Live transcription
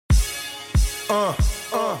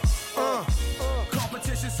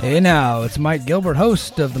Hey now, it's Mike Gilbert,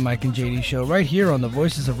 host of the Mike and JD Show, right here on the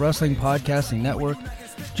Voices of Wrestling Podcasting Network.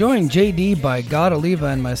 Join JD by God Oliva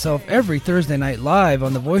and myself every Thursday night live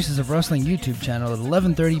on the Voices of Wrestling YouTube channel at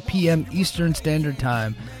 11:30 p.m. Eastern Standard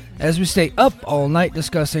Time, as we stay up all night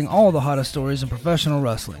discussing all the hottest stories in professional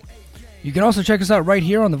wrestling. You can also check us out right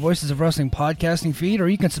here on the Voices of Wrestling Podcasting feed, or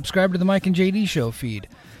you can subscribe to the Mike and JD Show feed.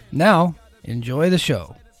 Now, enjoy the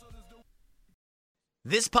show.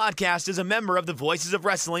 This podcast is a member of the Voices of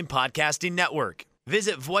Wrestling Podcasting Network.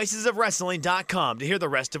 Visit voicesofwrestling.com to hear the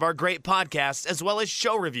rest of our great podcasts, as well as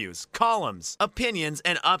show reviews, columns, opinions,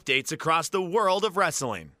 and updates across the world of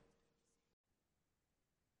wrestling.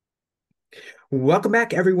 Welcome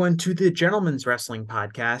back, everyone, to the Gentleman's Wrestling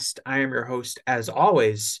Podcast. I am your host, as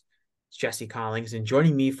always, Jesse Collings, and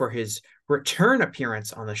joining me for his return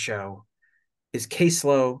appearance on the show is Case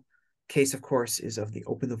Lowe. Case, of course, is of the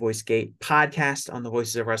Open the Voice Gate podcast on the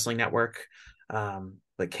Voices of Wrestling Network.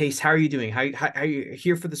 But Case, how are you doing? How are you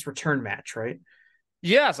here for this return match, right?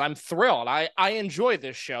 Yes, I'm thrilled. I enjoy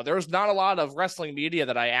this show. There's not a lot of wrestling media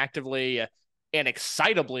that I actively and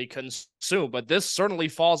excitably consume, but this certainly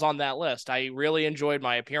falls on that list. I really enjoyed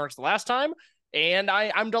my appearance the last time, and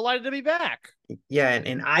I'm delighted to be back. Yeah,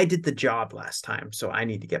 and I did the job last time, so I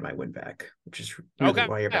need to get my win back, which is really okay.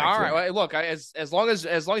 Why you're back. All right. Well, look, as long as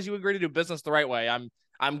you agree to do business the right way,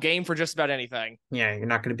 I'm game for just about anything. Yeah, you're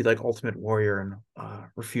not going to be like Ultimate Warrior and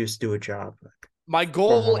refuse to do a job. My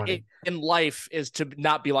goal in life is to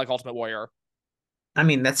not be like Ultimate Warrior. I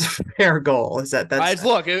mean, that's a fair goal.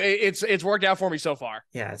 Look, it's worked out for me so far.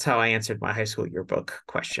 Yeah, that's how I answered my high school yearbook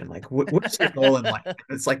question. Like, what's your goal in life?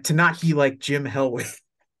 It's like to not be like Jim Hellwig.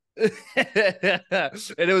 And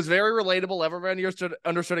it was very relatable. Everyone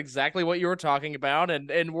understood exactly what you were talking about,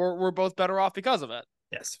 and we're both better off because of it.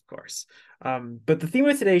 Yes, of course. But the theme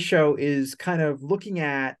of today's show is kind of looking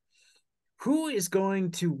at who is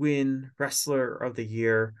going to win Wrestler of the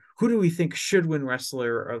Year. Who do we think should win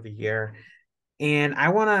Wrestler of the Year? And I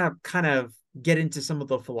want to kind of get into some of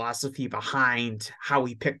the philosophy behind how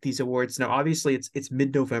we pick these awards. Now, obviously, it's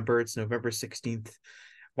mid-November. It's November 16th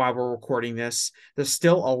while we're recording this. There's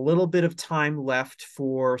still a little bit of time left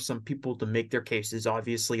for some people to make their cases.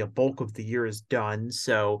 Obviously, a bulk of the year is done.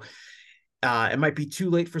 So it might be too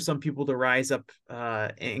late for some people to rise up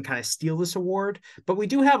and kind of steal this award. But we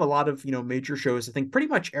do have a lot of, major shows. I think pretty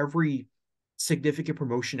much every significant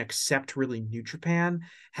promotion except really New Japan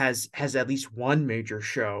has at least one major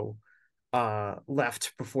show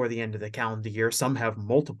left before the end of the calendar year. Some have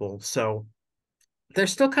multiple, so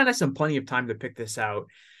there's still kind of plenty of time to pick this out.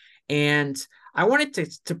 And I wanted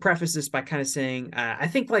to preface this by kind of saying I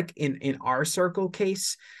think like in our circle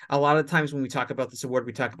Case, a lot of times when we talk about this award,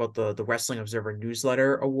 we talk about the Wrestling Observer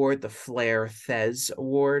Newsletter Award, the Flair Thez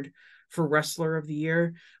Award for Wrestler of the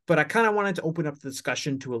Year. But I kind of wanted to open up the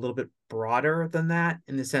discussion to a little bit broader than that,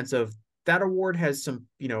 in the sense of that award has some,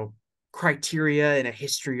 criteria and a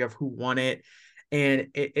history of who won it. And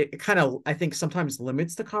it kind of, I think, sometimes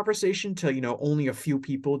limits the conversation to, only a few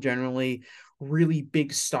people, generally really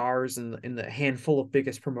big stars in the handful of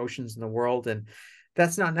biggest promotions in the world. And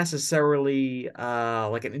that's not necessarily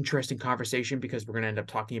like an interesting conversation, because we're going to end up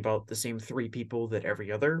talking about the same three people that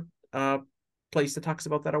every other place that talks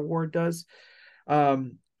about that award does.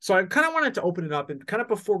 So I kind of wanted to open it up, and kind of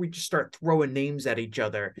before we just start throwing names at each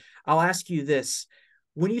other, I'll ask you this.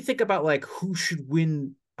 When you think about like who should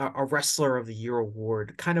win a Wrestler of the Year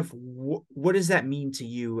award, kind of what does that mean to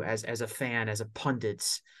you as a fan, as a pundit?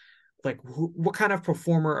 Like what kind of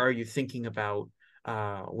performer are you thinking about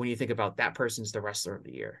when you think about that person's the Wrestler of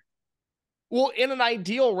the Year? Well, in an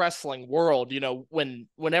ideal wrestling world, when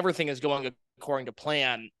everything is going according to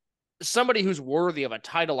plan, somebody who's worthy of a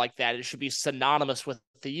title like that, it should be synonymous with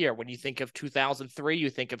the year. When you think of 2003, you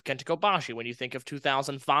think of Kenta Kobashi. When you think of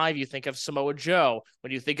 2005, you think of Samoa Joe.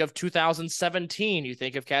 When you think of 2017, you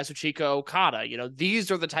think of Kazuchika Okada. These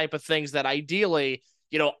are the type of things that ideally,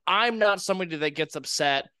 I'm not somebody that gets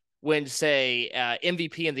upset when, say,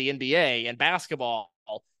 MVP in the NBA and basketball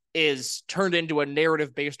is turned into a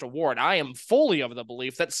narrative-based award. I am fully of the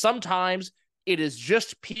belief that sometimes it is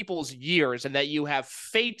just people's years, and that you have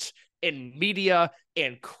fate and media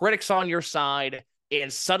and critics on your side,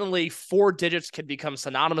 and suddenly 4 digits can become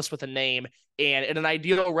synonymous with a name. And in an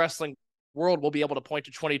ideal wrestling world, we'll be able to point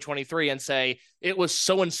to 2023 and say it was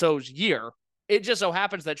so-and-so's year. It just so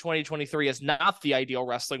happens that 2023 is not the ideal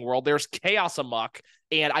wrestling world. There's chaos amok,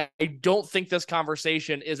 and I don't think this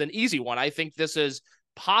conversation is an easy one. I think this is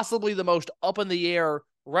possibly the most up-in-the-air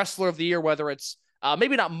Wrestler of the Year, whether it's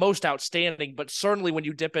maybe not most outstanding, but certainly when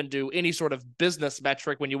you dip into any sort of business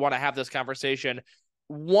metric, when you want to have this conversation,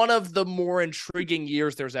 one of the more intriguing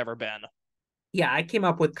years there's ever been. Yeah, I came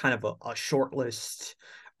up with kind of a short list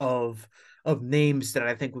of names that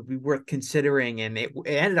I think would be worth considering, and it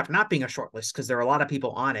ended up not being a short list because there are a lot of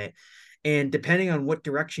people on it. And depending on what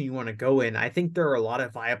direction you want to go in, I think there are a lot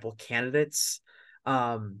of viable candidates.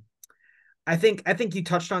 Um, I think you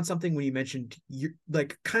touched on something when you mentioned you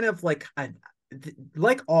like kind of like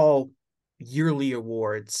all yearly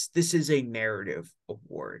awards, this is a narrative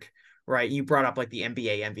award, right? You brought up like the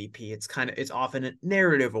NBA MVP. It's often a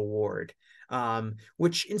narrative award,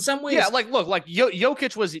 which in some Yeah, ways, like look, like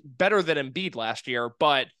Jokic was better than Embiid last year,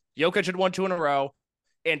 but Jokic had won 2 in a row,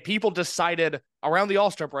 and people decided around the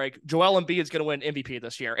All-Star break, Joel Embiid is going to win MVP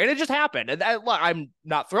this year, and it just happened. And I'm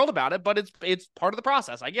not thrilled about it, but it's part of the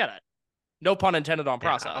process. I get it. No pun intended on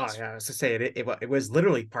yeah, oh process. yeah, I was to say it was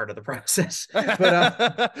literally part of the process,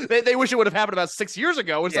 but they wish it would have happened about 6 years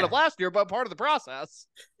ago instead of yeah. last year, but part of the process.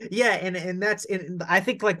 Yeah, and that's and I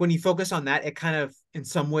think like when you focus on that, it kind of in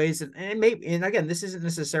some ways and maybe and again, this isn't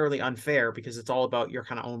necessarily unfair because it's all about your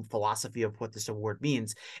kind of own philosophy of what this award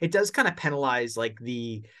means. It does kind of penalize like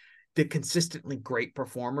the consistently great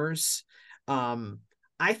performers. Um,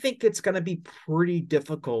 I think it's going to be pretty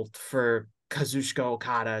difficult for Kazuchika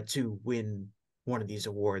Okada to win one of these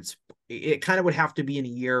awards. It kind of would have to be in a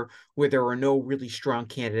year where there are no really strong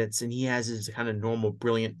candidates and he has his kind of normal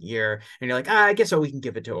brilliant year and you're like, I guess we can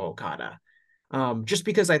give it to Okada. Just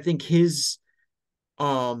because I think his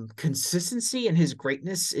consistency and his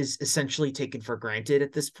greatness is essentially taken for granted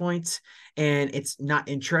at this point, and it's not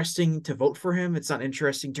interesting to vote for him. It's not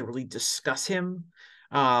interesting to really discuss him.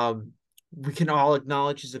 We can all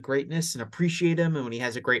acknowledge his greatness and appreciate him, and when he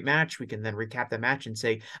has a great match we can then recap the match and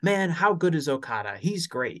say, man, how good is Okada? He's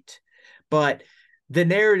great. But the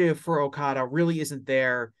narrative for Okada really isn't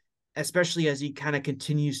there, especially as he kind of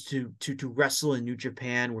continues to wrestle in New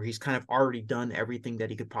Japan, where he's kind of already done everything that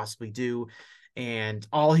he could possibly do, and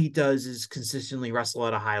all he does is consistently wrestle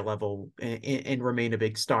at a high level and remain a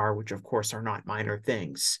big star, which of course are not minor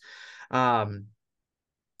things. Um,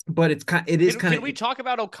 but it is kind Can of we talk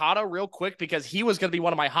about Okada real quick because he was going to be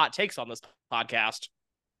one of my hot takes on this podcast?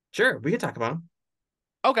 sure we can talk about him.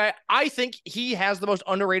 Okay, I think he has the most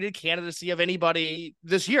underrated candidacy of anybody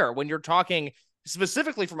this year when you're talking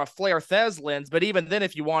specifically from a Flair Thez lens, but even then,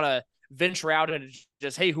 if you want to venture out and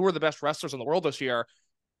just, hey, who are the best wrestlers in the world this year?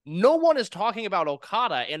 No one is talking about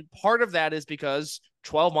Okada, and part of that is because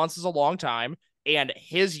 12 months is a long time, and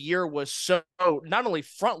his year was so not only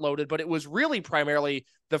front-loaded, but it was really primarily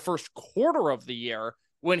the first quarter of the year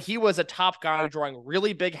when he was a top guy drawing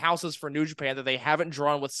really big houses for New Japan that they haven't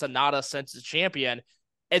drawn with Sonata since the champion.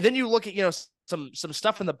 And then you look at, some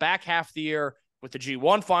stuff in the back half of the year with the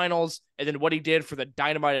G1 finals, and then what he did for the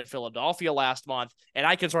Dynamite at Philadelphia last month. And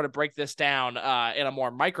I can sort of break this down in a more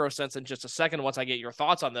micro sense in just a second once I get your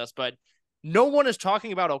thoughts on this. But no one is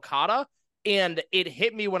talking about Okada, and it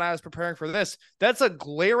hit me when I was preparing for this. That's a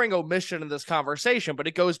glaring omission in this conversation, but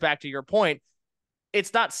it goes back to your point.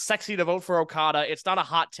 It's not sexy to vote for Okada. It's not a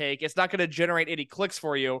hot take. It's not going to generate any clicks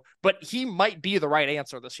for you, but he might be the right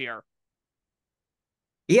answer this year.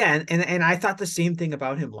 Yeah, and I thought the same thing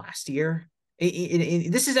about him last year.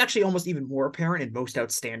 This is actually almost even more apparent in Most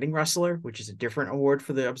Outstanding Wrestler, which is a different award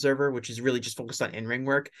for the Observer, which is really just focused on in-ring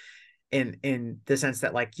work. In the sense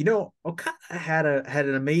that, like, Okada had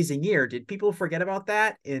an amazing year. Did people forget about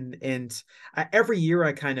that? Every year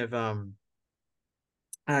I kind of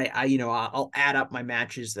I'll add up my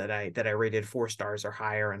matches that I rated 4 stars or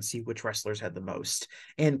higher and see which wrestlers had the most,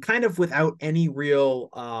 and kind of without any real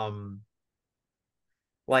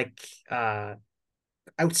like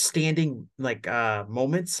outstanding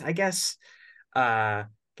moments, I guess.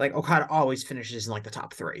 Like Okada always finishes in like the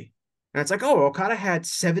top 3. And it's like, oh, Okada had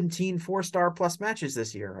 17 4-star plus matches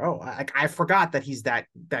this year. Oh, I forgot that he's that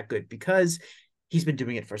good because he's been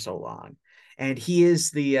doing it for so long. And he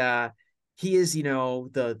is the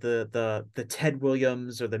the Ted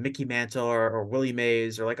Williams or the Mickey Mantle or Willie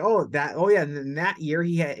Mays, or like, oh yeah, and in that year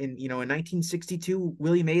he had in 1962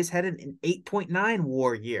 Willie Mays had an 8.9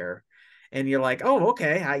 WAR year. And you're like, oh,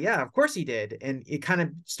 okay, yeah, of course he did. And you kind of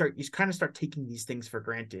start taking these things for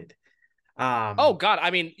granted. Oh God, I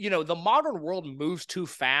mean, the modern world moves too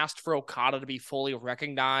fast for Okada to be fully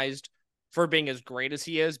recognized for being as great as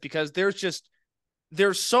he is, because there's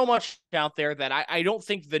so much out there that I don't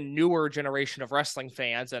think the newer generation of wrestling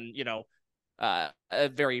fans, and a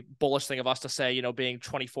very bullish thing of us to say, being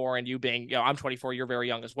 24 and you being, I'm 24, you're very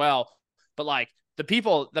young as well, but like the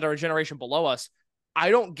people that are a generation below us, I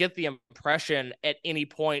don't get the impression at any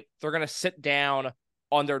point they're going to sit down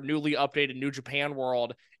on their newly updated New Japan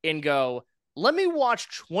World and go, let me watch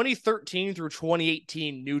 2013 through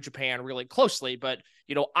 2018 New Japan really closely. But,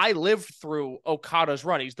 I lived through Okada's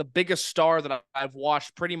run. He's the biggest star that I've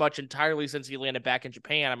watched pretty much entirely since he landed back in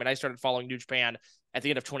Japan. I mean, I started following New Japan at the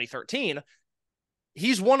end of 2013.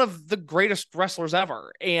 He's one of the greatest wrestlers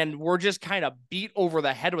ever. And we're just kind of beat over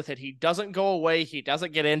the head with it. He doesn't go away. He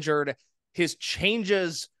doesn't get injured. His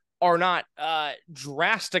changes are not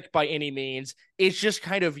drastic by any means. It's just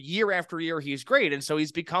kind of year after year, he's great. And so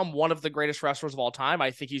he's become one of the greatest wrestlers of all time.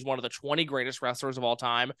 I think he's one of the 20 greatest wrestlers of all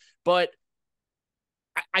time. But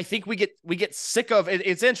I think we get sick of it.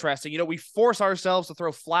 It's interesting. We force ourselves to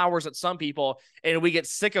throw flowers at some people and we get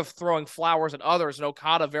sick of throwing flowers at others. And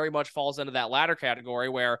Okada very much falls into that latter category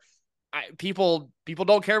where people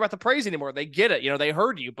don't care about the praise anymore. They get it. They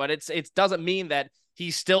heard you, but it doesn't mean that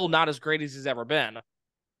he's still not as great as he's ever been.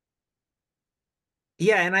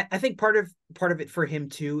 Yeah, and I think part of it for him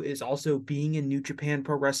too is also being in New Japan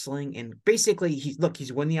Pro Wrestling, and basically he's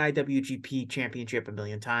won the IWGP Championship a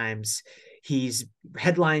million times. He's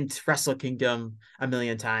headlined Wrestle Kingdom a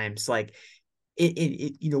million times. Like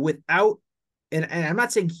it without, and I'm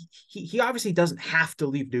not saying he obviously doesn't have to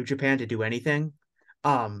leave New Japan to do anything.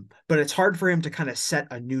 But it's hard for him to kind of set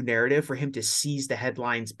a new narrative, for him to seize the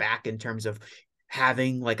headlines back in terms of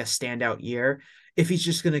having like a standout year, if he's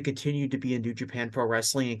just going to continue to be in New Japan Pro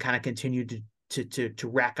Wrestling and kind of continue to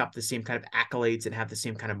rack up the same kind of accolades and have the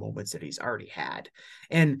same kind of moments that he's already had.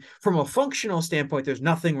 And from a functional standpoint, there's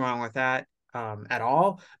nothing wrong with that at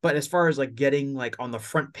all. But as far as like getting like on the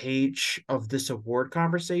front page of this award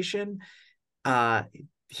conversation,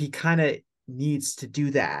 he kind of needs to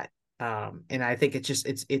do that. And I think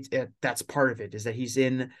that's part of it, is that he's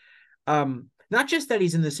in, not just that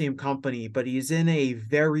he's in the same company, but he's in a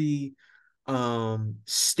very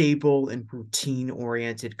stable and routine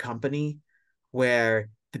oriented company where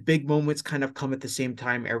the big moments kind of come at the same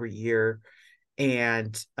time every year.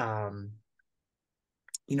 And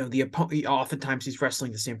the opponent, oftentimes he's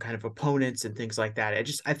wrestling the same kind of opponents and things like that.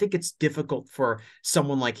 I think it's difficult for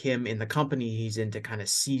someone like him in the company he's in to kind of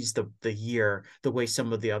seize the year the way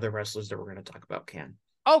some of the other wrestlers that we're going to talk about can.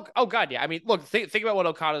 Oh God, yeah. I mean, look, think about what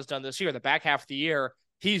Okada's done this year. The back half of the year,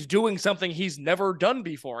 he's doing something he's never done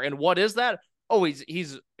before. And what is that? Oh,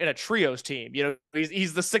 he's in a trios team.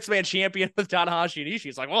 He's the 6-man champion with Tanahashi and Ishii.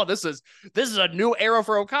 It's like, well, this is a new era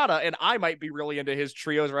for Okada, and I might be really into his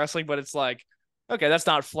trios wrestling, but it's like, okay, that's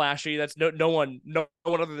not flashy. That's no one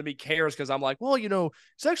other than me cares, because I'm like, well,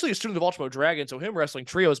 he's actually a student of Ultimo Dragon, so him wrestling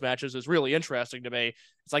trios matches is really interesting to me.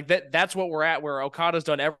 It's like that's what we're at, where Okada's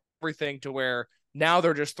done everything to where now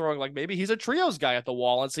they're just throwing like maybe he's a trios guy at the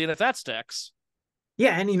wall and seeing if that sticks.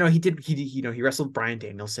 Yeah, and he wrestled Bryan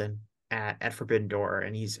Danielson at Forbidden Door,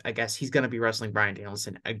 and I guess he's going to be wrestling Bryan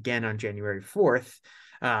Danielson again on January 4th.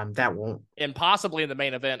 That won't, and possibly in the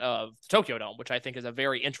main event of Tokyo Dome, which I think is a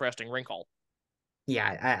very interesting wrinkle.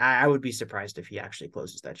 Yeah, I would be surprised if he actually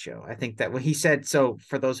closes that show. I think that when he said, so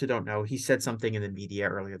for those who don't know, he said something in the media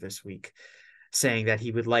earlier this week saying that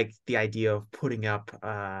he would like the idea of putting up,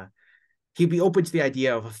 he'd be open to the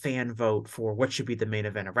idea of a fan vote for what should be the main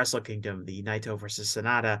event of Wrestle Kingdom, the Naito versus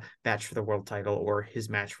Sonata match for the world title, or his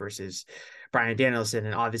match versus Bryan Danielson.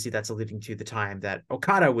 And obviously that's alluding to the time that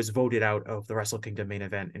Okada was voted out of the Wrestle Kingdom main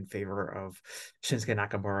event in favor of Shinsuke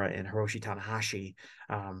Nakamura and Hiroshi Tanahashi.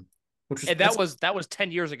 That was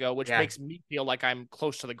 10 years ago, which makes me feel like I'm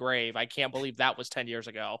close to the grave. I can't believe that was 10 years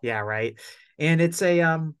ago. Yeah, right. And it's a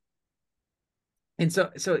and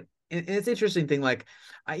so it's an interesting thing. Like,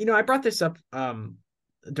 I brought this up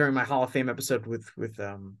during my Hall of Fame episode with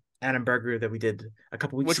Adam Berger that we did a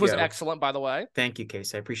couple weeks ago. Which was excellent, by the way. Thank you,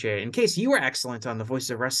 Case. I appreciate it. In Case, you were excellent on the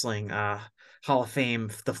Voices of Wrestling Hall of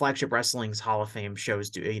Fame, the flagship wrestling's Hall of Fame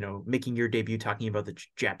shows, making your debut talking about the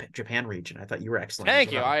Japan region. I thought you were excellent.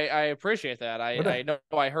 Thank you. I appreciate that. I know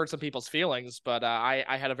I hurt some people's feelings, but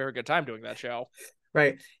I had a very good time doing that show.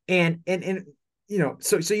 Right. And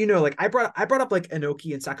so like I brought up like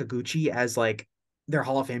Inoki and Sakaguchi as like their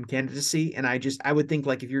Hall of Fame candidacy, and I would think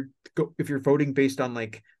like if you're voting based on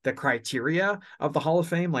like the criteria of the Hall of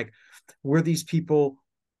Fame, like were these people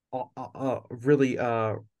really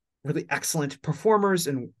excellent performers,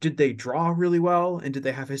 and did they draw really well, and did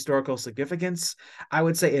they have historical significance? I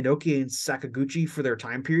would say Inoki and Sakaguchi for their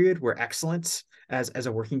time period were excellent as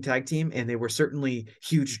a working tag team, and they were certainly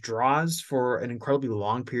huge draws for an incredibly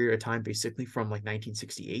long period of time, basically from like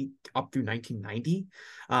 1968 up through 1990.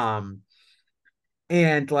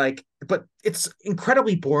 And like, but it's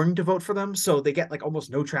incredibly boring to vote for them, so they get like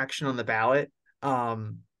almost no traction on the ballot.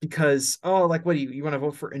 Because like, what do you want to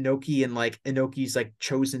vote for Inoki and like Inoki's like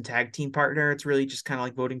chosen tag team partner? It's really just kind of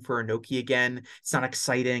like voting for Inoki again. It's not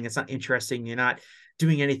exciting, it's not interesting. You're not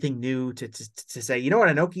doing anything new to say, you know what,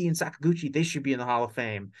 Inoki and Sakaguchi, they should be in the Hall of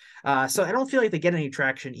Fame. So I don't feel like they get any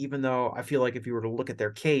traction, even though I feel like if you were to look at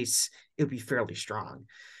their case, it would be fairly strong.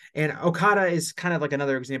 And Okada is kind of like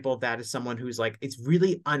another example of that, as someone who's like, it's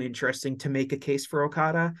really uninteresting to make a case for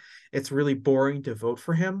Okada. It's really boring to vote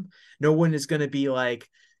for him. No one is going to be like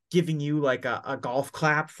giving you like a golf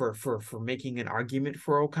clap for making an argument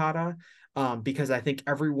for Okada. Because I think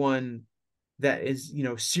everyone that is,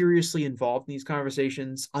 seriously involved in these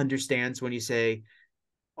conversations understands when you say,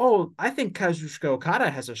 oh, I think Kazuchika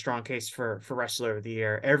Okada has a strong case for wrestler of the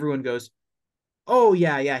year. Everyone goes, oh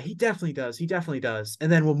yeah, he definitely does. He definitely does.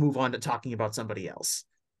 And then we'll move on to talking about somebody else.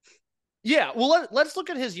 Yeah, well, let's look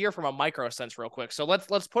at his year from a micro sense real quick. So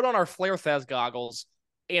let's put on our Flair Thez goggles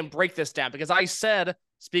and break this down, because I said,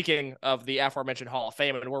 speaking of the aforementioned Hall of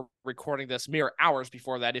Fame, and we're recording this mere hours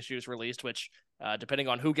before that issue is released, which, depending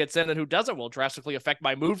on who gets in and who doesn't, will drastically affect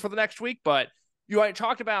my mood for the next week. But I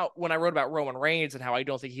talked about when I wrote about Roman Reigns and how I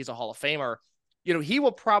don't think he's a Hall of Famer. He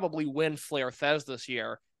will probably win Flair Thez this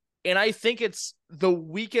year. And I think it's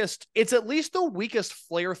at least the weakest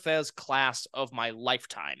Flair Thez class of my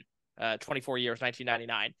lifetime. 24 years,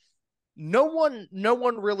 1999. No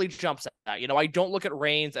one really jumps out. I don't look at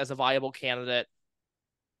Reigns as a viable candidate.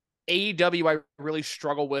 AEW, I really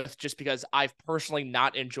struggle with, just because I've personally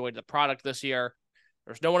not enjoyed the product this year.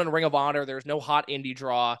 There's no one in Ring of Honor. There's no hot indie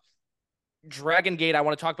draw. Dragon Gate, I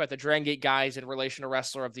want to talk about the Dragon Gate guys in relation to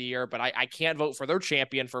Wrestler of the Year, but I can't vote for their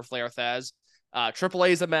champion for Flair Thez. AAA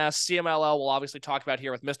is a mess. CMLL we'll obviously talk about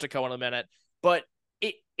here with Mistico in a minute. But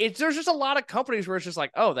there's just a lot of companies where it's just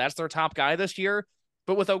like, oh, that's their top guy this year.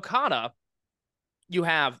 But with Okada, you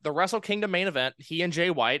have the Wrestle Kingdom main event, he and Jay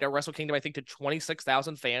White. At Wrestle Kingdom, I think, to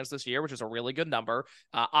 26,000 fans this year, which is a really good number.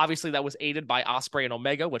 Obviously, that was aided by Ospreay and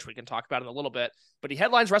Omega, which we can talk about in a little bit. But he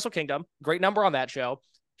headlines Wrestle Kingdom. Great number on that show.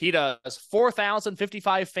 He does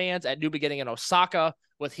 4,055 fans at New Beginning in Osaka,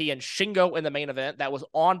 with he and Shingo in the main event. That was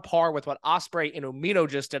on par with what Ospreay and Umino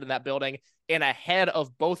just did in that building, and ahead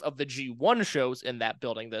of both of the G1 shows in that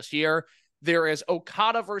building this year. There is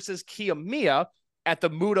Okada versus Kiyomiya at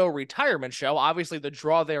the Muto retirement show. Obviously, the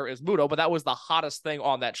draw there is Muto, but that was the hottest thing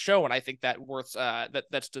on that show, and I think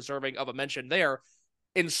that's deserving of a mention there.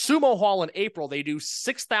 In Sumo Hall in April, they do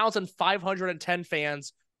 6,510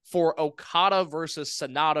 fans for Okada versus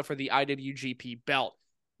Sonata for the IWGP belt.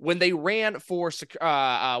 When they ran for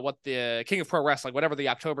what the King of Pro Wrestling, whatever the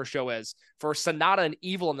October show is, for Sonata and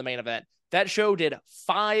Evil in the main event, that show did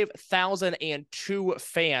 5,002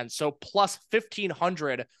 fans, so plus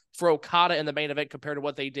 1,500 for Okada in the main event compared to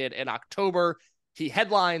what they did in October. He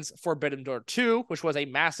headlines Forbidden Door 2, which was a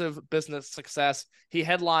massive business success. He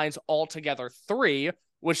headlines Altogether 3,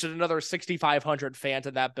 which did another 6,500 fans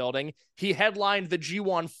in that building. He headlined the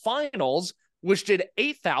G1 Finals, which did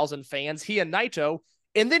 8,000 fans, he and Naito.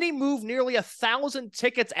 And then he moved nearly 1,000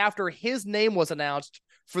 tickets after his name was announced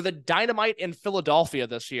for the Dynamite in Philadelphia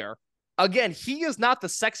this year. Again, he is not the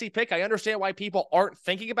sexy pick. I understand why people aren't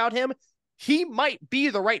thinking about him. He might be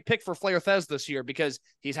the right pick for Flair Thez this year because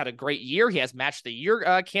he's had a great year. He has match the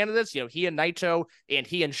year candidates. He and Naito and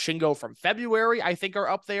he and Shingo from February, I think, are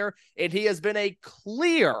up there. And he has been a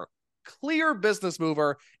clear business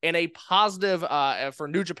mover and a positive for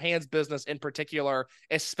New Japan's business in particular,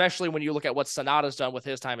 especially when you look at what Sonata's done with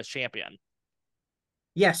his time as champion.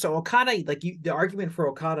 Yeah, so Okada, the argument for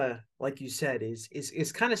Okada, like you said,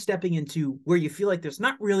 is kind of stepping into where you feel like there's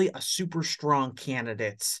not really a super strong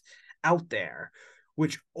candidate out there,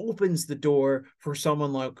 which opens the door for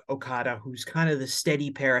someone like Okada, who's kind of the steady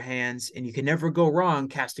pair of hands, and you can never go wrong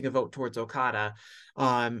casting a vote towards Okada.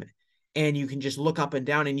 And you can just look up and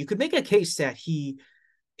down, and you could make a case that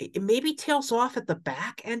it maybe tails off at the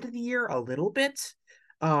back end of the year a little bit.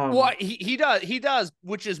 Well, he does,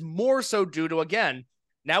 which is more so due to, again,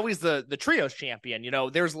 now he's the trios champion.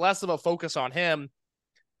 There's less of a focus on him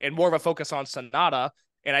and more of a focus on Sonata.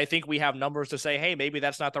 And I think we have numbers to say, hey, maybe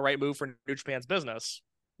that's not the right move for New Japan's business.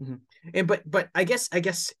 Mm-hmm. And but I guess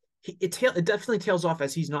it definitely tails off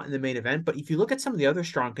as he's not in the main event. But if you look at some of the other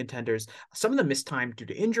strong contenders, some of them missed time due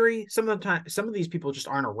to injury. Some of these people just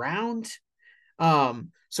aren't around.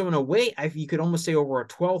 So in a way, you could almost say over a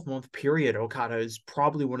 12-month period, Okada is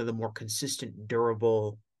probably one of the more consistent,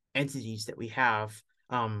 durable entities that we have,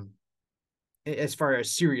 as far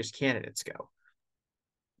as serious candidates go.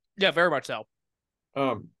 Yeah, very much so.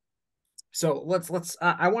 So let's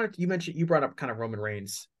you brought up kind of Roman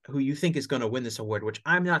Reigns, who you think is going to win this award, which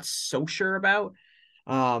I'm not so sure about.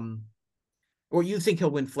 Or you think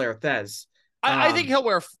he'll win Flair Thez? I think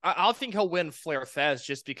he'll win Flair Thez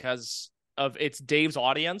just because of it's Dave's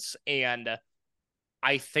audience, and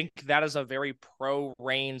I think that is a very pro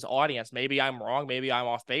Reigns audience. Maybe I'm wrong, maybe I'm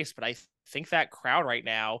off base, but I think that crowd right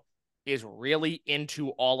now is really into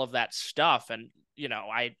all of that stuff. And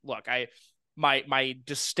my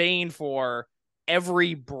disdain for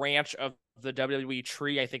every branch of the WWE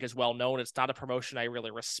tree, I think, is well known. It's not a promotion I really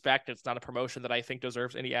respect. It's not a promotion that I think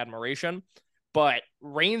deserves any admiration. But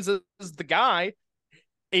Reigns is the guy,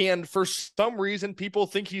 and for some reason, people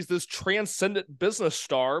think he's this transcendent business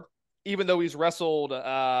star, even though he's wrestled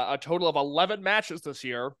a total of 11 matches this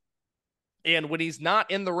year. And when he's not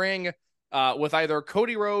in the ring with either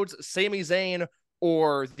Cody Rhodes, Sami Zayn,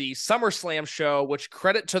 or the SummerSlam show, which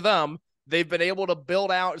credit to them, they've been able to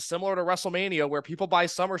build out similar to WrestleMania, where people buy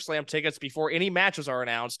SummerSlam tickets before any matches are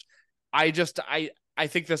announced. I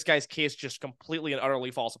think this guy's case just completely and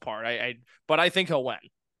utterly falls apart. But I think he'll win.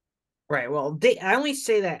 Right. Well, I only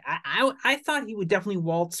say that I thought he would definitely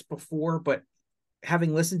waltz before, but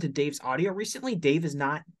having listened to Dave's audio recently, Dave is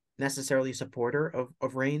not necessarily a supporter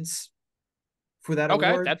of Reigns for that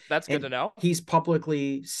award. That's good to know. He's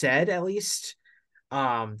publicly said, at least,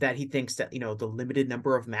 that he thinks that, the limited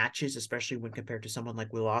number of matches, especially when compared to someone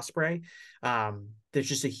like Will Ospreay, there's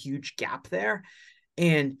just a huge gap there.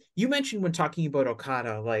 And you mentioned when talking about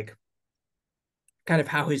Okada, like, kind of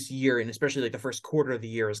how his year, and especially like the first quarter of the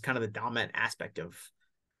year, is kind of the dominant aspect of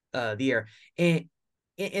the year.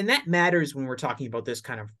 And that matters when we're talking about this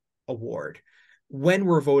kind of award. When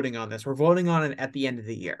we're voting on this, we're voting on it at the end of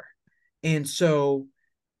the year. And so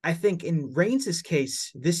I think in Reigns'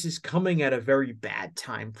 case, this is coming at a very bad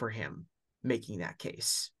time for him making that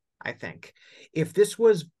case. I think if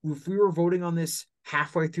we were voting on this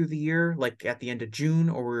halfway through the year, like at the end of June,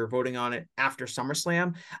 or we were voting on it after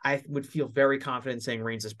SummerSlam, I would feel very confident saying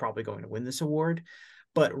Reigns is probably going to win this award.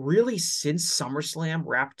 But really, since SummerSlam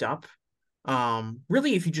wrapped up,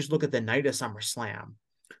 really, if you just look at the night of SummerSlam,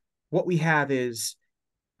 what we have is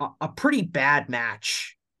a pretty bad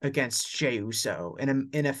match against Jey Uso,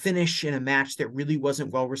 in a finish in a match that really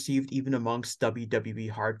wasn't well received even amongst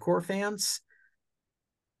WWE hardcore fans.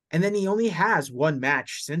 And then he only has one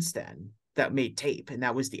match since then that made tape, and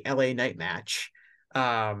that was the LA Knight match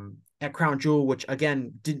at Crown Jewel, which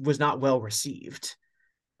again was not well received.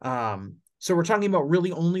 So we're talking about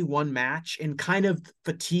really only one match, and kind of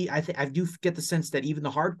fatigue. I do get the sense that even the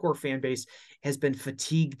hardcore fan base has been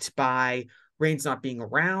fatigued by Reigns not being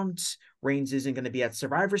around. Reigns isn't going to be at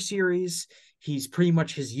Survivor Series. He's pretty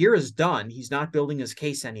much, his year is done. He's not building his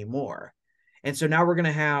case anymore. And so now we're going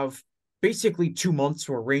to have basically 2 months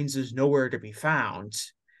where Reigns is nowhere to be found.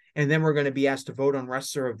 And then we're going to be asked to vote on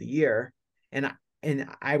Wrestler of the Year. And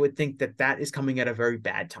I would think that is coming at a very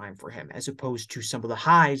bad time for him, as opposed to some of the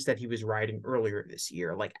highs that he was riding earlier this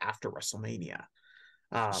year, like after WrestleMania.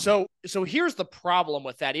 So here's the problem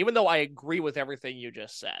with that, even though I agree with everything you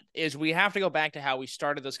just said, is we have to go back to how we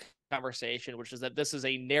started this conversation, which is that this is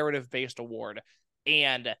a narrative-based award.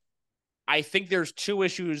 And I think there's two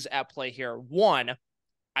issues at play here. One,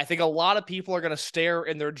 I think a lot of people are going to stare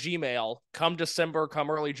in their Gmail come December,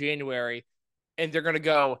 come early January, and they're going to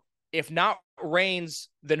go, if not Reigns,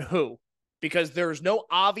 then who? Because there's no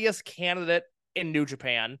obvious candidate in New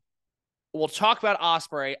Japan. We'll talk about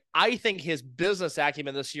Ospreay. I think his business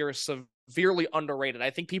acumen this year is severely underrated. I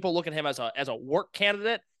think people look at him as a work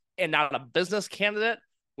candidate and not a business candidate,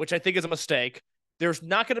 which I think is a mistake. There's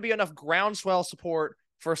not going to be enough groundswell support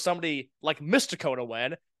for somebody like Mistico to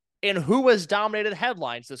win. And who has dominated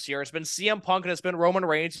headlines this year? It's been CM Punk and it's been Roman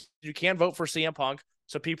Reigns. You can't vote for CM Punk,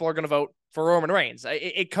 so people are going to vote for Roman Reigns.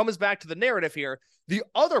 It comes back to the narrative here. The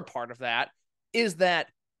other part of that is that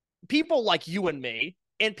people like you and me,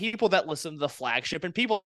 and people that listen to the flagship, and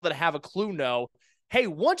people that have a clue know, hey,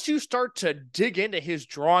 once you start to dig into his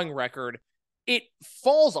drawing record, it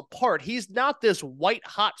falls apart. He's not this white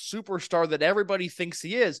hot superstar that everybody thinks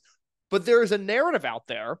he is, but there is a narrative out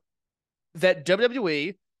there that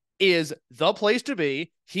WWE is the place to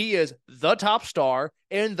be. He is the top star,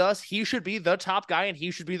 and thus he should be the top guy, and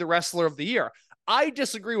he should be the wrestler of the year. I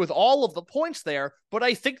disagree with all of the points there, but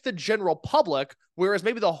I think the general public, whereas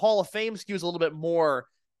maybe the Hall of Fame skews a little bit more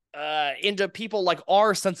into people like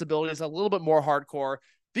our sensibilities, a little bit more hardcore,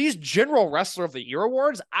 these general wrestler of the year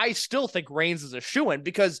awards, I still think Reigns is a shoo-in,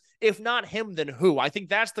 because if not him, then who? I think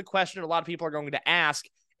that's the question a lot of people are going to ask,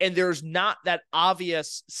 and there's not that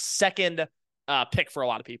obvious second pick for a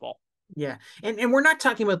lot of people. Yeah, and we're not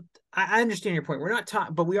talking about. I understand your point. We're not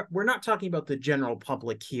talking, but we're not talking about the general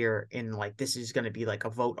public here. In like, this is going to be like a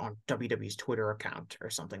vote on WWE's Twitter account or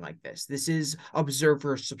something like this. This is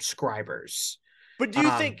Observer subscribers. But do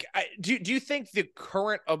you think? Do you think the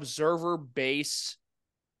current Observer base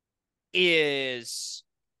is?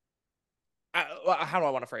 How do I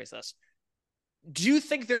want to phrase this? do you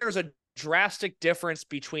think there's a drastic difference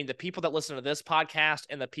between the people that listen to this podcast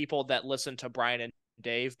and the people that listen to Brian and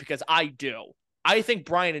Dave? Because I do. I think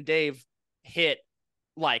Brian and Dave hit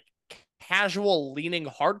like casual leaning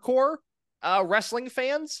hardcore wrestling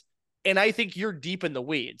fans. And I think you're deep in the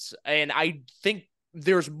weeds. And I think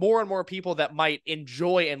there's more and more people that might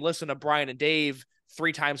enjoy and listen to Brian and Dave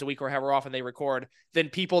 3 times a week or however often they record than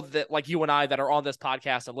people that like you and I that are on this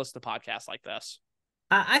podcast and listen to podcasts like this.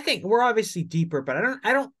 I think we're obviously deeper, but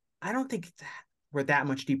I don't think we're that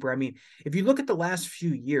much deeper. I mean, if you look at the last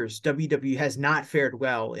few years, WWE has not fared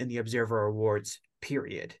well in the Observer Awards,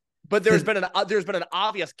 period. But there's been an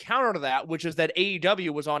obvious counter to that, which is that AEW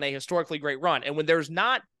was on a historically great run. And when there's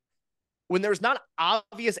not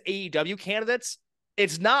obvious AEW candidates,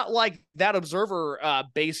 it's not like that Observer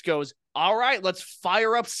base goes, all right, let's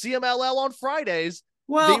fire up CMLL on Fridays.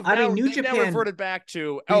 Well, New Japan now reverted back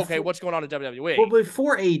to okay, what's going on in WWE? Well,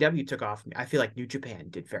 before AEW took off, I feel like New Japan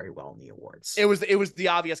did very well in the awards. It was the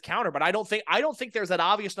obvious counter, but I don't think there's that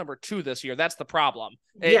obvious number 2 this year. That's the problem.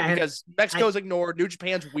 Because Mexico's ignored, New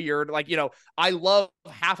Japan's weird. Like, I love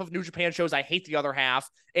half of New Japan shows, I hate the other half,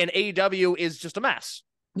 and AEW is just a mess.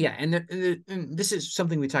 Yeah, and this is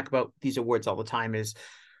something we talk about these awards all the time. Is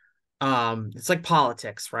it's like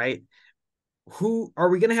politics, right? Who are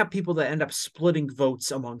we going to have people that end up splitting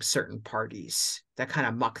votes among certain parties that kind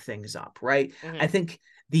of muck things up, right? Mm-hmm. I think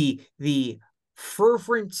the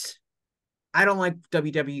fervent, I don't like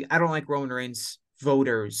WWE, I don't like Roman Reigns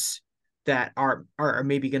voters that are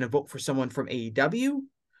maybe going to vote for someone from AEW.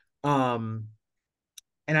 And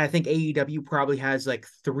I think AEW probably has like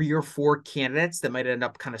 3 or 4 candidates that might end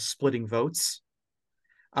up kind of splitting votes.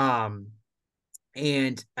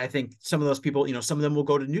 And I think some of those people, some of them will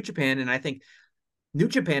go to New Japan, and I think New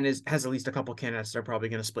Japan has at least a couple candidates that are probably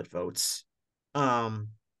going to split votes.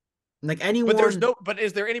 Like anyone, but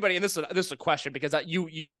is there anybody? And this is a question because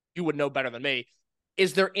you would know better than me.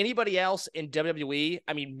 Is there anybody else in WWE?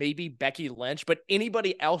 I mean, maybe Becky Lynch, but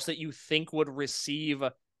anybody else that you think would receive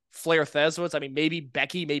Flair Thez votes? I mean, maybe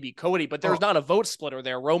Becky, maybe Cody, but there's not a vote splitter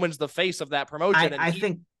there. Roman's the face of that promotion.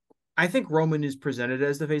 I think Roman is presented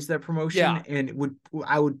as the face of that promotion, and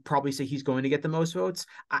I would probably say he's going to get the most votes.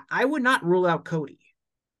 I would not rule out Cody.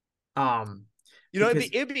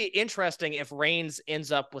 It'd be interesting if Reigns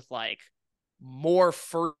ends up with like more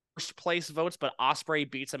first place votes, but Ospreay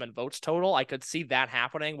beats him in votes total. I could see that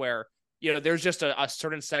happening where there's just a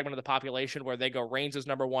certain segment of the population where they go Reigns is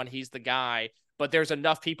number 1, he's the guy. But there's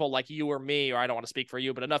enough people like you or me, or I don't want to speak for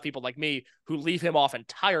you, but enough people like me who leave him off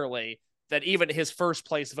entirely that even his first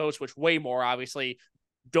place votes, which way more obviously,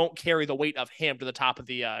 don't carry the weight of him to the top of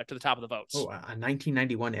the votes. Oh, a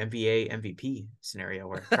 1991 NBA MVP scenario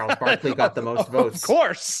where Charles Barkley got the most votes. Of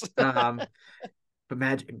course. But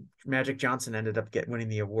Magic Johnson ended up winning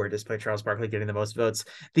the award despite Charles Barkley getting the most votes.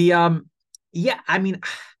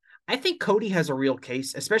 I think Cody has a real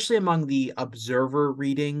case, especially among the Observer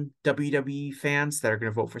reading WWE fans that are going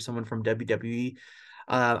to vote for someone from WWE.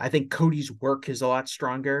 I think Cody's work is a lot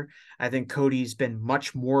stronger. I think Cody's been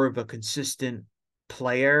much more of a consistent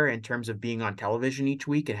player in terms of being on television each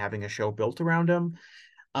week and having a show built around him.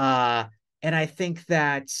 And I think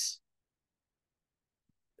that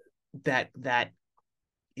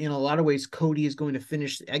in a lot of ways, Cody is going to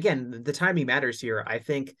finish. Again, the timing matters here. I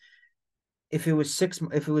think if it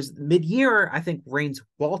was mid-year, I think Reigns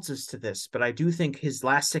waltzes to this, but I do think his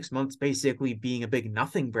last 6 months basically being a big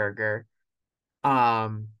nothing burger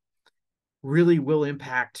really will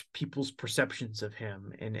impact people's perceptions of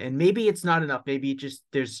him. And maybe it's not enough. Maybe just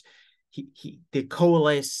they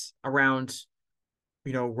coalesce around,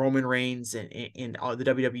 Roman Reigns and all the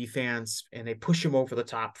WWE fans, and they push him over the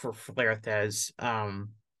top for Flair Thez. And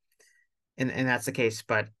that's the case,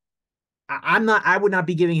 but I would not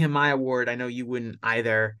be giving him my award. I know you wouldn't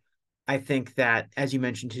either. I think that, as you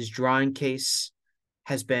mentioned, his drawing case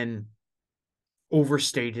has been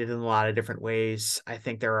overstated in a lot of different ways. I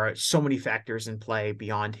think there are so many factors in play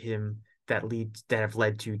beyond him that have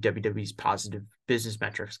led to WWE's positive business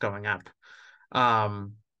metrics going up.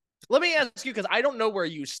 Let me ask you, because I don't know where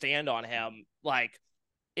you stand on him. Like,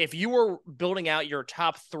 if you were building out your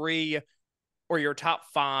top 3 or your top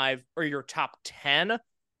 5 or your top 10,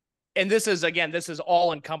 and this is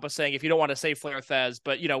all encompassing, if you don't want to say Flair Thez,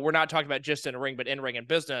 but we're not talking about just in ring, but in ring and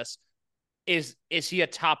business. Is he a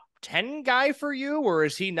top 10 guy for you, or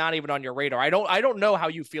is he not even on your radar? I don't know how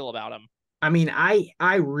you feel about him. I mean,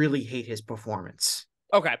 I really hate his performance.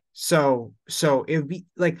 Okay. So it would be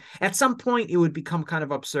like, at some point it would become kind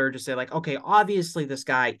of absurd to say like, okay, obviously this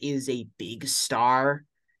guy is a big star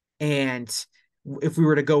and if we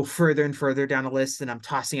were to go further and further down the list, and I'm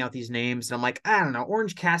tossing out these names, and I'm like, I don't know,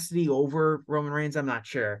 Orange Cassidy over Roman Reigns, I'm not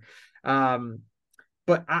sure.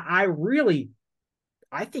 But I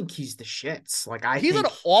think he's the shits. Like he's an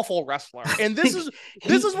awful wrestler, and this is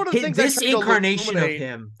one of the things this I try to incarnation of illuminate.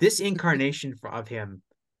 him, this incarnation of him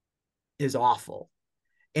is awful.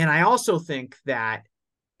 And I also think that,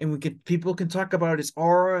 and people can talk about his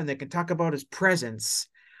aura and they can talk about his presence.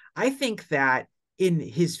 I think that in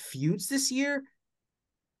his feuds this year,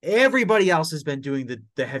 everybody else has been doing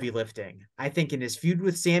the heavy lifting. I think in his feud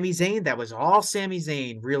with Sami Zayn, that was all Sami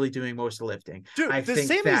Zayn really doing most of the lifting. Dude, I the think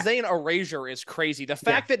Sami that Zayn erasure is crazy. The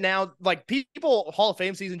fact that now, like, people Hall of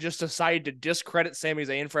Fame season just decided to discredit Sami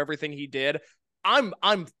Zayn for everything he did, I'm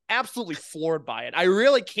absolutely floored by it. I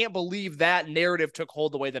really can't believe that narrative took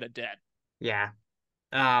hold the way that it did. Yeah.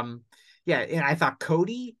 And I thought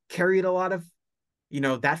Cody carried a lot of,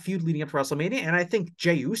 that feud leading up to WrestleMania. And I think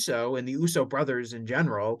Jey Uso and the Uso brothers in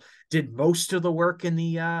general did most of the work in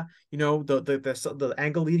the, the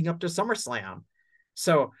angle leading up to SummerSlam.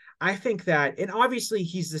 So I think that, and obviously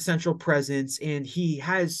he's the central presence, and he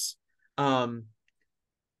has,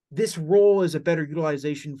 this role is a better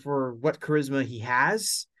utilization for what charisma he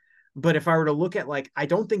has. But if I were to look at, like, I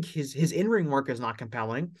don't think his in-ring work is not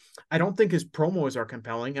compelling. I don't think his promos are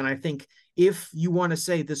compelling. And I think if you want to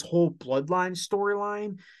say this whole bloodline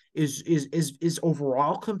storyline is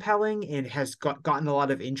overall compelling and has gotten a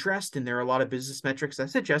lot of interest, and there are a lot of business metrics that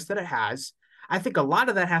suggest that it has, I think a lot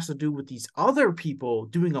of that has to do with these other people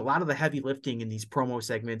doing a lot of the heavy lifting in these promo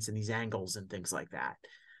segments and these angles and things like that.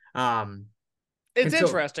 It's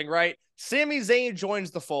interesting, right? Sami Zayn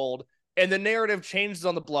joins the fold, and the narrative changes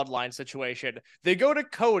on the bloodline situation. They go to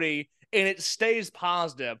Cody, and it stays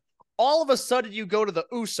positive. All of a sudden, you go to the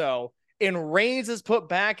Uso, and Reigns is put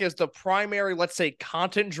back as the primary, let's say,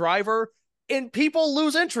 content driver, and people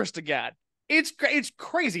lose interest again. It's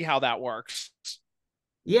crazy how that works.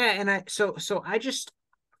 Yeah, and I just,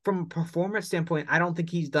 from a performance standpoint, I don't think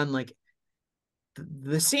he's done, like,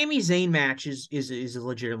 the Sami Zayn match is a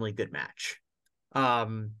legitimately good match.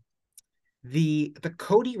 The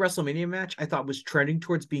Cody WrestleMania match I thought was trending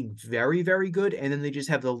towards being very, very good, and then they just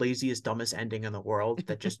have the laziest, dumbest ending in the world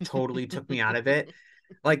that just totally took me out of it.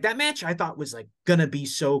 Like, that match I thought was, like, gonna be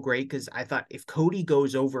so great, because I thought if Cody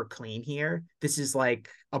goes over clean here, this is like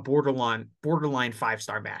a borderline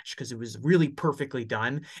 5-star match, because it was really perfectly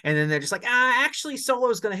done. And then they're just like, actually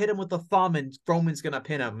Solo's gonna hit him with the thumb and Roman's gonna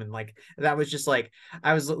pin him, and, like, that was just like,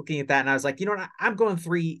 I was looking at that and I was like, you know what, I'm going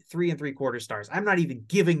 3.75 stars. I'm not even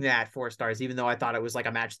giving that 4 stars, even though I thought it was like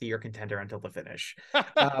a match of the year contender until the finish.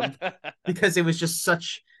 Because it was just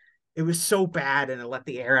it was so bad, and it let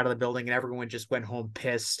the air out of the building, and everyone just went home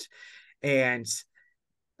pissed. And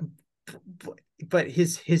but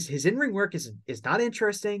his in-ring work is not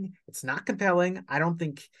interesting. It's not compelling. I don't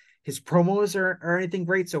think his promos are anything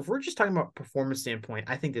great. So if we're just talking about performance standpoint,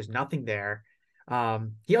 I think there's nothing there.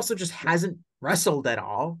 He also just hasn't wrestled at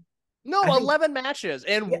all. No, 11 matches,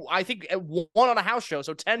 and I think 1 on a house show,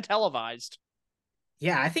 so 10 televised.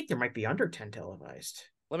 Yeah, I think there might be under 10 televised.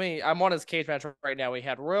 I'm on his cage match right now. We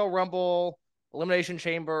had Royal Rumble, Elimination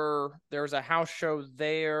Chamber. There's a house show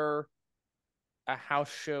there.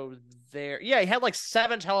 Yeah, he had like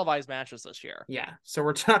 7 televised matches this year. Yeah, so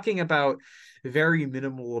we're talking about a very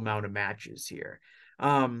minimal amount of matches here.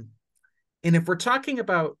 And if we're talking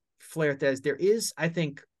about Flair Thez, there is, I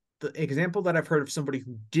think, the example that I've heard of somebody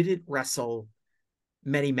who didn't wrestle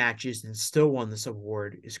many matches and still won this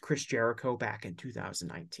award is Chris Jericho back in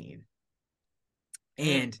 2019.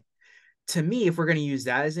 And to me, if we're going to use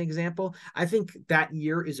that as an example, I think that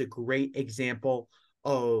year is a great example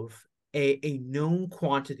of a known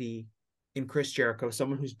quantity in Chris Jericho,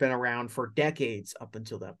 someone who's been around for decades up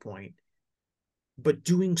until that point, but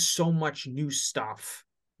doing so much new stuff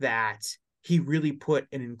that he really put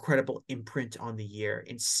an incredible imprint on the year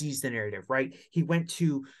and seized the narrative, right? He went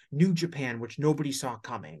to New Japan, which nobody saw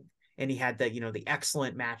coming. And he had the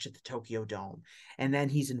excellent match at the Tokyo Dome. And then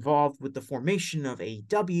he's involved with the formation of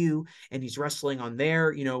AEW, and he's wrestling on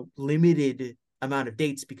their, limited amount of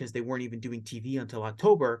dates, because they weren't even doing TV until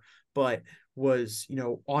October, but was,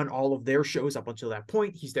 on all of their shows up until that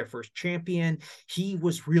point. He's their first champion. He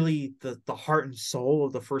was really the heart and soul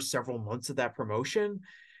of the first several months of that promotion.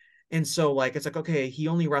 And so, like, it's like, okay, he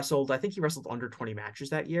wrestled under 20 matches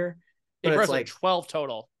that year. But he wrestled like 12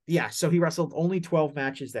 total. Yeah, so he wrestled only 12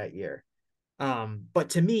 matches that year. But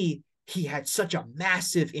to me, he had such a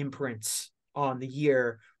massive imprint on the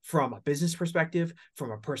year from a business perspective,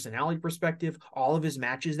 from a personality perspective. All of his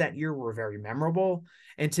matches that year were very memorable.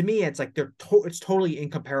 And to me, it's like it's totally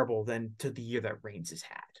incomparable than to the year that Reigns has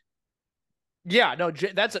had. Yeah, no,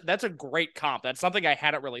 that's a great comp. That's something I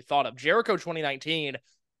hadn't really thought of. Jericho 2019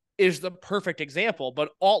 is the perfect example, but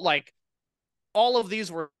all of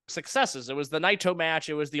these were successes. It was the Naito match,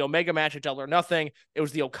 it was the Omega match at Double or Nothing, it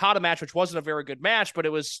was the Okada match, which wasn't a very good match, but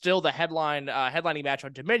it was still the headlining match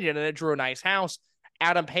on Dominion, and it drew a nice house.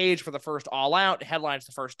 Adam Page for the first All Out headlines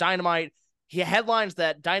the first Dynamite. He headlines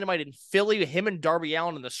that Dynamite in Philly, him and Darby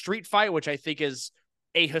Allin in the street fight, which I think is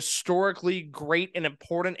a historically great and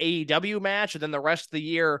important AEW match. And then the rest of the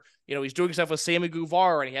year, he's doing stuff with Sammy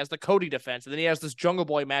Guevara, and he has the Cody defense, and then he has this Jungle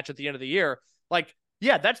Boy match at the end of the year. Like,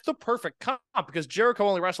 yeah, that's the perfect comp, because Jericho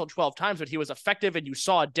only wrestled 12 times, but he was effective and you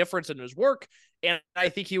saw a difference in his work. And I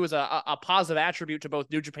think he was a positive attribute to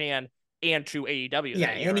both New Japan and to AEW. Yeah,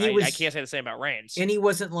 and I can't say the same about Reigns. And he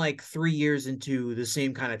wasn't like 3 years into the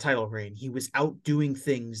same kind of title reign. He was out doing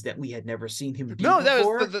things that we had never seen him do before. That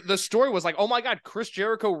was the story was like, oh my God, Chris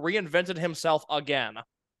Jericho reinvented himself again.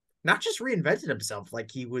 Not just reinvented himself,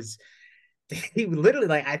 like he literally,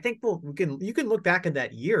 like, I think you can look back at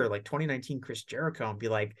that year, like 2019 Chris Jericho, and be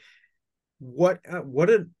like, what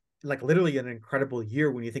a like literally an incredible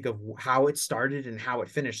year when you think of how it started and how it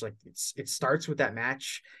finished. Like it starts with that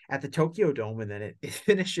match at the Tokyo Dome, and then it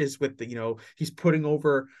finishes with the, he's putting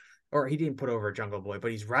over, or he didn't put over Jungle Boy,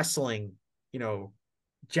 but he's wrestling,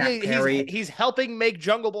 Jack Perry. He's helping make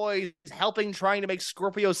Jungle Boy, trying to make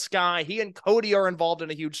Scorpio Sky. He and Cody are involved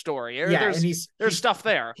in a huge story. There's stuff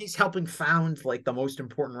there. He's helping found like the most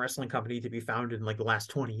important wrestling company to be founded in like the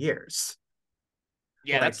last 20 years.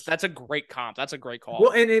 Yeah, like, that's a great comp. That's a great call.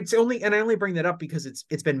 Well, and I only bring that up because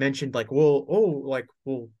it's been mentioned like,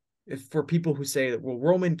 if for people who say that, well,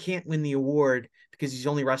 Roman can't win the award because he's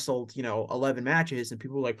only wrestled, 11 matches, and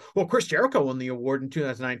people are like, well, Chris Jericho won the award in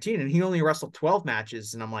 2019 and he only wrestled 12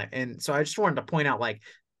 matches. And I'm like, and so I just wanted to point out, like,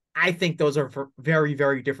 I think those are very,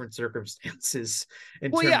 very different circumstances.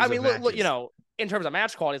 Look, in terms of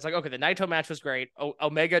match quality, it's like, okay, the Naito match was great.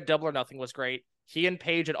 Omega Double or Nothing was great. He and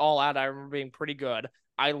Page at All Out, I remember being pretty good.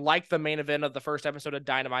 I like the main event of the first episode of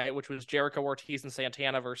Dynamite, which was Jericho, Ortiz, and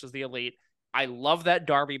Santana versus the Elite. I love that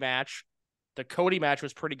Darby match. The Cody match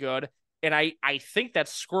was pretty good. And I think that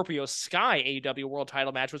Scorpio Sky AEW World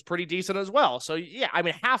Title match was pretty decent as well. So, yeah, I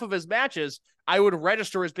mean, half of his matches I would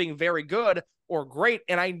register as being very good or great.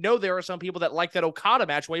 And I know there are some people that like that Okada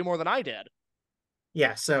match way more than I did.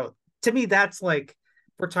 Yeah, so to me, that's like,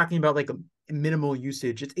 we're talking about like a minimal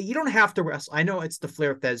usage. You don't have to wrestle. I know it's the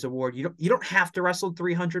Flair Fez award. You don't have to wrestle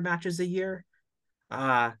 300 matches a year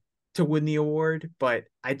to win the award, but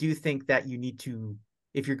I do think that you need to,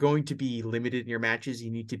 if you're going to be limited in your matches,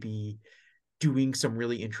 you need to be doing some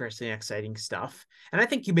really interesting, exciting stuff. And I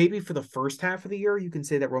think you maybe for the first half of the year, you can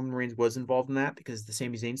say that Roman Reigns was involved in that because the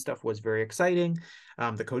Sami Zayn stuff was very exciting.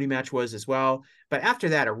 The Cody match was as well. But after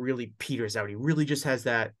that, it really peters out. He really just has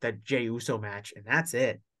that Jey Uso match, and that's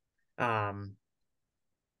it. So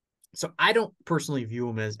I don't personally view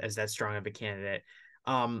him as that strong of a candidate.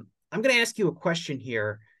 I'm going to ask you a question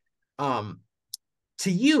here. To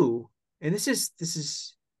you, and this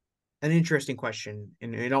is an interesting question,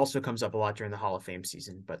 and it also comes up a lot during the Hall of Fame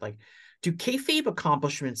season, but like, do kayfabe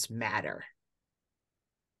accomplishments matter?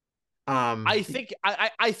 I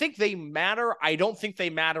think they matter. I don't think they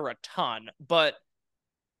matter a ton, but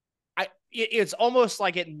it's almost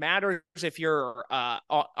like it matters if you're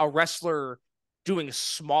a wrestler doing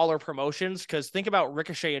smaller promotions, because think about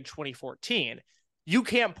Ricochet in 2014. You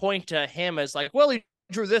can't point to him as like, well, he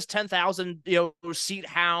drew this 10,000 seat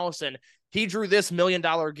house and he drew this $1 million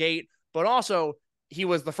gate, but also he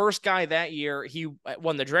was the first guy that year. He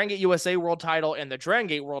won the Dragon Gate USA World Title and the Dragon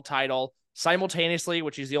Gate World Title simultaneously,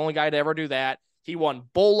 which he's the only guy to ever do that. He won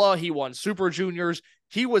Bola, he won Super Juniors.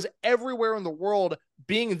 He was everywhere in the world,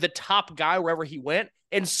 being the top guy wherever he went.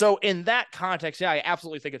 And so in that context, yeah, I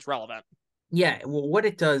absolutely think it's relevant. Yeah, well, what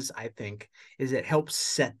it does, I think, is it helps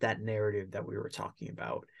set that narrative that we were talking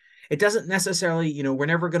about. It doesn't necessarily, you're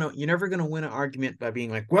never gonna win an argument by being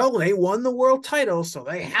like, well, they won the world title, so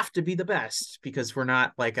they have to be the best, because we're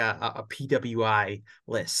not like a PWI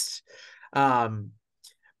list.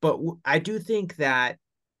 But I do think that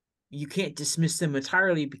you can't dismiss them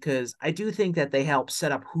entirely, because I do think that they help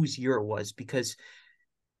set up whose year it was, because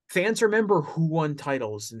fans remember who won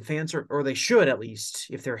titles, and fans or they should, at least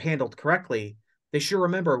if they're handled correctly, they should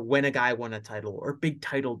remember when a guy won a title, or big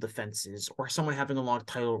title defenses, or someone having a long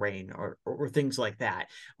title reign, or things like that.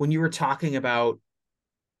 When you were talking about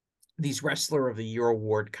these Wrestler of the Year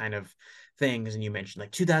award kind of things, and you mentioned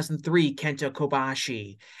like 2003 Kenta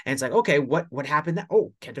Kobashi, and it's like, okay, what happened?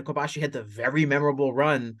 Kenta Kobashi had the very memorable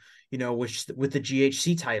run, with the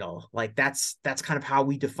GHC title. Like that's kind of how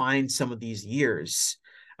we define some of these years.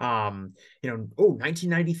 Oh,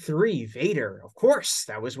 1993, Vader. Of course,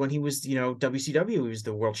 that was when he was, WCW. He was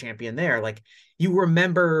the world champion there. Like, you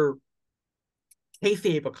remember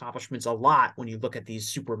kayfabe accomplishments a lot when you look at these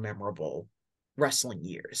super memorable wrestling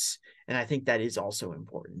years, and I think that is also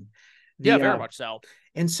important. Yeah, very much so.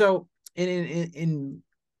 And so, in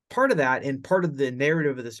part of that, and part of the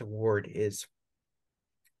narrative of this award is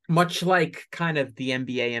much like kind of the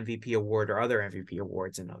NBA MVP award or other MVP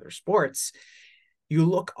awards in other sports.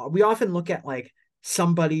 We often look at like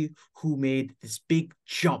somebody who made this big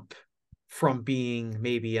jump from being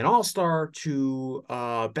maybe an all-star to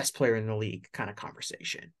best player in the league kind of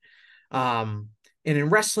conversation. And in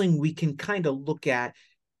wrestling, we can kind of look at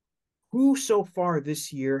who so far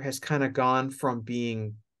this year has kind of gone from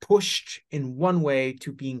being pushed in one way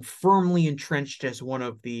to being firmly entrenched as one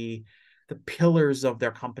of the pillars of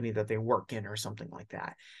their company that they work in or something like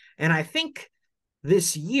that. And I think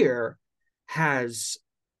this year has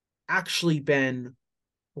actually been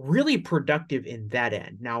really productive in that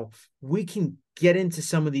end. Now, we can get into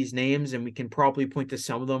some of these names and we can probably point to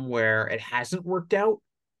some of them where it hasn't worked out.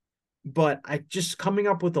 But I just coming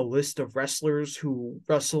up with a list of wrestlers who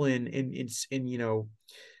wrestle in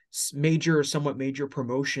major, somewhat major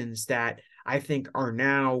promotions that I think are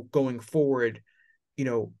now going forward,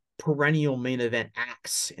 perennial main event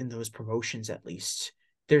acts in those promotions. At least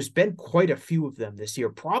there's been quite a few of them this year.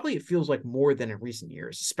 Probably it feels like more than in recent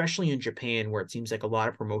years, especially in Japan, where it seems like a lot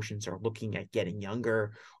of promotions are looking at getting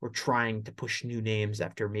younger or trying to push new names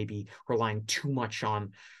after maybe relying too much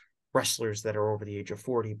on wrestlers that are over the age of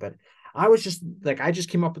 40. But I just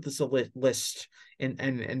came up with this list, and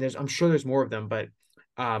there's, I'm sure there's more of them, but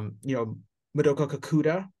Madoka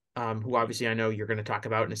Kakuta, who obviously I know you're going to talk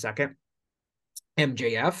about in a second,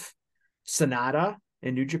 MJF, Sonata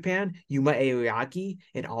in New Japan, Yuma Aoyagi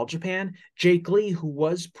in All Japan, Jake Lee, who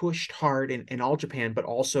was pushed hard in All Japan, but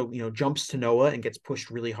also, jumps to Noah and gets pushed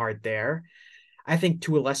really hard there. I think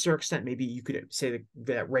to a lesser extent, maybe you could say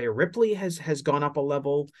that Rhea Ripley has gone up a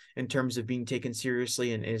level in terms of being taken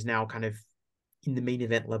seriously and is now kind of in the main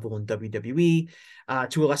event level in WWE.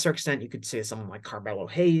 To a lesser extent, you could say someone like Carmelo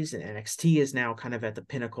Hayes and NXT is now kind of at the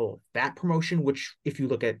pinnacle of that promotion, which if you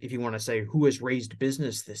want to say who has raised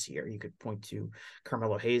business this year, you could point to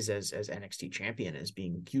Carmelo Hayes as NXT champion as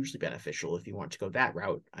being hugely beneficial if you want to go that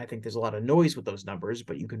route. I think there's a lot of noise with those numbers,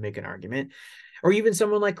 but you can make an argument. Or even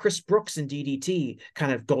someone like Chris Brooks in DDT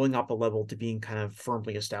kind of going up a level to being kind of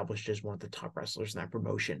firmly established as one of the top wrestlers in that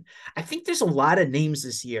promotion. I think there's a lot of names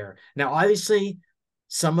this year. Now, obviously,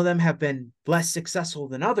 some of them have been less successful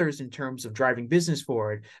than others in terms of driving business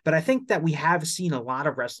forward, but I think that we have seen a lot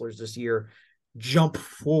of wrestlers this year jump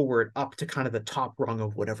forward up to kind of the top rung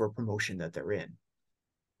of whatever promotion that they're in.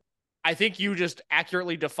 I think you just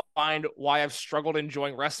accurately defined why I've struggled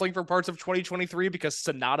enjoying wrestling for parts of 2023, because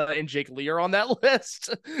Sonata and Jake Lee are on that list.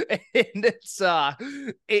 And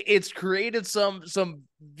it's created some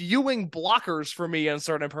viewing blockers for me in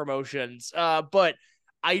certain promotions. But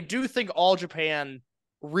I do think All Japan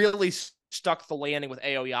really stuck the landing with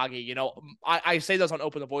Aoyagi. I say this on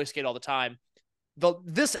Open the Voice Gate all the time.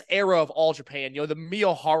 This era of All Japan, the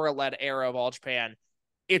Miyahara-led era of All Japan,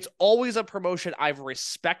 it's always a promotion I've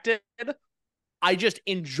respected. I just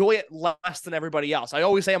enjoy it less than everybody else. I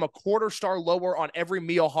always say I'm a quarter star lower on every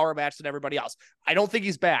Miyahara match than everybody else. I don't think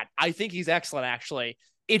he's bad. I think he's excellent, actually.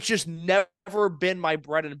 It's just never been my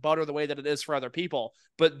bread and butter the way that it is for other people.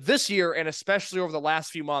 But this year, and especially over the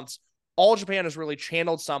last few months, All Japan has really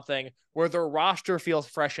channeled something where their roster feels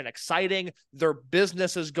fresh and exciting. Their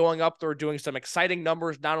business is going up. They're doing some exciting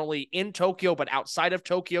numbers, not only in Tokyo, but outside of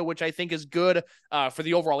Tokyo, which I think is good for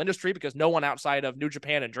the overall industry, because no one outside of New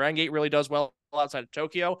Japan and Dragon Gate really does well outside of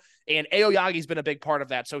Tokyo. And Aoyagi's been a big part of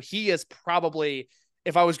that. So he is probably,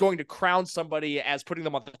 if I was going to crown somebody as putting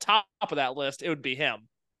them on the top of that list, it would be him.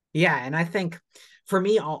 Yeah, and I think for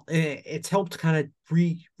me, it's helped kind of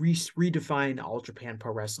redefine All Japan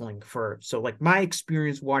Pro Wrestling so like my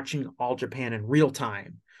experience watching All Japan in real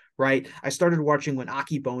time, right? I started watching when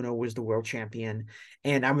Akebono was the world champion,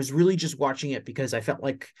 and I was really just watching it because I felt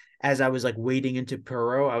like as I was like wading into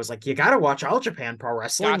Puro, I was like, you got to watch All Japan Pro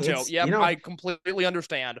Wrestling. Yeah, I completely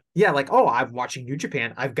understand. Yeah, like, oh, I'm watching New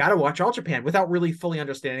Japan, I've got to watch All Japan, without really fully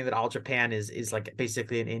understanding that All Japan is like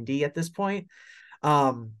basically an indie at this point.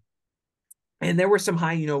 And there were some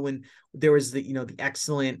high, when there was the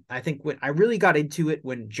excellent, I think when I really got into it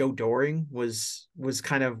when Joe Doring was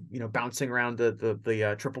kind of, bouncing around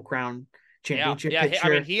the Triple Crown championship picture. I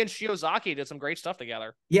mean, he and Shiozaki did some great stuff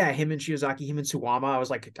together. Yeah, him and Shiozaki, him and Suwama. I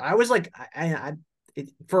was like,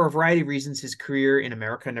 for a variety of reasons, his career in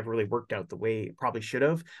America never really worked out the way it probably should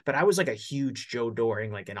have. But I was like a huge Joe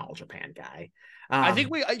Doring, like an All Japan guy. I think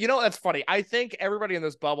that's funny. I think everybody in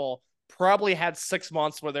this bubble probably had 6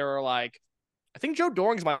 months where they were like, I think Joe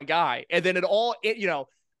Doring's my guy. And then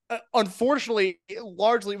unfortunately,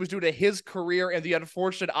 largely it was due to his career and the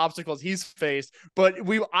unfortunate obstacles he's faced. But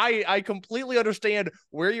I completely understand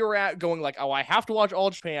where you're at, going like, oh, I have to watch All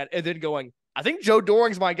Japan, and then going, I think Joe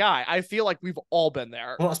Doring's my guy. I feel like we've all been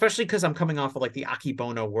there. Well, especially because I'm coming off of like the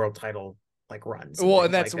Akibono world title like runs.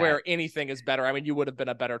 And that's like where anything is better. I mean, you would have been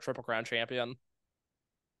a better Triple Crown champion.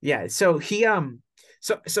 Yeah. So he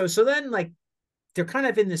so then like they're kind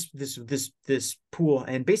of in this pool,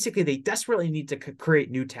 and basically they desperately need to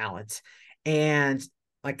create new talent, and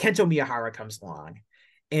like Kento Miyahara comes along,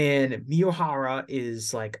 and Miyahara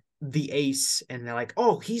is like the ace, and they're like,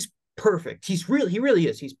 oh, he's perfect. He really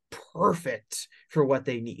is. He's perfect for what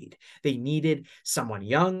they need. They needed someone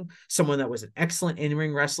young, someone that was an excellent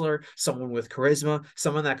in-ring wrestler, someone with charisma,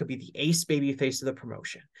 someone that could be the ace babyface of the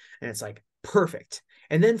promotion. And it's like, perfect.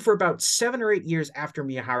 And then for about 7 or 8 years after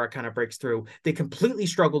Miyahara kind of breaks through, they completely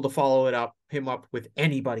struggle to follow him up with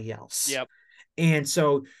anybody else. Yep. And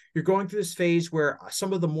so you're going through this phase where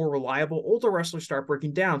some of the more reliable older wrestlers start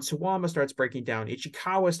breaking down. Suwama starts breaking down.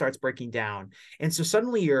 Ichikawa starts breaking down. And so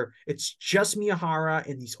suddenly it's just Miyahara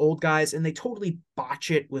and these old guys, and they totally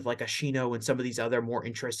botch it with like Ashino and some of these other more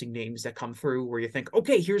interesting names that come through, where you think,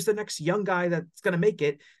 okay, here's the next young guy that's going to make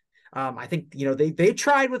it. I think, they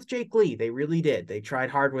tried with Jake Lee. They really did. They tried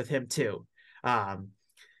hard with him too. And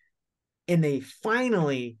they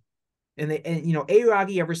finally,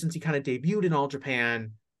 Aoyagi, ever since he kind of debuted in All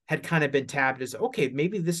Japan, had kind of been tabbed as, okay,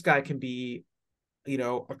 maybe this guy can be,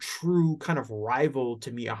 a true kind of rival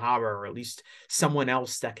to Miyahara, or at least someone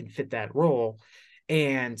else that can fit that role.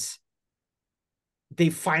 And they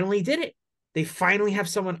finally did it. They finally have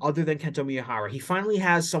someone other than Kento Miyahara. He finally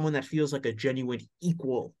has someone that feels like a genuine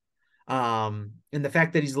equal. And the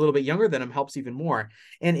fact that he's a little bit younger than him helps even more.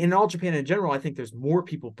 And in All Japan in general, I think there's more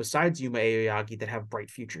people besides Yuma Aoyagi that have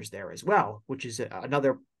bright futures there as well, which is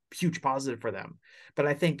another huge positive for them. But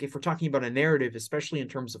I think if we're talking about a narrative, especially in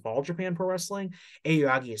terms of All Japan Pro Wrestling,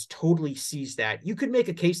 Aoyagi has totally seized that. You could make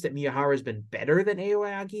a case that Miyahara has been better than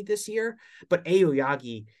Aoyagi this year, but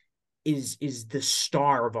Aoyagi is the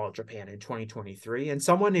star of All Japan in 2023. And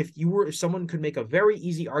if someone could make a very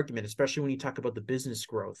easy argument, especially when you talk about the business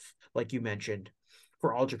growth, like you mentioned,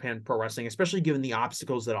 for All Japan Pro Wrestling, especially given the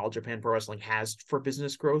obstacles that All Japan Pro Wrestling has for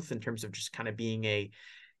business growth in terms of just kind of being a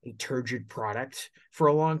turgid product for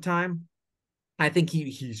a long time, I think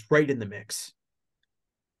he's right in the mix.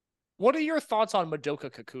 What are your thoughts on Madoka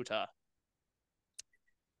Kakuta?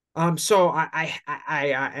 So I'm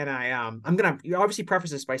gonna obviously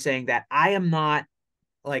preface this by saying that I am not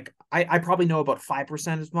like I probably know about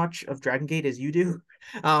 5% as much of Dragon Gate as you do.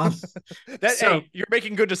 Hey, you're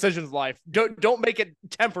making good decisions in life. Don't make it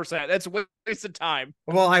 10%. That's wasted time.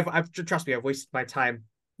 Well, I've trust me, I've wasted my time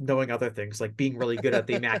knowing other things, like being really good at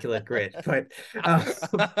the Immaculate Grid. But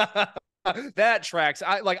that tracks.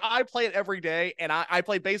 I play it every day, and I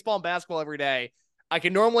play baseball and basketball every day. I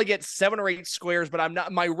can normally get 7 or 8 squares, but I'm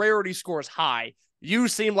not. My rarity score is high. You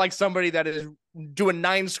seem like somebody that is doing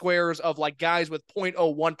 9 squares of like guys with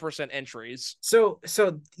 0.01% entries. So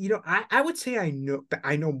I would say I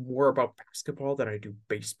know more about basketball than I do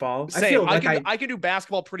baseball. Same. I feel like I can do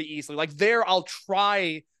basketball pretty easily. Like there, I'll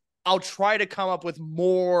try to come up with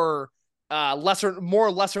more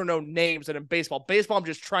lesser known names than in baseball. Baseball, I'm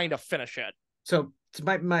just trying to finish it. So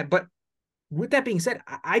but with that being said,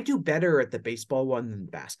 I do better at the baseball one than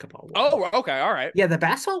the basketball one. Oh, okay. All right. Yeah, the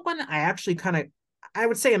basketball one, I actually I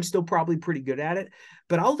would say I'm still probably pretty good at it,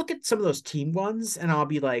 but I'll look at some of those team ones and I'll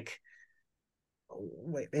be like,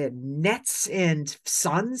 wait, man, Nets and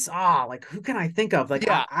Suns? Like who can I think of? Like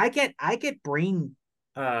yeah. I get brain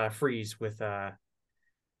freeze with the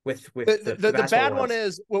bad one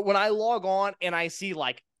is when I log on and I see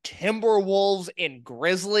like Timberwolves and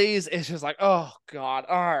Grizzlies, it's just like, oh god,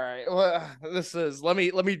 all right,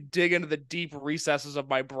 let me dig into the deep recesses of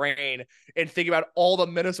my brain and think about all the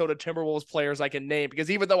Minnesota Timberwolves players I can name, because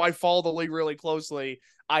even though I follow the league really closely,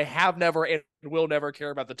 I have never and will never care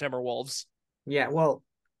about the Timberwolves. Yeah, well,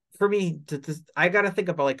 for me, I got to think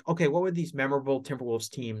about like, okay, what were these memorable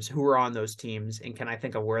Timberwolves teams? Who were on those teams? And can I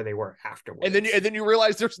think of where they were afterwards? And then you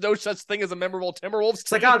realize there's no such thing as a memorable Timberwolves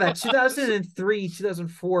team. It's like, that 2003,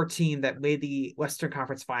 2004 team that made the Western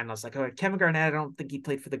Conference Finals. Like, Kevin Garnett, I don't think he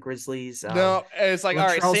played for the Grizzlies. No, it's like, all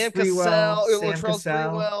right, Sam Cassell,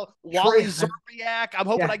 Latrell, Wally Zerbiak. I'm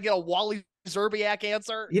hoping I get a Wally Zerbiak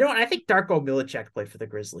answer. I think Darko Milicic played for the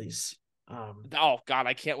Grizzlies. Oh God,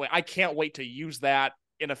 I can't wait. I can't wait to use that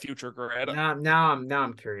in a future grid. Now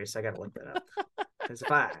I'm curious. I gotta look that up. Because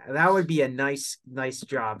that would be a nice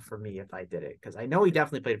job for me if I did it. Because I know he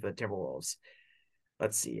definitely played for the Timberwolves.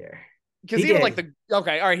 Let's see here. Because even like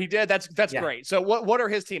okay, all right, he did. That's great. So what are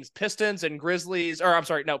his teams? Pistons and Grizzlies, or I'm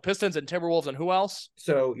sorry, no, Pistons and Timberwolves, and who else?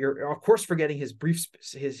 So you're of course forgetting his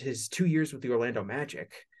 2 years with the Orlando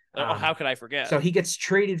Magic. How could I forget? So he gets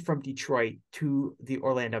traded from Detroit to the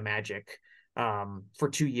Orlando Magic for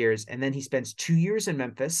 2 years, and then he spends 2 years in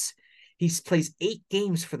Memphis. He plays 8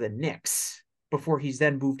 games for the Knicks before he's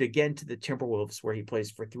then moved again to the Timberwolves, where he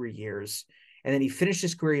plays for 3 years. And then he finished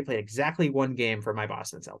his career. He played exactly 1 game for my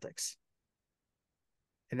Boston Celtics.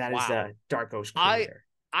 And that is Darko's career.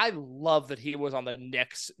 I love that he was on the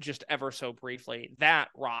Knicks just ever so briefly. That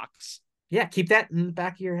rocks. Yeah, keep that in the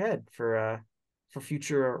back of your head for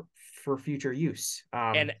future use.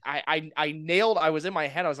 And I nailed. I was in my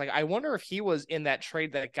head. I was like, I wonder if he was in that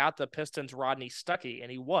trade that got the Pistons Rodney Stuckey, and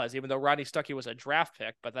he was, even though Rodney Stuckey was a draft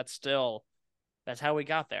pick. But that's how we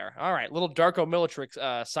got there. All right, little Darko Milicic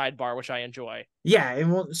sidebar, which I enjoy. Yeah,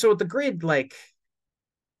 and so the grid, like.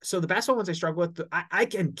 So the basketball ones I struggle with, I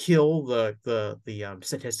can kill the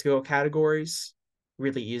statistical categories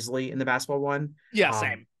really easily in the basketball one. Yeah,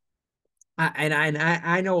 same.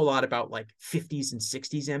 I know a lot about like 50s and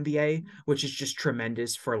 60s NBA, which is just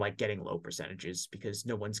tremendous for like getting low percentages because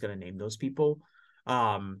no one's going to name those people.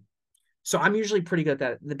 So I'm usually pretty good at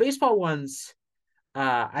that. The baseball ones,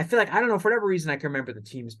 I feel like, I don't know, for whatever reason, I can remember the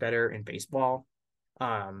teams better in baseball.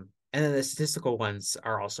 And then the statistical ones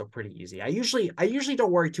are also pretty easy. I usually don't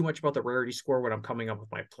worry too much about the rarity score when I'm coming up with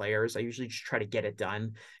my players. I usually just try to get it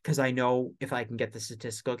done because I know if I can get the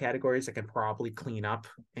statistical categories, I can probably clean up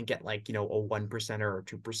and get like, a 1%er or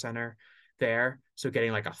 2%er there. So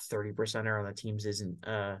getting like a 30%er on the teams isn't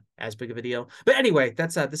as big of a deal. But anyway,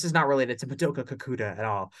 that's this is not related to Madoka Kakuta at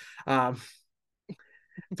all.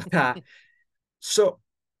 So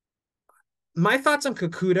my thoughts on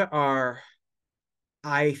Kakuta are,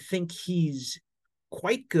 I think he's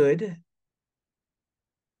quite good.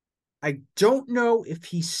 I don't know if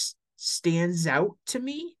he stands out to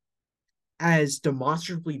me as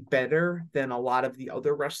demonstrably better than a lot of the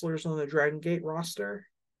other wrestlers on the Dragon Gate roster.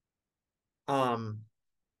 But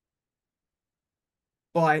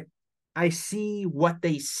I see what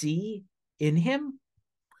they see in him,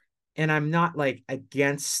 and I'm not like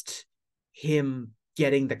against him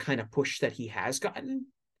getting the kind of push that he has gotten.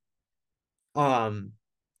 I'm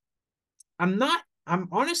not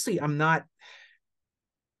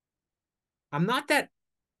that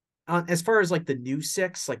as far as like the new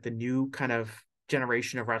 6, like the new kind of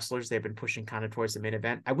generation of wrestlers they've been pushing kind of towards the main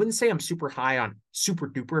event. I wouldn't say I'm super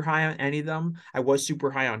duper high on any of them. I was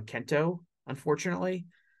super high on Kento, unfortunately.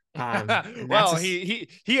 Well, he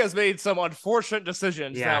has made some unfortunate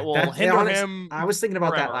decisions that will hinder him. I was thinking about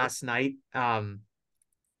forever. that last night.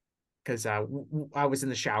 Because I was in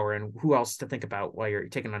the shower, and who else to think about while you're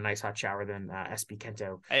taking a nice hot shower than SB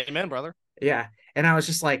Kento? Amen, brother. Yeah, and I was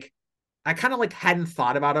just like, I kind of like hadn't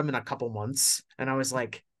thought about him in a couple months, and I was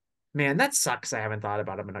like, man, that sucks. I haven't thought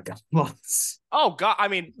about him in a couple months. Oh God, I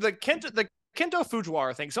mean the Kento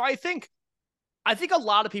Fujiwara thing. So I think a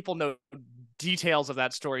lot of people know details of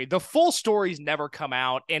that story. The full story's never come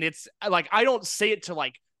out, and it's like I don't say it to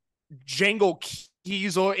like jangle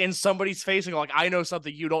keys in somebody's face and go like, I know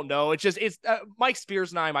something you don't know. It's Mike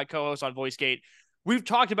Spears and I, my co-host on VoiceGate, we've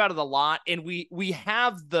talked about it a lot, and we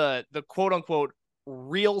have the quote unquote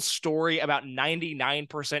real story about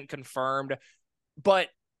 99% confirmed, but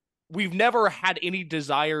we've never had any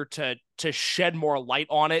desire to shed more light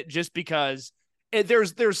on it just because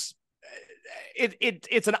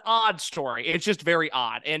it's an odd story. It's just very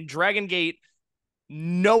odd. And Dragon Gate,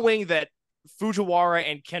 knowing that Fujiwara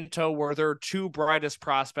and Kento were their 2 brightest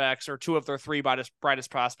prospects, or 2 of their 3 brightest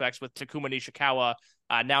prospects, with Takuma Nishikawa,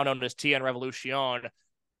 now known as TN Revolution.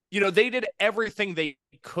 They did everything they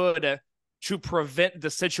could to prevent the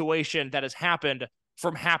situation that has happened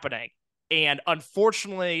from happening. And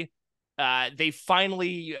unfortunately, they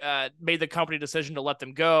finally made the company decision to let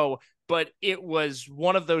them go. But it was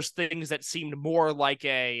one of those things that seemed more like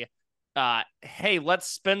a, hey, let's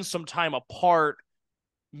spend some time apart.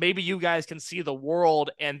 Maybe you guys can see the world,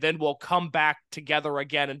 and then we'll come back together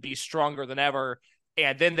again and be stronger than ever.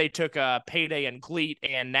 And then they took a payday in GLEAT,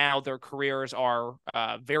 and now their careers are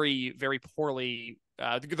very, very poorly.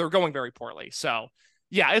 They're going very poorly. So,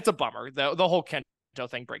 yeah, it's a bummer. The whole Kento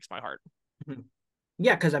thing breaks my heart.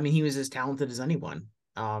 Yeah, because I mean, he was as talented as anyone.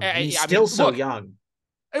 He's still so young.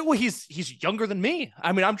 Well, he's younger than me.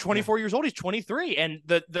 I mean, I'm 24 years old. He's 23. And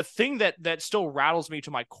the thing that still rattles me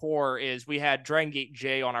to my core is we had Dragon Gate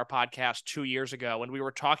Jay on our podcast 2 years ago, and we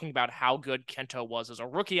were talking about how good Kento was as a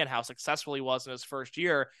rookie and how successful he was in his first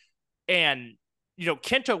year. And,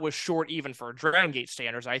 Kento was short even for Dragon Gate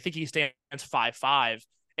standards. I think he stands 5'5".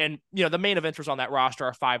 And, the main eventers on that roster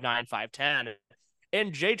are 5'9", 5'10".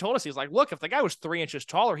 And Jay told us, he's like, look, if the guy was 3 inches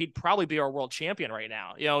taller, he'd probably be our world champion right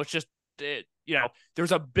now. It's just,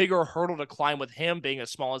 there's a bigger hurdle to climb with him being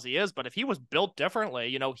as small as he is. But if he was built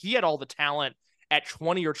differently, he had all the talent at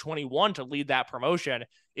 20 or 21 to lead that promotion.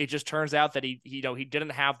 It just turns out that he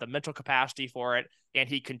didn't have the mental capacity for it, and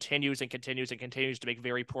he continues to make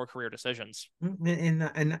very poor career decisions. And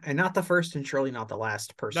not the first, and surely not the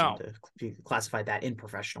last person No. to classify that in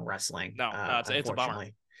professional wrestling. No, it's a bummer.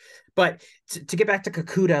 But to get back to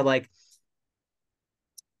Kakuta,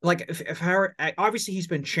 if obviously he's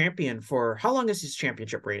been champion for how long is his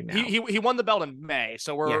championship reign now? He won the belt in May,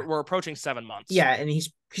 so we're approaching 7 months. Yeah, and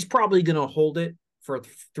he's probably gonna hold it for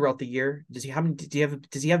throughout the year. Does he have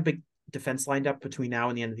a big defense lined up between now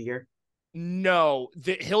and the end of the year? No,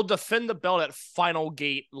 he'll defend the belt at Final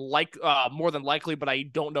Gate, more than likely, but I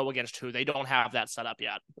don't know against who. They don't have that set up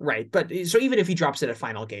yet. Right, but so even if he drops it at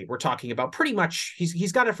Final Gate, we're talking about pretty much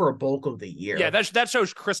he's got it for a bulk of the year. Yeah, that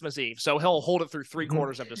shows Christmas Eve, so he'll hold it through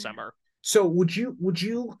 3/4 of December. So would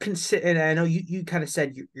you consider? And I know you kind of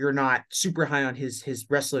said you're not super high on his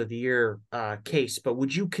Wrestler of the Year case, but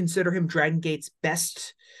would you consider him Dragon Gate's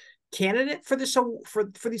best candidate for this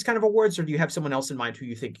for these kind of awards, or do you have someone else in mind who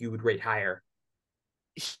you think you would rate higher?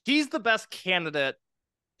 He's the best candidate,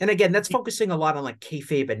 and again, that's focusing a lot on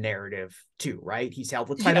kayfabe and narrative too, right? He's held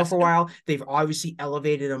the title for a while. They've obviously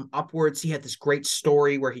elevated him upwards. He had this great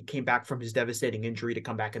story where he came back from his devastating injury to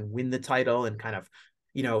come back and win the title and kind of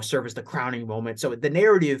serve as the crowning moment. So the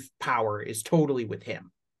narrative power is totally with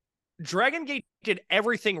him. Dragon Gate did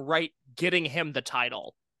everything right getting him the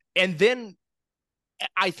title, and then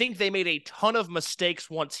I think they made a ton of mistakes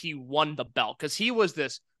once he won the belt, because he was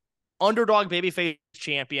this underdog babyface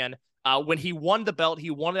champion. When he won the belt, he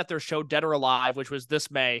won it at their show Dead or Alive, which was this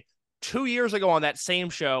May. 2 years ago on that same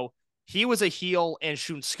show, he was a heel and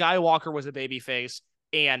Shun Skywalker was a babyface.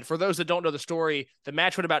 And for those that don't know the story, the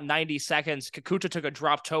match went about 90 seconds. Kakuta took a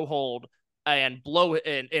drop toe hold and blew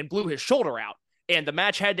his shoulder out. And the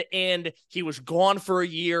match had to end. He was gone for a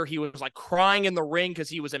year. He was crying in the ring because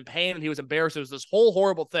he was in pain and he was embarrassed. It was this whole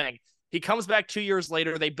horrible thing. He comes back 2 years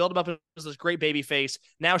later. They build him up as this great baby face.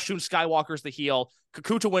 Now Shun Skywalker's the heel.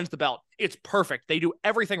 Kakuta wins the belt. It's perfect. They do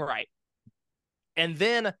everything right. And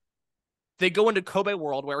then they go into Kobe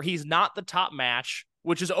World where he's not the top match,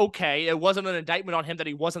 which is okay. It wasn't an indictment on him that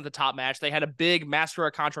he wasn't the top match. They had a big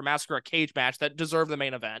Mascara contra Mascara cage match that deserved the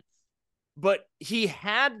main event. But he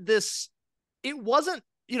had this... It wasn't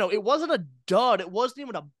a dud. It wasn't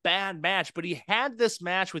even a bad match, but he had this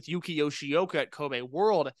match with Yuki Yoshioka at Kobe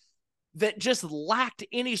World that just lacked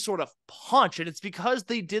any sort of punch. And it's because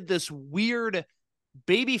they did this weird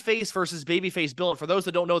babyface versus babyface build. For those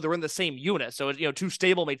that don't know, they're in the same unit. So, two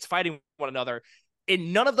stablemates fighting one another.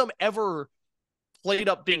 And none of them ever played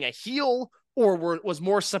up being a heel or was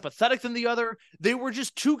more sympathetic than the other. They were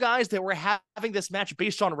just two guys that were having this match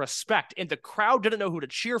based on respect. And the crowd didn't know who to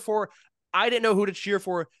cheer for. I didn't know who to cheer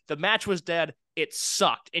for. The match was dead. It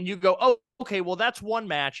sucked. And you go, oh, okay, well, that's one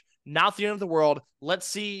match, not the end of the world. Let's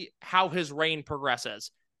see how his reign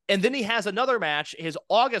progresses. And then he has another match. His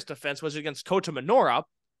August defense was against Kota Minoura,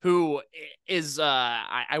 who is,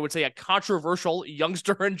 I would say, a controversial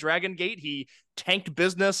youngster in Dragon Gate. He tanked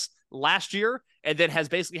business last year and then has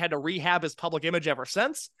basically had to rehab his public image ever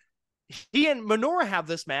since. He and Minoura have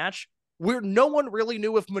this match where no one really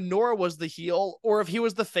knew if Minoura was the heel or if he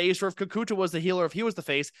was the face or if Kakuta was the heel or if he was the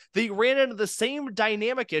face. They ran into the same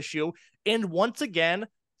dynamic issue, and once again,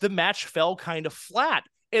 the match fell kind of flat.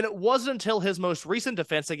 And it wasn't until his most recent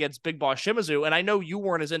defense against Big Boss Shimizu, and I know you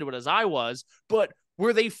weren't as into it as I was, but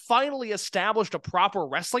where they finally established a proper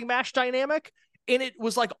wrestling match dynamic, and it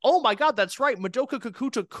was like, oh my God, that's right, Madoka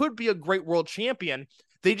Kakuta could be a great world champion.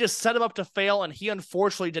 They just set him up to fail, and he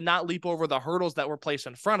unfortunately did not leap over the hurdles that were placed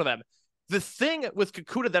in front of him. The thing with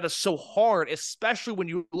Kakuta that is so hard, especially when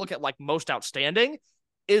you look at most outstanding,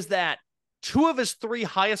 is that 2 of his 3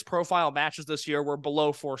 highest profile matches this year were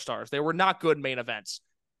below 4 stars. They were not good main events.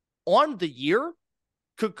 On the year,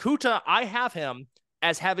 Kakuta, I have him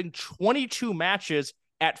as having 22 matches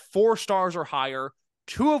at 4 stars or higher,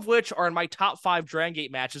 2 of which are in my top 5 Dragon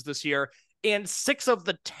Gate matches this year, and 6 of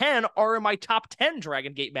the 10 are in my top 10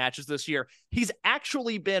 Dragon Gate matches this year. He's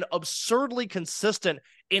actually been absurdly consistent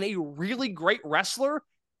and a really great wrestler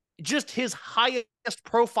just his highest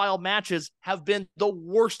profile matches have been the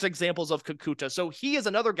worst examples of Kakuta. So he is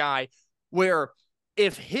another guy where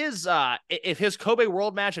if his Kobe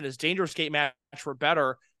World match and his Dangerous Gate match were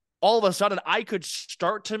better, all of a sudden I could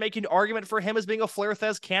start to make an argument for him as being a Flair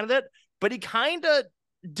Thez candidate, but he kind of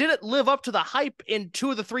didn't live up to the hype in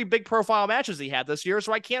 2 of the 3 big profile matches he had this year,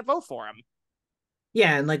 so I can't vote for him.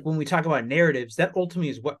 Yeah, and like when we talk about narratives, that ultimately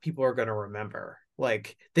is what people are going to remember.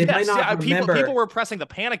 Like they might not remember. People were pressing the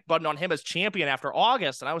panic button on him as champion after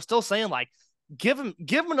August, and I was still saying like, give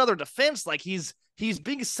him another defense. Like he's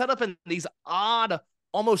being set up in these odd,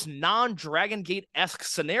 almost non-Dragon Gate-esque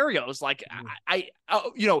scenarios. Like I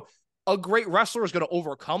a great wrestler is going to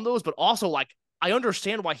overcome those, but also like I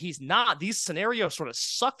understand why he's not. These scenarios sort of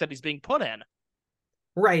suck that he's being put in.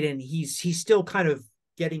 Right, and he's still kind of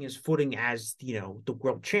getting his footing as, the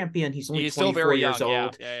world champion. He's only 24 still very years young.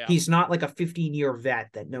 old. Yeah. He's not like a 15-year vet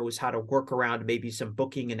that knows how to work around maybe some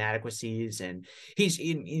booking inadequacies. And he's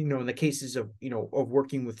in the cases of, of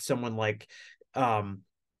working with someone like Kota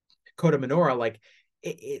Minoura, like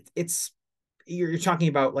it's you're talking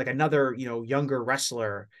about like another, younger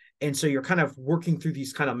wrestler. And so you're kind of working through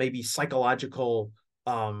these kind of maybe psychological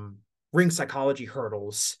ring psychology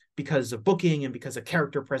hurdles because of booking and because of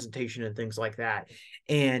character presentation and things like that.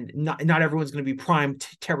 And not everyone's going to be primed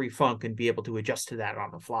Terry Funk and be able to adjust to that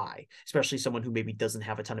on the fly, especially someone who maybe doesn't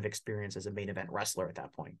have a ton of experience as a main event wrestler at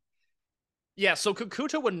that point. Yeah, so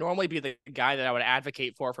Kakuta would normally be the guy that I would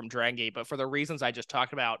advocate for from Dragon Gate, but for the reasons I just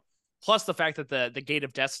talked about, plus the fact that the Gate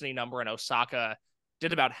of Destiny number in Osaka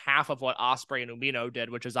did about half of what Ospreay and Umino did,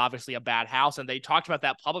 which is obviously a bad house, and they talked about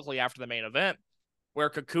that publicly after the main event, where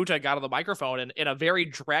Kakuta got on the microphone and in a very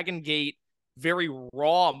Dragon Gate, very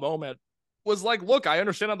raw moment was like, look, I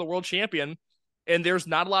understand I'm the world champion and there's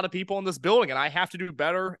not a lot of people in this building and I have to do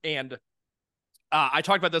better. And I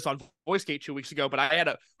talked about this on VoiceGate 2 weeks ago,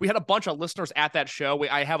 but we had a bunch of listeners at that show.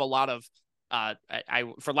 I have a lot of,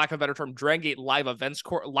 for lack of a better term, Dragon Gate live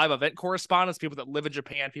event correspondents, people that live in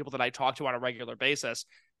Japan, people that I talk to on a regular basis.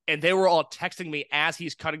 And they were all texting me as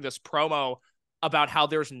he's cutting this promo about how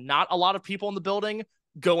there's not a lot of people in the building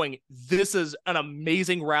going, this is an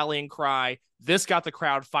amazing rallying cry. This got the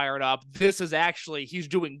crowd fired up. This is actually, he's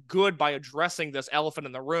doing good by addressing this elephant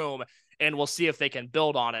in the room, and we'll see if they can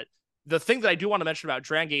build on it. The thing that I do want to mention about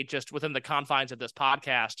Dragon Gate, just within the confines of this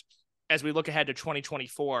podcast, as we look ahead to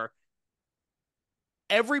 2024,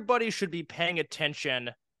 everybody should be paying attention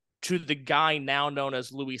to the guy now known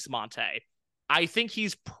as Luis Monte. I think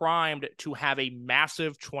he's primed to have a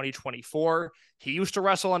massive 2024. He used to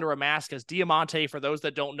wrestle under a mask as Diamante. For those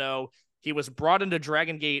that don't know, he was brought into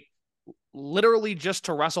Dragon Gate literally just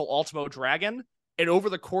to wrestle Ultimo Dragon. And over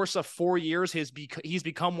the course of 4 years, he's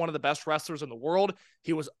become one of the best wrestlers in the world.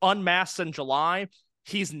 He was unmasked in July.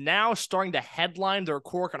 He's now starting to headline their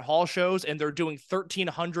Korakuen Hall shows, and they're doing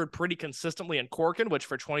 1,300 pretty consistently in Korakuen, which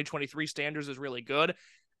for 2023 standards is really good.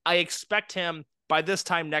 I expect him by this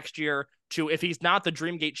time next year to, if he's not the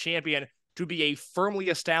Dreamgate champion, to be a firmly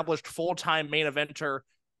established full-time main eventer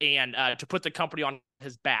and to put the company on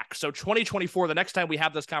his back. So 2024, the next time we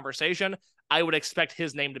have this conversation, I would expect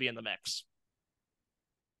his name to be in the mix.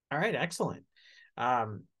 All right, excellent.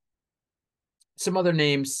 Some other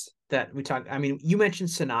names that we talked, I mean, you mentioned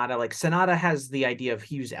Sonata. Like Sonata has the idea of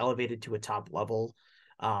he was elevated to a top level.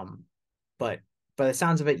 But by the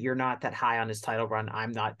sounds of it, you're not that high on his title run.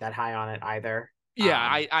 I'm not that high on it either.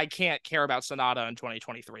 Yeah, I can't care about Sonata in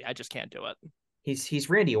 2023. I just can't do it. He's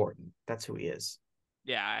Randy Orton. That's who he is.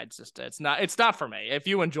 Yeah, it's not for me. If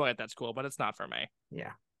you enjoy it, that's cool, but it's not for me.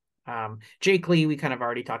 Yeah. Jake Lee, we kind of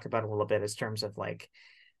already talked about a little bit as terms of like,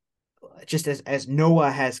 just as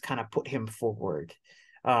Noah has kind of put him forward,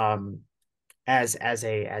 as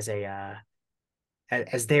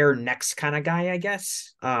their next kind of guy, I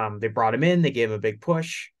guess. They brought him in, they gave him a big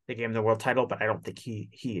push, they gave him the world title, but I don't think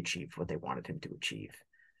he achieved what they wanted him to achieve.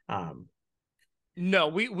 No,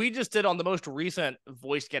 we just did on the most recent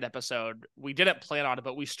VoiceGate episode. We didn't plan on it,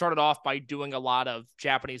 but we started off by doing a lot of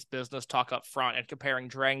Japanese business talk up front and comparing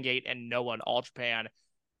Dragon Gate and Noah and All Japan.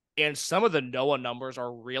 And some of the Noah numbers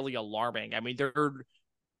are really alarming. I mean,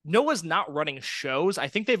 Noah's not running shows. I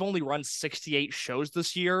think they've only run 68 shows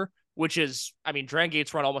this year, which is, I mean, Dragon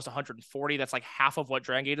Gate's run almost 140. That's like half of what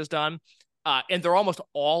Dragon Gate has done. And they're almost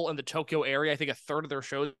all in the Tokyo area. I think a third of their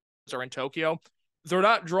shows are in Tokyo. They're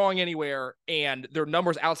not drawing anywhere, and their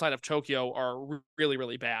numbers outside of Tokyo are really,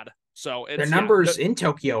 really bad. So their numbers in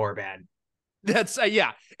Tokyo are bad. That's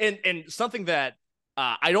yeah. And something that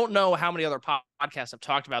I don't know how many other podcasts have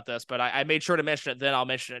talked about this, but I made sure to mention it. Then I'll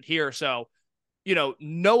mention it here. So,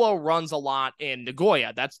 Noah runs a lot in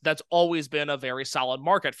Nagoya. That's always been a very solid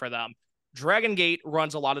market for them. Dragon Gate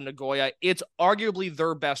runs a lot in Nagoya. It's arguably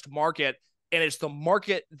their best market, and it's the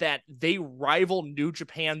market that they rival New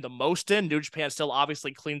Japan the most in. New Japan still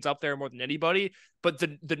obviously cleans up there more than anybody, but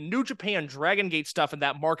the New Japan Dragon Gate stuff in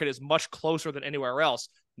that market is much closer than anywhere else.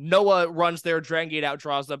 Noah runs there, Dragon Gate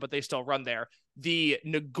outdraws them, but they still run there. The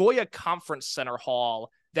Nagoya Conference Center Hall,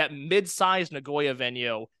 that mid-sized Nagoya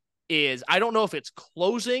venue, is, I don't know if it's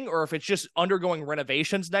closing or if it's just undergoing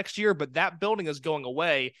renovations next year, but that building is going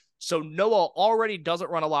away. So Noah already doesn't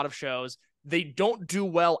run a lot of shows. They don't do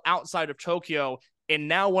well outside of Tokyo, and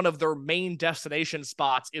now one of their main destination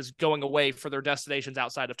spots is going away for their destinations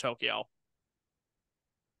outside of Tokyo.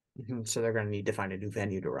 So they're going to need to find a new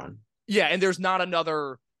venue to run. Yeah, and there's not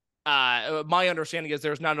another, my understanding is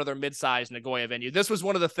there's not another mid-sized Nagoya venue. This was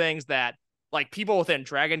one of the things that, like, people within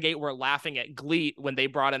Dragon Gate were laughing at GLEAT when they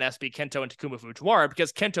brought in SB Kento and Takuma Fujiwara,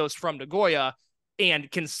 because Kento's from Nagoya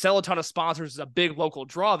and can sell a ton of sponsors as a big local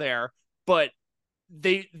draw there, but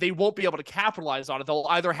they won't be able to capitalize on it. They'll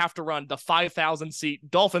either have to run the 5,000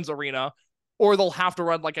 seat Dolphins Arena, or they'll have to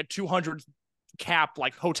run like a 200 cap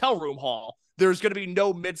like hotel room hall. There's going to be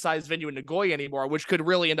no mid-sized venue in Nagoya anymore, which could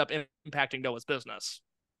really end up impacting Noah's business.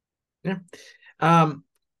 Yeah. I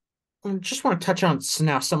just want to touch on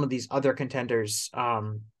now some of these other contenders.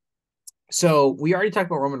 So we already talked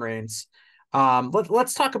about Roman Reigns.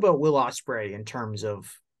 Let's talk about Will Ospreay in terms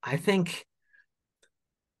of, I think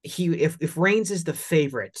if Reigns is the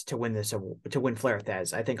favorite to win to win Flair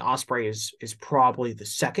Thez, I think Ospreay is probably the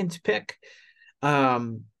second pick.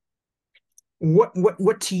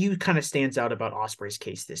 What to you kind of stands out about Ospreay's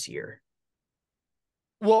case this year?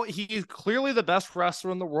 Well, he's clearly the best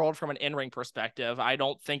wrestler in the world from an in-ring perspective. I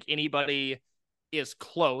don't think anybody is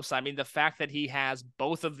close. I mean, the fact that he has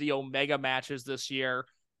both of the Omega matches this year,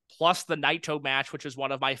 plus the Naito match, which is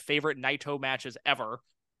one of my favorite Naito matches ever,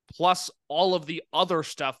 plus all of the other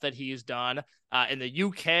stuff that he's done in the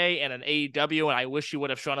UK and in AEW, and I wish he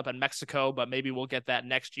would have shown up in Mexico, but maybe we'll get that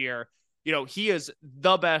next year. You know, he is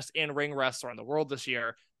the best in-ring wrestler in the world this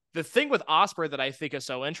year. The thing with Ospreay that I think is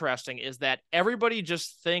so interesting is that everybody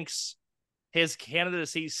just thinks his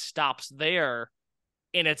candidacy stops there.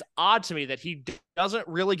 And it's odd to me that he doesn't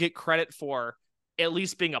really get credit for at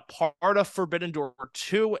least being a part of Forbidden Door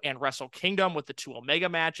 2 and Wrestle Kingdom with the 2 Omega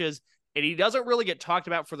matches. And he doesn't really get talked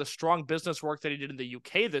about for the strong business work that he did in the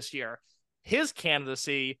UK this year. His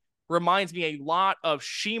candidacy reminds me a lot of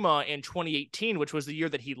Shima in 2018, which was the year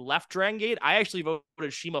that he left Dragon Gate. I actually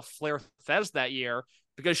voted Shima Flair Thez that year,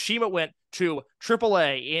 because Shima went to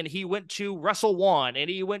AAA and he went to Wrestle One and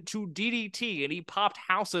he went to DDT and he popped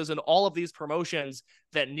houses in all of these promotions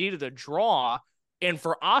that needed a draw. And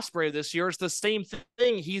for Ospreay this year, it's the same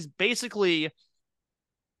thing. He's basically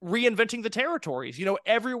reinventing the territories. You know,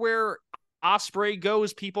 everywhere Ospreay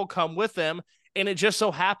goes, people come with him. And it just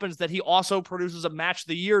so happens that he also produces a match of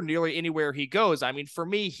the year nearly anywhere he goes. I mean, for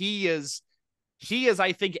me, he is,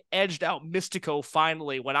 I think, edged out Mistico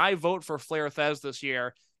finally. When I vote for Flair Thez this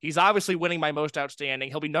year, he's obviously winning my most outstanding.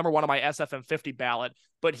 He'll be number one on my SFM 50 ballot,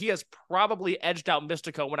 but he has probably edged out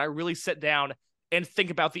Mistico when I really sit down and think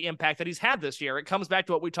about the impact that he's had this year. It comes back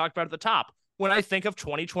to what we talked about at the top. When I think of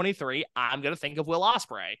 2023, I'm going to think of Will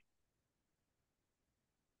Ospreay.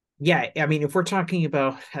 Yeah, I mean, if we're talking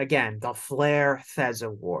about, again, the Flair Thez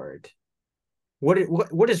Award,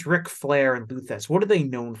 what is Ric Flair and Lou Thesz? What are they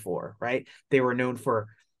known for, right? They were known for,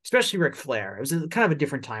 especially Ric Flair. It was kind of a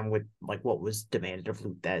different time with like what was demanded of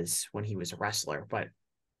Lou Thesz when he was a wrestler. But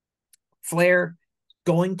Flair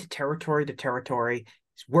going to territory,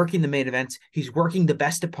 he's working the main events. He's working the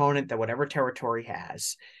best opponent that whatever territory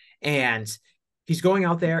has. And he's going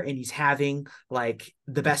out there and he's having like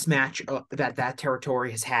the best match that territory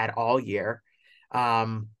has had all year.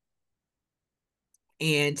 And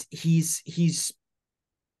he's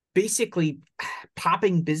basically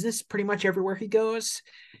popping business pretty much everywhere he goes.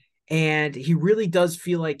 And he really does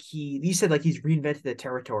feel like you said like he's reinvented the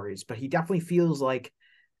territories, but he definitely feels like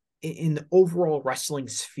in the overall wrestling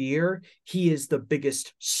sphere, he is the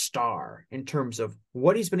biggest star in terms of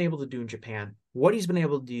what he's been able to do in Japan, what he's been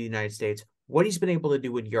able to do in the United States, what he's been able to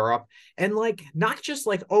do in Europe. And like, not just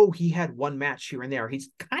like, oh, he had one match here and there. He's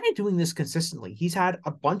kind of doing this consistently. He's had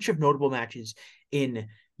a bunch of notable matches in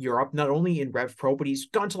Europe, not only in Rev Pro, but he's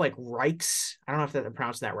gone to like Reichs. I don't know if I'm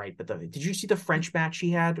pronouncing that right, but did you see the French match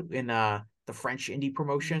he had in the French indie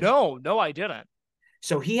promotion? No, I didn't.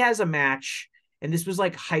 So he has a match, and this was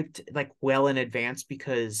like hyped like well in advance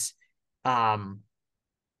because this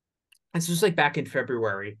was like back in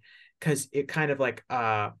February, because it kind of like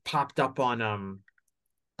popped up on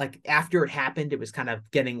like after it happened, it was kind of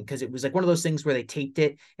getting, because it was like one of those things where they taped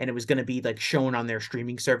it and it was going to be like shown on their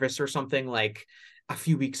streaming service or something, like a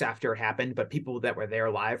few weeks after it happened, but people that were there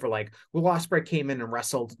live were like, Will Ospreay came in and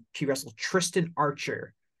wrestled Tristan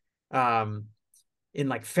Archer in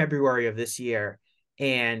like February of this year.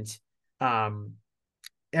 And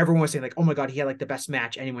everyone was saying like, oh my God, he had like the best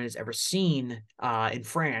match anyone has ever seen in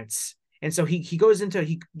France. And so he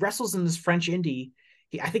wrestles in this French indie.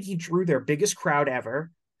 I think he drew their biggest crowd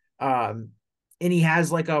ever. And he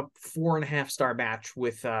has like a 4.5-star match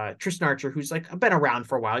with Tristan Archer, who's like been around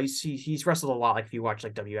for a while. He's wrestled a lot. Like if you watch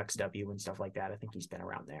like WXW and stuff like that, I think he's been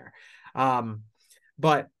around there.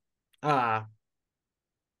 But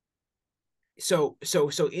so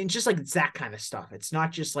in just like that kind of stuff, it's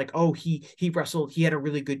not just like, oh, he wrestled, he had a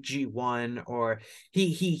really good G1, or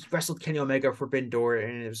he wrestled Kenny Omega for Forbidden Door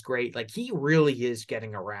and it was great. Like he really is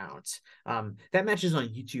getting around. That match is on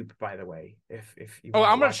YouTube, by the way, if you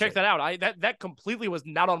I'm gonna watch check it. that out. That completely was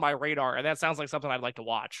not on my radar, and that sounds like something I'd like to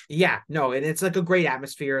watch. Yeah, no, and it's like a great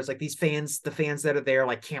atmosphere. It's like the fans that are there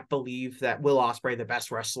like can't believe that Will Ospreay, the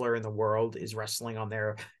best wrestler in the world, is wrestling on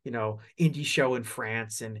their indie show in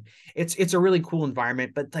France, and it's a really cool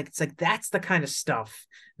environment. But like it's like that's the kind of stuff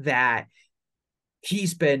that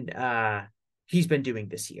he's been doing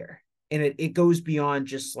this year, and it goes beyond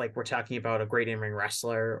just like we're talking about a great in-ring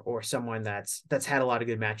wrestler or someone that's had a lot of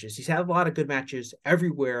good matches. He's had a lot of good matches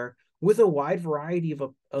everywhere with a wide variety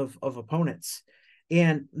of opponents.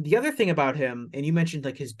 And the other thing about him, and you mentioned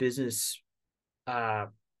like his business, the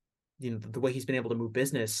way he's been able to move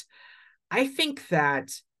business, I think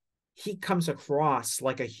that he comes across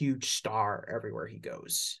like a huge star everywhere he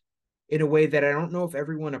goes in a way that I don't know if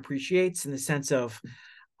everyone appreciates, in the sense of,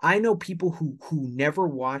 I know people who never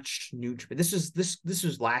watched New Japan. This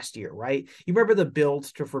was last year, right? You remember the build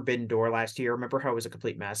to Forbidden Door last year? Remember how it was a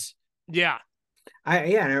complete mess? Yeah.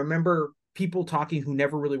 And I remember people talking who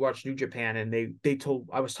never really watched New Japan, and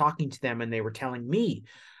I was talking to them and they were telling me,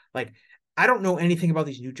 like, I don't know anything about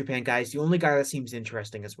these New Japan guys. The only guy that seems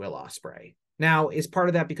interesting is Will Ospreay. Now, is part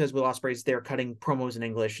of that because Will Ospreay's there cutting promos in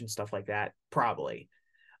English and stuff like that? Probably.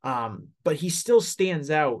 But he still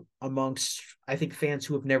stands out amongst, I think, fans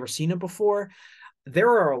who have never seen him before. There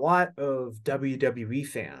are a lot of WWE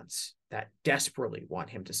fans that desperately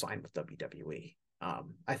want him to sign with WWE.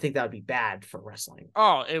 I think that would be bad for wrestling.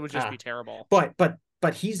 Oh, it would just be terrible.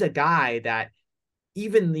 But he's a guy that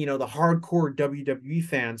even the hardcore WWE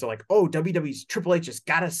fans are like, oh, WWE's Triple H has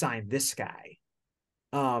got to sign this guy,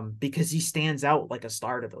 because he stands out like a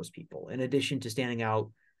star to those people, in addition to standing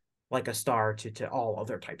out like a star to all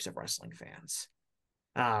other types of wrestling fans.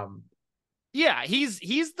 Yeah, he's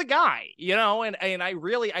the guy, and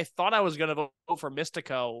I thought I was going to vote for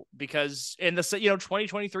Mistico because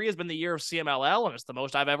 2023 has been the year of CMLL, and it's the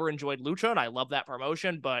most I've ever enjoyed Lucha, and I love that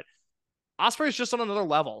promotion, but Ospreay is just on another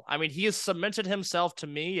level. I mean, he has cemented himself to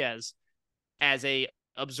me as a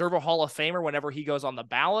Observer Hall of Famer whenever he goes on the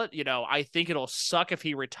ballot. I think it'll suck if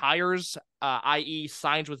he retires, i.e.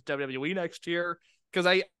 signs with WWE next year,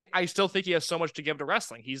 because I still think he has so much to give to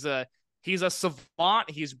wrestling. He's a savant,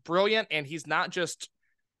 he's brilliant, and he's not just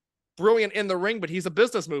brilliant in the ring, but he's a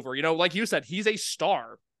business mover. Like you said, he's a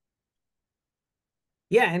star.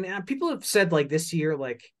 Yeah, and people have said like this year,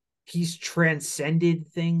 like he's transcended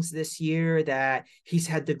things this year, that he's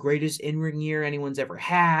had the greatest in-ring year anyone's ever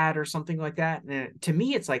had or something like that. And to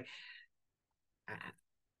me, it's like,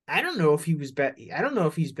 I don't know if he was I don't know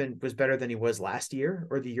if was better than he was last year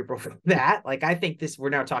or the year before that. Like, I think we're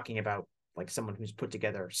now talking about like someone who's put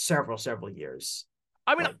together several years.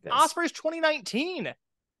 I mean, like Ospreay's 2019.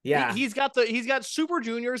 Yeah. He's got Super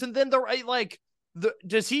Juniors, and then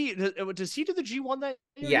does he do the G1 that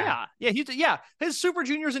year? Yeah. His Super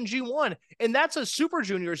Juniors in G1, and that's a Super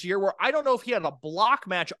Juniors year where I don't know if he had a block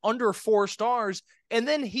match under 4 stars, and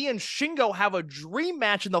then he and Shingo have a dream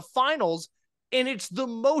match in the finals, and it's the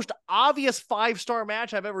most obvious 5-star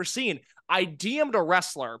match I've ever seen. I DM'd a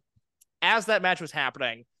wrestler as that match was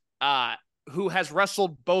happening, who has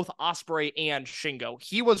wrestled both Ospreay and Shingo.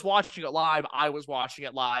 He was watching it live, I was watching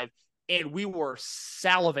it live, and we were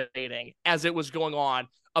salivating as it was going on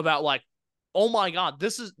about like, oh my God,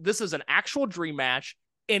 this is an actual dream match,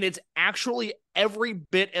 and it's actually every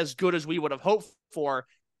bit as good as we would have hoped for.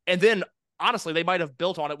 And then honestly, they might have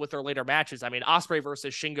built on it with their later matches. I mean, Ospreay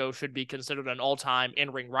versus Shingo should be considered an all-time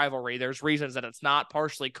in-ring rivalry. There's reasons that it's not,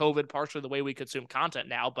 partially COVID, partially the way we consume content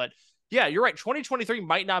now. But yeah, you're right. 2023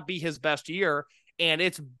 might not be his best year, and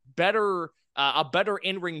it's better, a better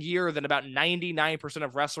in-ring year than about 99%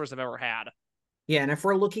 of wrestlers have ever had. Yeah, and if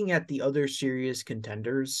we're looking at the other serious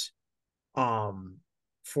contenders,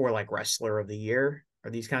 for like wrestler of the year or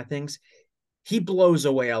these kind of things, he blows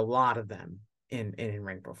away a lot of them in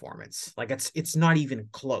ring performance. Like it's not even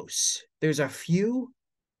close. There's a few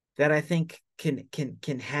that I think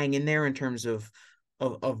can hang in there in terms of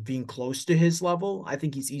being close to his level. I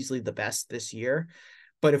think he's easily the best this year.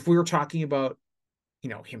 But if we were talking about,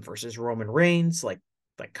 him versus Roman Reigns, like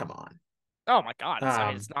come on. Oh my God.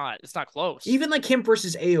 Um, It's not close. Even like him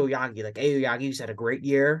versus Aoyagi, like Aoyagi's had a great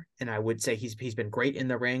year, and I would say he's been great in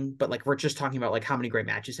the ring. But like we're just talking about like how many great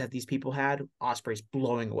matches have these people had. Ospreay's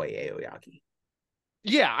blowing away Aoyagi.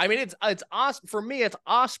 Yeah, I mean for me it's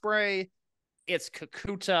Ospreay, it's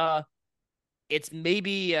Kakuta, it's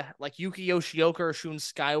maybe like Yuki Yoshioka or Shun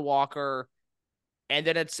Skywalker, and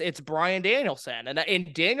then it's Bryan Danielson.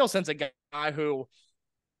 And Danielson's a guy who,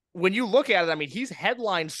 when you look at it, I mean, he's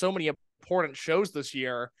headlined so many important shows this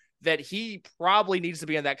year that he probably needs to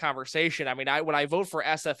be in that conversation. I mean, when I vote for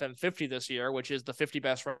SFM 50 this year, which is the 50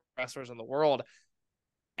 best wrestlers in the world,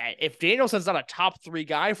 if Danielson's not a top 3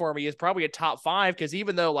 guy for me, he's probably a top 5, because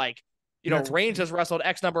even though Reigns has wrestled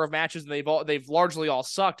X number of matches and they've largely all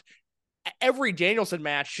sucked, every Danielson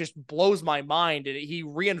match just blows my mind, and he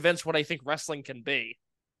reinvents what I think wrestling can be.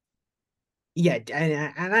 Yeah,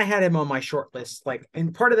 and I had him on my short list. Like,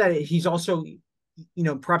 and part of that, he's also,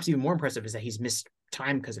 perhaps even more impressive is that he's missed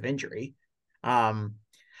time because of injury.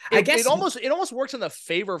 I guess it almost works in the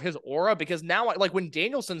favor of his aura, because now, like, when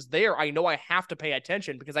Danielson's there, I know I have to pay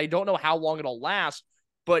attention because I don't know how long it'll last.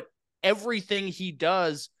 But everything he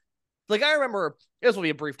does, like, I remember, this will be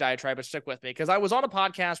a brief diatribe, but stick with me, because I was on a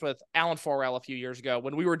podcast with Alan Forel a few years ago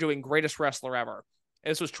when we were doing Greatest Wrestler Ever.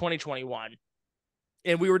 And this was 2021.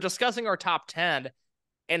 And we were discussing our top 10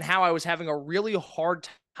 and how I was having a really hard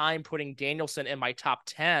time putting Danielson in my top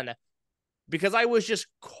 10 because I was just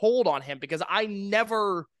cold on him, because I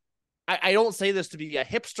don't say this to be a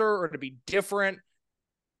hipster or to be different.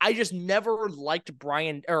 I just never liked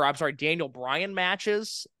Daniel Bryan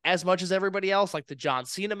matches as much as everybody else, like the John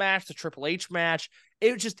Cena match, the Triple H match.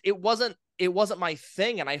 It wasn't my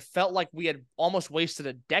thing. And I felt like we had almost wasted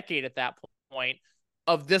a decade at that point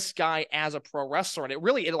of this guy as a pro wrestler. And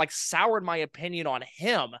it like soured my opinion on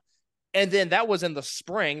him. And then that was in the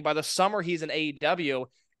spring. By the summer, he's in AEW.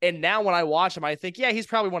 And now when I watch him, I think, yeah, he's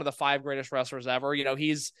probably one of the 5 greatest wrestlers ever.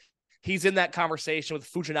 He's in that conversation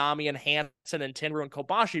with Fujinami and Hansen and Tenryu and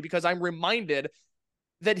Kobashi, because I'm reminded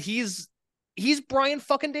that he's Bryan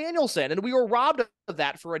fucking Danielson. And we were robbed of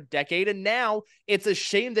that for a decade. And now it's a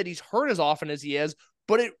shame that he's hurt as often as he is.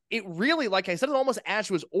 But it really, like I said, it almost adds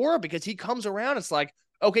to his aura, because he comes around. It's like,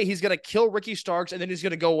 okay, he's going to kill Ricky Starks and then he's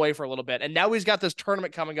going to go away for a little bit. And now he's got this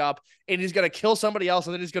tournament coming up and he's going to kill somebody else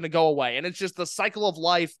and then he's going to go away. And it's just the cycle of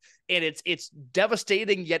life, and it's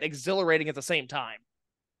devastating yet exhilarating at the same time.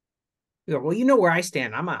 Yeah, well, you know where I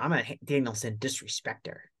stand. I'm a Danielson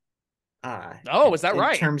disrespecter. Is that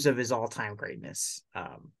right? In terms of his all-time greatness.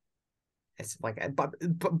 It's like, but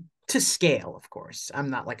to scale, of course.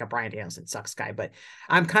 I'm not like a Bryan Danielson sucks guy, but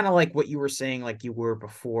I'm kind of like what you were saying, like you were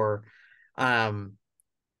before,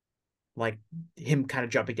 like him kind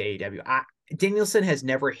of jumping to AEW. Danielson has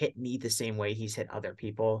never hit me the same way he's hit other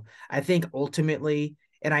people. I think ultimately,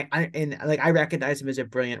 and I recognize him as a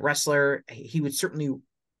brilliant wrestler. He would certainly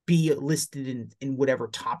be listed in whatever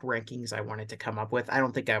top rankings I wanted to come up with. I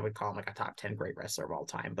don't think I would call him like a top 10 great wrestler of all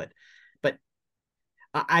time, but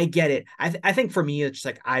I get it. I think for me, it's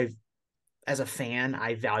like as a fan,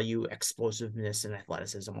 I value explosiveness and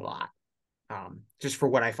athleticism a lot. Just for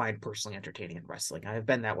what I find personally entertaining in wrestling. I've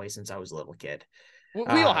been that way since I was a little kid. We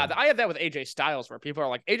all have that. I have that with AJ Styles, where people are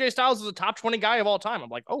like, AJ Styles is a top 20 guy of all time. I'm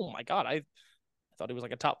like, oh my God, I thought he was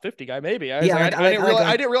like a top 50 guy, maybe. I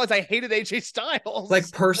didn't realize I hated AJ Styles.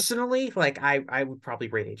 Like personally, like I would probably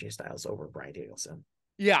rate AJ Styles over Bryan Danielson.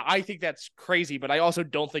 Yeah, I think that's crazy, but I also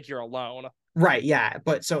don't think you're alone. Right. Yeah.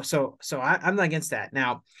 But so I'm not against that.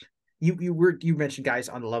 Now, you mentioned guys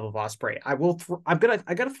on the level of Ospreay. I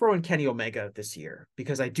gotta throw in Kenny Omega this year,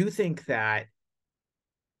 because I do think that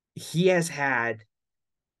he has had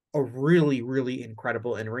a really, really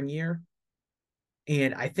incredible in-ring year.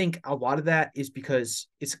 And I think a lot of that is because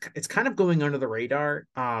it's kind of going under the radar.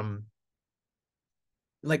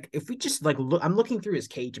 Like if we just like look, I'm looking through his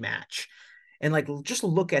cage match and like just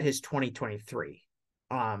look at his 2023.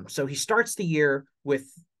 So he starts the year with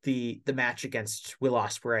the match against Will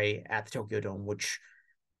Ospreay at the Tokyo Dome, which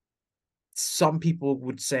some people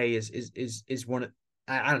would say is one of,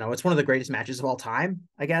 I don't know, it's one of the greatest matches of all time,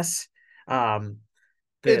 I guess.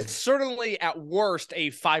 It's certainly at worst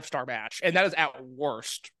a 5-star match, and that is at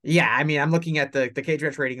worst. Yeah, I mean, I'm looking at the cage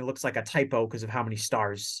match rating. It looks like a typo because of how many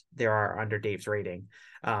stars there are under Dave's rating.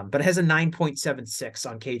 But it has a 9.76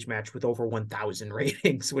 on cage match with over 1,000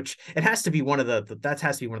 ratings, which it has to be one of that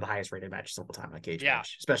has to be one of the highest rated matches of all time on cage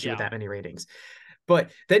match, especially with that many ratings.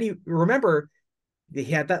 But then you remember he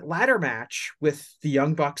had that ladder match with the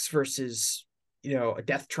Young Bucks versus, a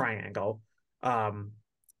Death Triangle.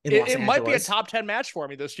 In Los It might be a Angeles. top 10 match for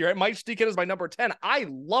me this year. It might sneak in as my number 10. I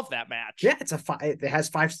love that match. Yeah, it has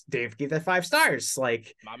 5. Dave gave that 5 stars.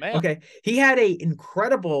 Like, my man. Okay, he had a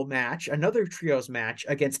incredible match, another trios match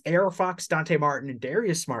against Air Fox, Dante Martin, and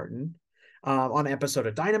Darius Martin on an episode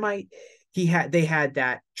of Dynamite. They had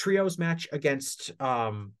that trios match against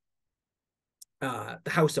the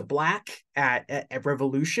House of Black at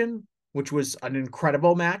Revolution, which was an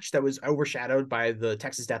incredible match that was overshadowed by the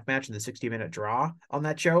Texas Death Match and the 60-minute draw on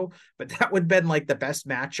that show. But that would have been like the best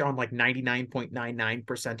match on like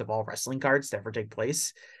 99.99% of all wrestling cards to ever take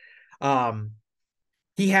place.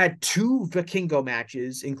 He had 2 Vikingo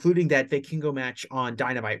matches, including that Vikingo match on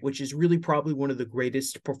Dynamite, which is really probably one of the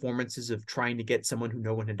greatest performances of trying to get someone who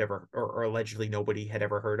no one had ever, or allegedly nobody had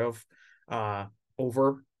ever heard of,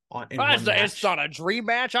 over. It's not a dream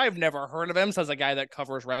match. I've never heard of him, says a guy that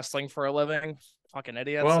covers wrestling for a living. Fucking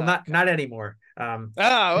idiot. Well, not anymore.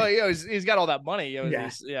 He's got all that money.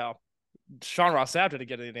 Yeah. Sean Ross Sapp didn't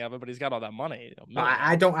get any of it, but he's got all that money.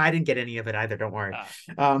 I didn't get any of it either. Don't worry.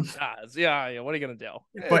 What are you gonna do?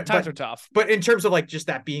 But times are tough. But in terms of like just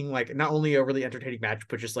that being like not only a really entertaining match,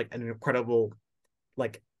 but just like an incredible,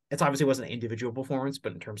 like it's obviously wasn't an individual performance,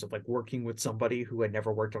 but in terms of like working with somebody who had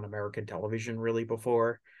never worked on American television really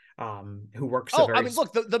before, who works. I mean,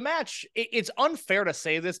 look, the match, it's unfair to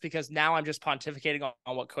say this because now I'm just pontificating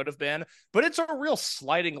on what could have been, but it's a real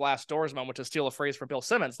sliding glass doors moment, to steal a phrase from Bill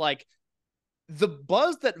Simmons. Like, the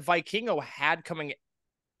buzz that Vikingo had coming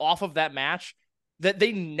off of that match that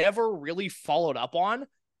they never really followed up on.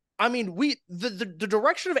 I mean, the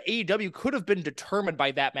direction of AEW could have been determined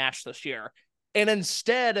by that match this year. And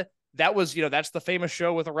instead, that was, that's the famous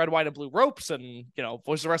show with the red, white, and blue ropes and,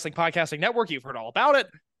 Voices of Wrestling Podcasting Network. You've heard all about it.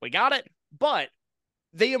 We got it. But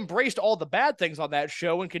they embraced all the bad things on that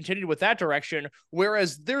show and continued with that direction.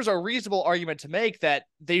 Whereas there's a reasonable argument to make that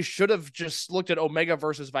they should have just looked at Omega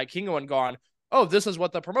versus Vikingo and gone, oh, this is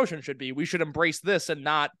what the promotion should be. We should embrace this and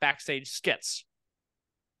not backstage skits.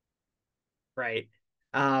 Right.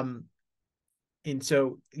 And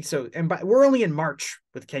we're only in March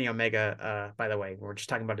with Kenny Omega, by the way. We're just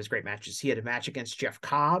talking about his great matches. He had a match against Jeff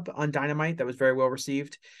Cobb on Dynamite that was very well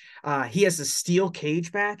received. He has a steel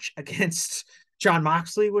cage match against Jon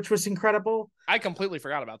Moxley, which was incredible. I completely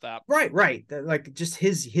forgot about that. Right. Like just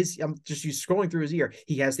his I'm just scrolling through his ear.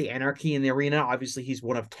 He has the Anarchy in the arena. Obviously, he's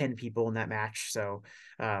one of 10 people in that match. So,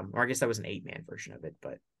 or I guess that was an 8-man version of it,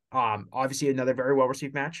 but obviously another very well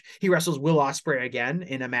received match. He wrestles Will Ospreay again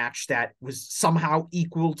in a match that was somehow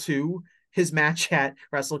equal to his match at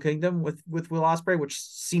Wrestle Kingdom with Will Ospreay, which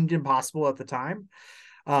seemed impossible at the time.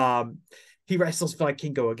 He wrestles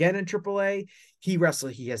Vikingo again in AAA. He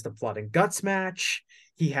has the Blood and Guts match.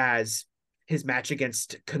 He has his match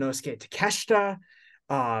against Konosuke Takeshita.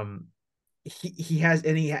 He has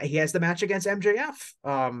the match against MJF.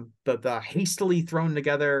 The hastily thrown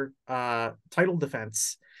together title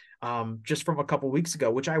defense just from a couple weeks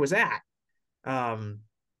ago, which I was at.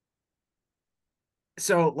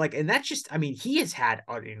 So like, and that's just, I mean, he has had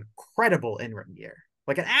an incredible in-ring year.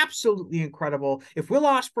 Like an absolutely incredible. If Will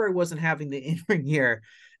Ospreay wasn't having the in-ring year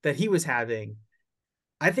that he was having,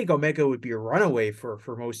 I think Omega would be a runaway for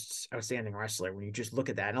most outstanding wrestler when you just look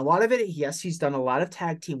at that. And a lot of it, yes, he's done a lot of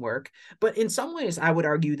tag team work, but in some ways, I would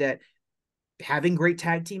argue that having great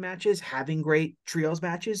tag team matches, having great trios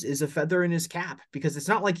matches is a feather in his cap, because it's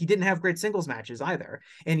not like he didn't have great singles matches either.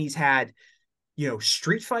 And he's had,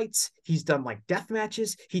 street fights. He's done like death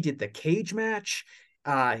matches. He did the cage match.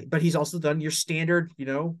 But he's also done your standard,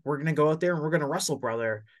 we're going to go out there and we're going to wrestle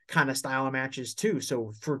brother kind of style of matches too.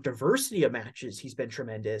 So for diversity of matches, he's been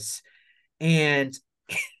tremendous. And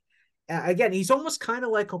again, he's almost kind of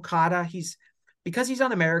like Okada. Because he's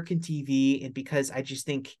on American TV and because I just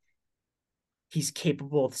think he's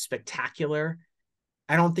capable of spectacular.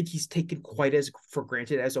 I don't think he's taken quite as for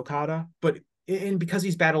granted as Okada, and because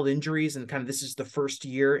he's battled injuries and kind of this is the first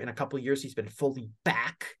year in a couple of years he's been fully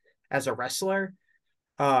back as a wrestler.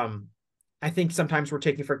 I think sometimes we're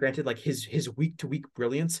taking for granted like his week to week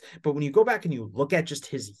brilliance, but when you go back and you look at just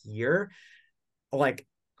his year, like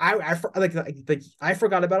I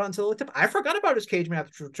forgot about it until I looked up. I forgot about his cage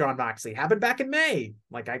match with Jon Moxley. Happened back in May.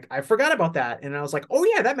 Like I forgot about that, and I was like, oh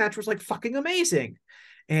yeah, that match was like fucking amazing,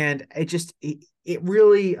 and it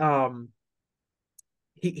really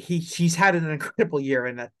he's had an incredible year,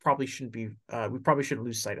 and that probably shouldn't be. We probably shouldn't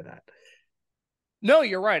lose sight of that. No,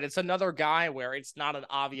 you're right. It's another guy where it's not an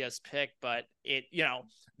obvious pick, but it,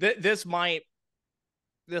 this might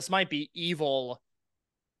be evil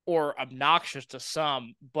or obnoxious to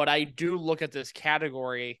some, but I do look at this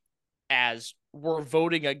category as we're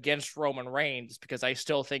voting against Roman Reigns because I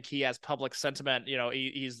still think he has public sentiment.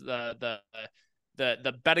 He's the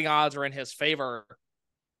betting odds are in his favor.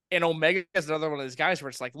 And Omega is another one of these guys where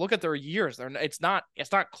it's like, look at their years. It's not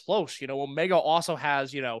close. Omega also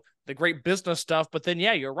has, the great business stuff, but then,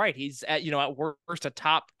 yeah, you're right. He's at worst a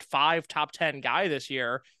top 5, top 10 guy this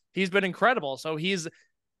year. He's been incredible. So he's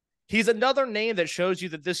another name that shows you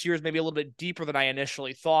that this year is maybe a little bit deeper than I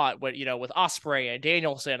initially thought. With Ospreay and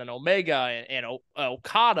Danielson and Omega and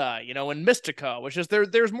Okada, and Mistico, which is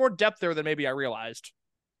there's more depth there than maybe I realized.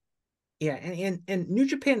 Yeah, and New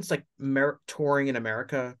Japan's like touring in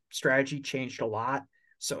America strategy changed a lot,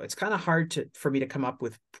 so it's kind of hard for me to come up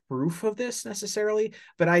with proof of this necessarily.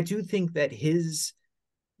 But I do think that his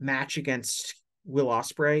match against Will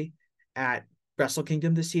Ospreay at Wrestle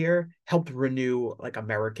Kingdom this year helped renew like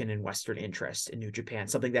American and Western interest in New Japan,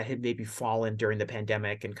 something that had maybe fallen during the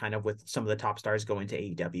pandemic and kind of with some of the top stars going to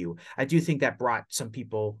AEW. I do think that brought some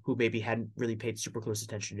people who maybe hadn't really paid super close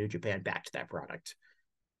attention to New Japan back to that product.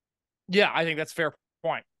 Yeah, I think that's a fair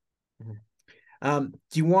point. Do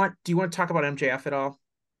you want to talk about MJF at all?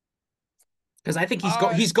 Because I think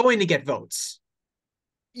he's going to get votes.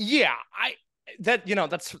 Yeah,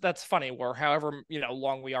 that's funny. Where however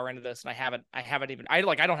long we are into this, and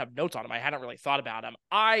I don't have notes on him. I hadn't really thought about him.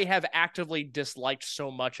 I have actively disliked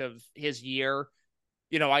so much of his year.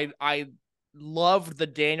 I loved the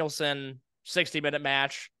Danielson 60-minute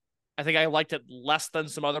match. I think I liked it less than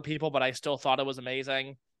some other people, but I still thought it was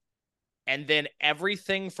amazing. And then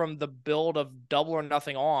everything from the build of Double or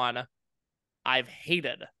Nothing on, I've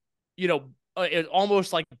hated. It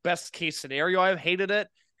almost like best case scenario, I've hated it.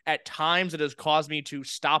 At times, it has caused me to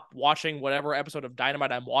stop watching whatever episode of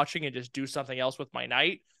Dynamite I'm watching and just do something else with my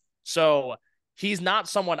night. So he's not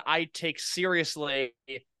someone I take seriously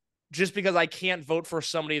just because I can't vote for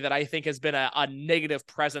somebody that I think has been a negative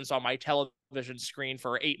presence on my television screen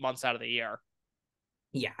for 8 months out of the year.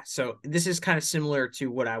 Yeah, so this is kind of similar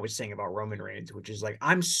to what I was saying about Roman Reigns, which is like,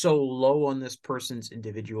 I'm so low on this person's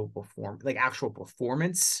individual actual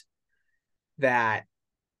performance, that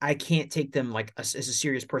I can't take them like as a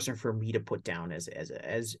serious person for me to put down as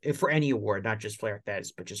for any award, not just Flair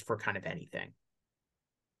Fez, but just for kind of anything.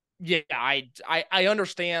 Yeah, I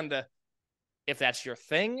understand if that's your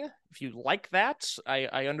thing. If you like that,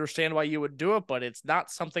 I understand why you would do it, but it's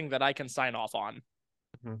not something that I can sign off on.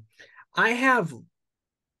 Mm-hmm.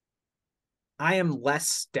 I am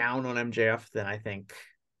less down on MJF than I think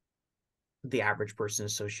the average person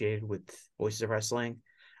associated with Voices of Wrestling.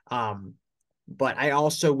 But I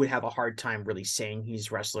also would have a hard time really saying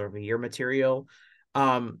he's Wrestler of the Year material.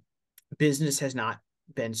 Business has not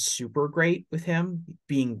been super great with him,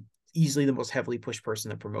 being easily the most heavily pushed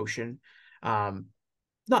person in the promotion.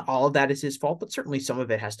 Not all of that is his fault, but certainly some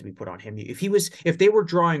of it has to be put on him. If they were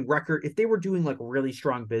doing like really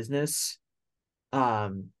strong business,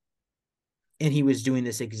 and he was doing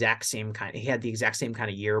this exact same he had the exact same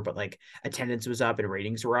kind of year, but like attendance was up and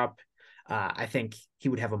ratings were up, I think he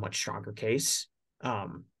would have a much stronger case.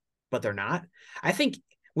 But they're not. I think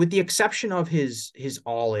with the exception of his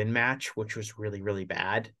all-in match, which was really, really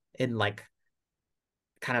bad in like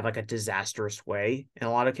kind of like a disastrous way in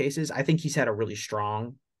a lot of cases, I think he's had a really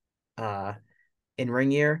strong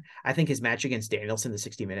in-ring year. I think his match against Danielson, the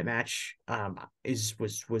 60-minute match, was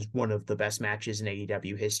one of the best matches in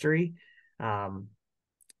AEW history. My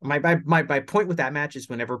point with that match is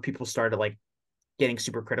whenever people started like getting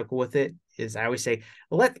super critical with it, is I always say,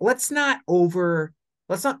 let's not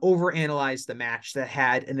overanalyze the match that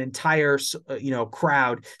had an entire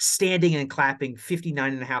crowd standing and clapping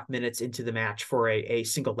 59 and a half minutes into the match for a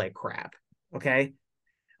single leg crab. Okay.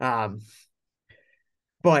 But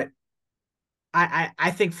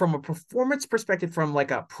I think from a performance perspective, from like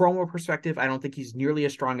a promo perspective, I don't think he's nearly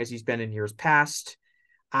as strong as he's been in years past.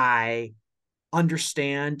 I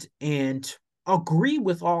understand and agree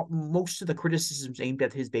with most of the criticisms aimed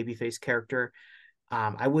at his babyface character.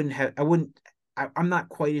 I'm not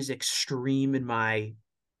quite as extreme in my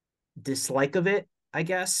dislike of it, I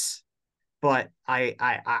guess, but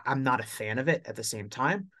I'm not a fan of it at the same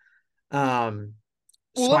time. Let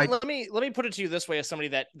me put it to you this way, as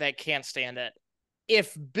somebody that can't stand it.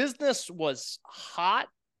 If business was hot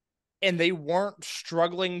and they weren't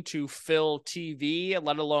struggling to fill TV,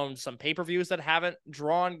 let alone some pay-per-views that haven't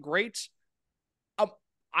drawn great,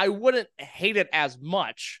 I wouldn't hate it as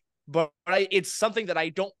much. But it's something that I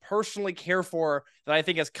don't personally care for, that I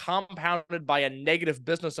think is compounded by a negative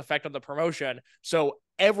business effect on the promotion. So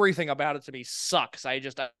everything about it to me sucks.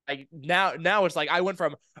 Now it's like I went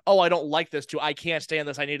from, oh, I don't like this, to I can't stand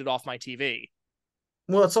this, I need it off my TV.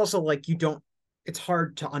 Well, it's also like you don't it's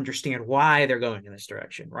hard to understand why they're going in this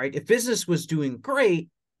direction, right? If business was doing great,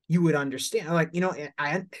 you would understand. Like,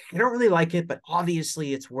 I don't really like it, but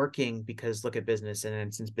obviously it's working because look at business, and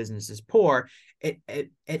then since business is poor, it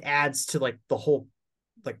adds to like the whole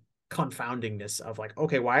like confoundingness of like,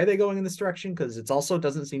 okay, why are they going in this direction? Because it's also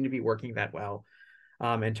doesn't seem to be working that well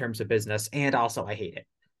in terms of business, and also I hate it.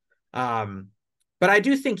 But I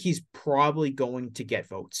do think he's probably going to get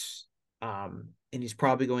votes. And he's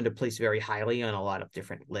probably going to place very highly on a lot of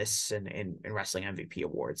different lists and wrestling MVP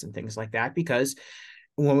awards and things like that, because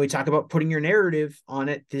when we talk about putting your narrative on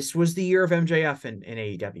it, this was the year of MJF in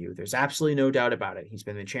AEW. There's absolutely no doubt about it. He's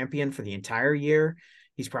been the champion for the entire year.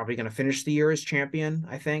 He's probably going to finish the year as champion,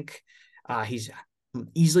 I think. He's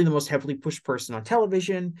easily the most heavily pushed person on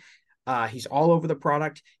television. He's all over the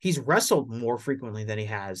product. He's wrestled more frequently than he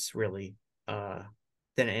has really than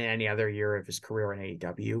in any other year of his career in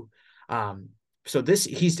AEW. So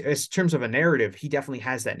he's in terms of a narrative, he definitely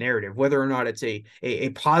has that narrative. Whether or not it's a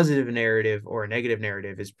positive narrative or a negative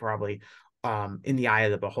narrative is probably in the eye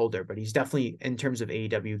of the beholder. But he's definitely, in terms of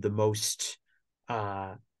AEW, the most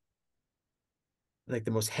like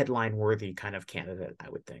the most headline worthy kind of candidate, I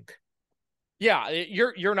would think. Yeah,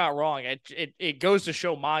 you're not wrong. It goes to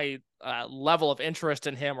show my level of interest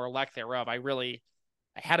in him or lack thereof. I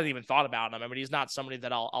hadn't even thought about him. I mean, he's not somebody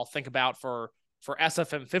that I'll think about for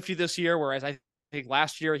SFM 50 this year, whereas I think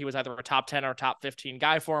last year he was either a top 10 or top 15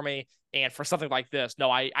 guy for me. And for something like this,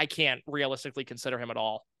 no, I can't realistically consider him at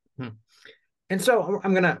all. And so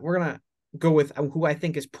we're gonna go with who I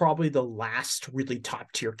think is probably the last really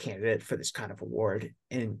top tier candidate for this kind of award.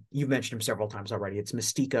 And you've mentioned him several times already. It's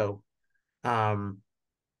Mistico,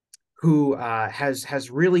 who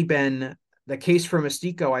has really been the case for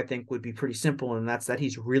Mistico. I think would be pretty simple, and that's that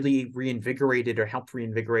he's really reinvigorated or helped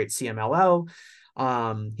reinvigorate CMLL.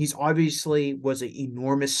 He's obviously was an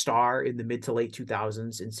enormous star in the mid to late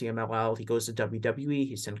 2000s in CMLL. He goes to WWE,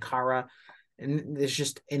 he's Sin Cara, and there's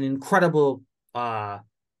just an incredible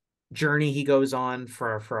journey he goes on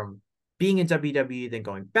from being in WWE, then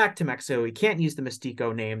going back to Mexico. He can't use the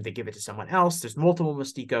Mistico name. They give it to someone else. There's multiple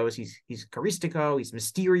Misticos. He's Caristico. He's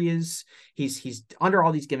Mysterious. He's under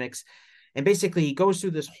all these gimmicks. And basically he goes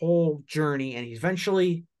through this whole journey, and he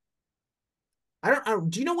eventually,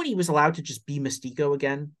 do you know when he was allowed to just be Mistico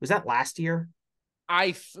again? Was that last year?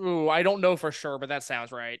 I don't know for sure, but that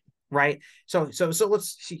sounds right. Right. So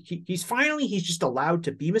let's see. He's just allowed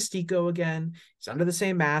to be Mistico again. He's under the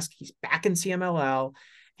same mask. He's back in CMLL.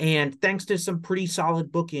 And thanks to some pretty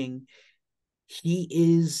solid booking, he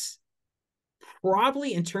is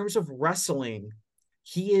probably, in terms of wrestling,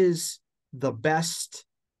 he is the best,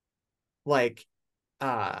 like,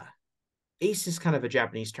 ace is kind of a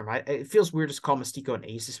Japanese term. It feels weird to call Mistico an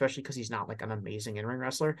ace, especially because he's not like an amazing in-ring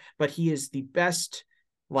wrestler, but he is the best,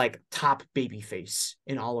 like, top baby face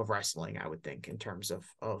in all of wrestling, I would think, in terms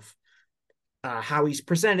of how he's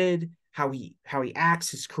presented, how he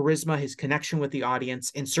acts, his charisma, his connection with the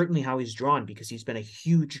audience, and certainly how he's drawn, because he's been a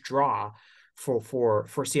huge draw for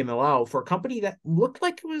CMLL, for a company that looked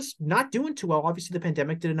like it was not doing too well. Obviously, the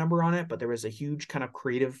pandemic did a number on it, but there was a huge kind of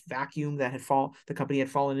creative vacuum that the company had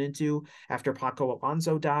fallen into after Paco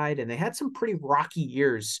Alonso died, and they had some pretty rocky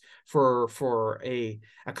years for a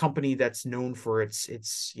company that's known for its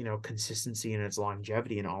consistency and its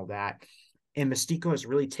longevity and all that. And Mistico has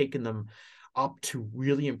really taken them up to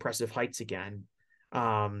really impressive heights again.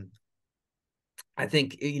 I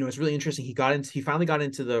think it's really interesting. He finally got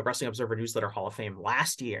into the Wrestling Observer Newsletter Hall of Fame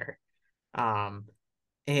last year,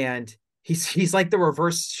 and he's like the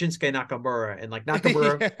reverse Shinsuke Nakamura, and like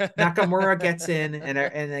Nakamura gets in,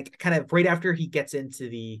 and like kind of right after he gets into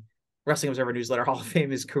the Wrestling Observer Newsletter Hall of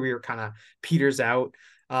Fame, his career kind of peters out.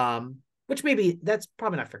 Which maybe that's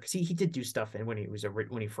probably not fair, because he did do stuff when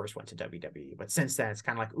he first went to WWE, but since then it's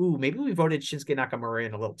kind of like, ooh, maybe we voted Shinsuke Nakamura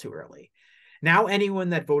in a little too early. Now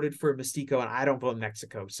anyone that voted for Mistico, and I don't vote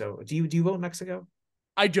Mexico. So do you vote Mexico?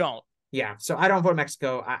 I don't. Yeah, so I don't vote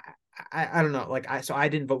Mexico. I don't know, so I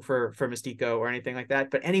didn't vote for Mistico or anything like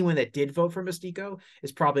that. But anyone that did vote for Mistico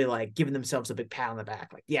is probably like giving themselves a big pat on the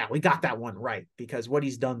back, like, yeah, we got that one right, because what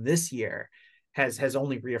he's done this year has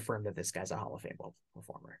only reaffirmed that this guy's a Hall of Fame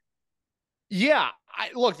performer. Yeah,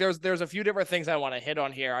 look, there's a few different things I want to hit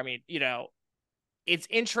on here. I mean, it's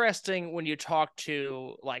interesting when you talk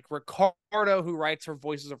to like Ricardo, who writes for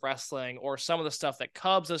Voices of Wrestling, or some of the stuff that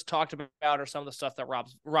Cubs has talked about, or some of the stuff that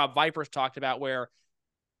Rob Viper's talked about, where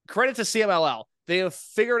credit to CMLL, they have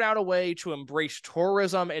figured out a way to embrace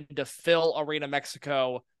tourism and to fill Arena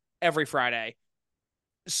Mexico every Friday.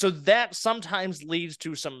 So that sometimes leads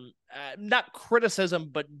to some not criticism,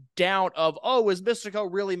 but doubt of, oh, is Mistico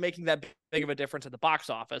really making that big of a difference at the box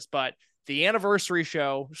office? But the anniversary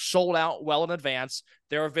show sold out well in advance.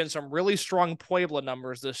 There have been some really strong Puebla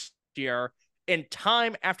numbers this year. And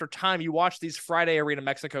time after time, you watch these Friday Arena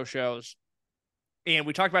Mexico shows, and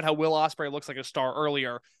we talked about how Will Ospreay looks like a star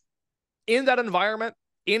earlier. In that environment,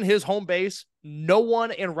 in his home base, no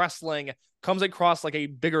one in wrestling comes across like a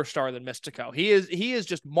bigger star than Mistico. He is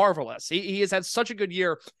just marvelous. He has had such a good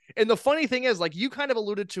year. And the funny thing is, like, you kind of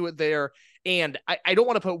alluded to it there, and I don't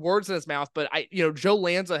want to put words in his mouth, but Joe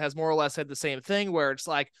Lanza has more or less said the same thing, where it's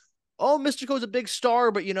like, oh, Mistico's a big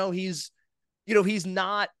star, but he's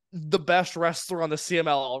not the best wrestler on the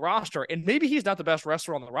CMLL roster. And maybe he's not the best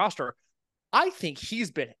wrestler on the roster. I think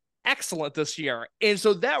he's been excellent this year. And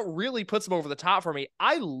so that really puts him over the top for me.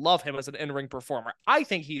 I love him as an in-ring performer. I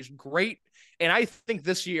think he's great. And I think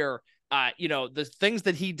this year, the things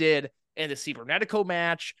that he did in the Cibernetico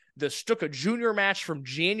match, the Stuka Jr. match from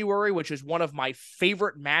January, which is one of my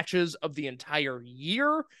favorite matches of the entire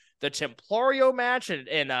year, the Templario match,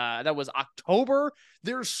 and that was October.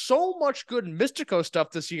 There's so much good Mistico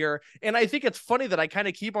stuff this year, and I think it's funny that I kind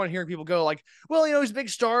of keep on hearing people go like, well, he's a big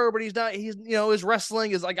star, but he's not, his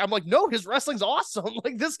wrestling is like, I'm like, no, his wrestling's awesome.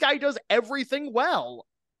 Like, this guy does everything well.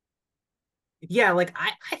 Yeah, like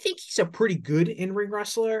I think he's a pretty good in-ring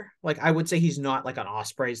wrestler. Like, I would say he's not like on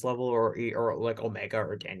Ospreay's level or like Omega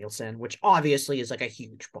or Danielson, which obviously is like a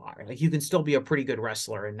huge bar. Like, you can still be a pretty good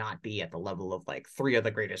wrestler and not be at the level of like three of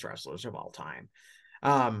the greatest wrestlers of all time.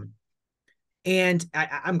 And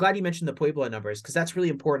I'm glad you mentioned the Puebla numbers, because that's really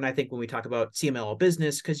important, I think, when we talk about CMLL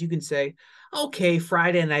business, because you can say, okay,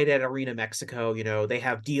 Friday night at Arena Mexico, they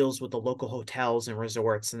have deals with the local hotels and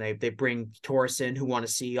resorts, and they bring tourists in who want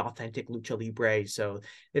to see authentic lucha libre. So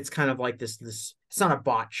it's kind of like this it's not a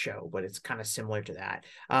bot show, but it's kind of similar to that.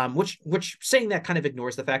 Which saying that kind of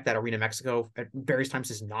ignores the fact that Arena Mexico at various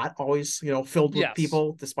times is not always, filled with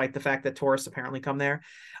people, despite the fact that tourists apparently come there.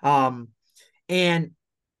 And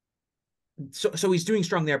so he's doing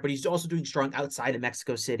strong there, but he's also doing strong outside of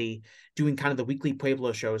Mexico City, doing kind of the weekly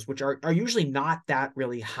Pueblo shows, which are usually not that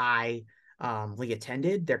really high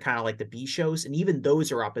attended. They're kind of like the B shows, and even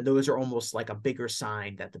those are up, and those are almost like a bigger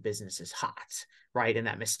sign that the business is hot, right? And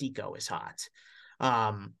that Mistico is hot.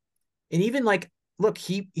 And even like, look,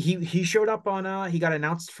 he showed up on he got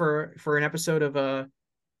announced for an episode of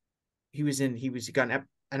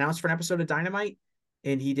announced for an episode of Dynamite.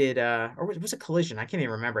 And he did, or was it Collision? I can't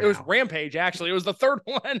even remember. It was Rampage, actually. It was the third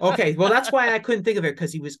one. Okay, well, that's why I couldn't think of it,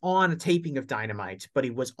 because he was on a taping of Dynamite, but he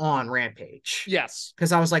was on Rampage. Yes.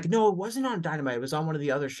 Because I was like, no, it wasn't on Dynamite. It was on one of the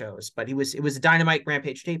other shows, but it was a Dynamite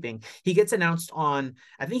Rampage taping. He gets announced on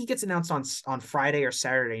Friday or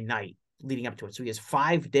Saturday night leading up to it. So he has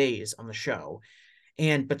 5 days on the show.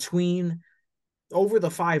 And over the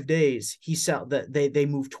 5 days, they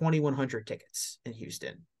moved 2,100 tickets in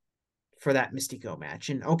Houston for that Mistico match.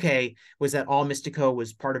 And okay, was that all Mistico?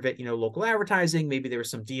 Was part of it, local advertising? Maybe there were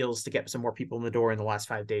some deals to get some more people in the door in the last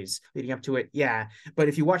 5 days leading up to it. Yeah. But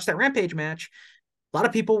if you watch that Rampage match, a lot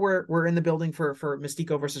of people were in the building for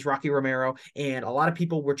Mistico versus Rocky Romero, and a lot of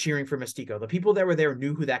people were cheering for Mistico. The people that were there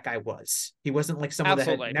knew who that guy was. He wasn't like someone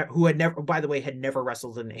who had never, by the way, had never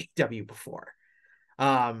wrestled in AEW before.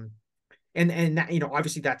 And that,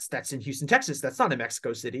 obviously that's in Houston, Texas. That's not in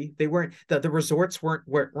Mexico City. They weren't the resorts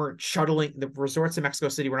weren't shuttling, the resorts in Mexico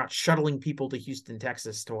City were not shuttling people to Houston,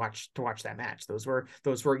 Texas to watch that match. Those were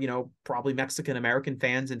probably Mexican American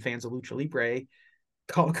fans and fans of Lucha Libre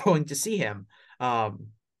going to see him. By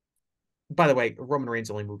the way, Roman Reigns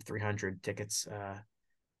only moved 300 tickets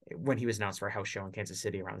when he was announced for a house show in Kansas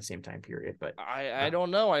City around the same time period. But I don't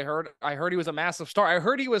know. I heard he was a massive star. I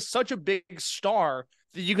heard he was such a big star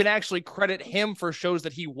that you can actually credit him for shows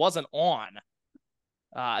that he wasn't on.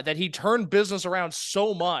 That he turned business around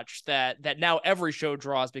so much that now every show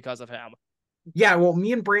draws because of him. Yeah, well,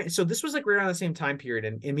 me and Brandon, so this was like right around the same time period,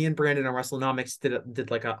 and me and Brandon on WrestleNomics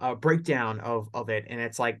did like a breakdown of it, and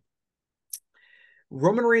it's like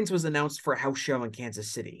Roman Reigns was announced for a house show in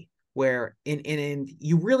Kansas City, where in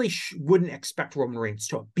you really wouldn't expect Roman Reigns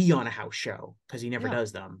to be on a house show, because he never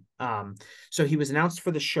does them. So he was announced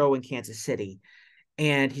for the show in Kansas City,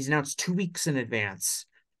 and he's announced 2 weeks in advance.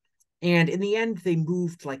 And in the end, they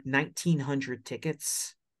moved like 1,900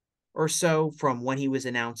 tickets or so from when he was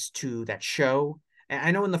announced to that show. And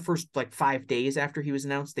I know in the first like 5 days after he was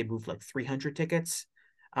announced, they moved like 300 tickets.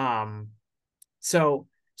 So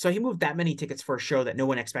he moved that many tickets for a show that no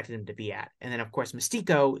one expected him to be at. And then, of course,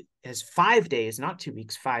 Mistico has 5 days, not 2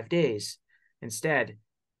 weeks, 5 days instead.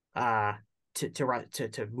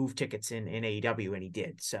 to move tickets in AEW, and he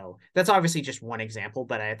did. So that's obviously just one example,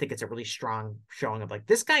 but I think it's a really strong showing of like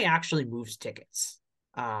this guy actually moves tickets.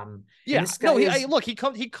 Yeah, this guy no, is... look, he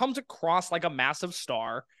comes across like a massive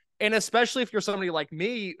star, and especially if you're somebody like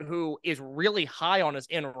me who is really high on his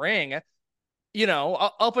in ring.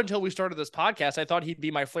 Up until we started this podcast, I thought he'd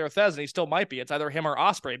be my Flair Thez, and he still might be. It's either him or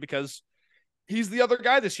Ospreay because he's the other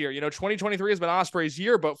guy this year. 2023 has been Ospreay's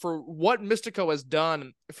year, but for what Mistico has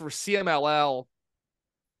done for CMLL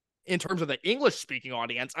in terms of the English speaking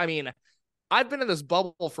audience, I mean, I've been in this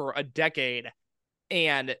bubble for a decade,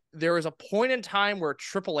 and there was a point in time where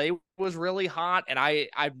AAA was really hot, and I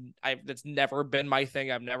that's never been my thing.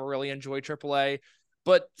 I've never really enjoyed AAA,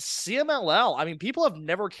 but CMLL, I mean, people have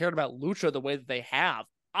never cared about Lucha the way that they have.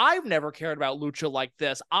 I've never cared about Lucha like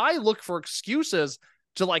this. I look for excuses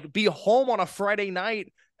to like be home on a Friday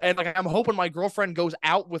night, and like I'm hoping my girlfriend goes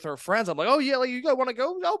out with her friends. I'm like, oh yeah, like you guys want to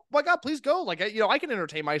go? Oh my god, please go! Like I can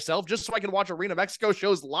entertain myself just so I can watch Arena Mexico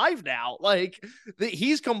shows live now. Like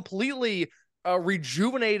he's completely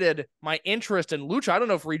rejuvenated my interest in Lucha. I don't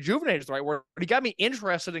know if rejuvenated is the right word, but he got me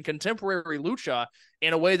interested in contemporary Lucha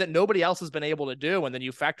in a way that nobody else has been able to do. And then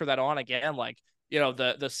you factor that on again, like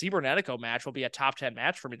the Cibernetico match will be a top 10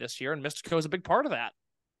 match for me this year, and Mistico is a big part of that.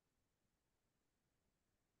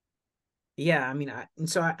 Yeah, I mean,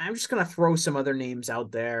 I'm just gonna throw some other names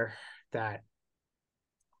out there that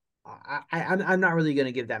I'm not really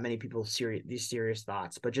gonna give that many people serious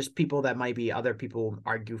thoughts, but just people that might be other people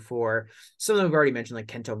argue for. Some of them have already mentioned, like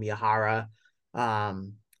Kento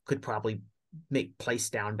Miyahara, could probably make place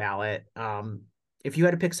down ballot. If you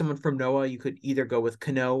had to pick someone from Noah, you could either go with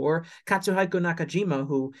Kano or Katsuhiko Nakajima,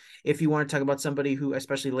 who, if you want to talk about somebody who,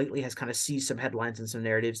 especially lately, has kind of seized some headlines and some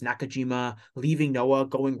narratives, Nakajima leaving Noah,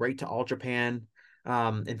 going right to All Japan,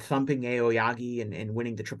 and thumping Aoyagi and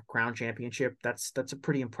winning the Triple Crown Championship. That's a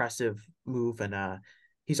pretty impressive move, and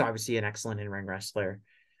he's obviously an excellent in-ring wrestler.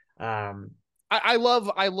 I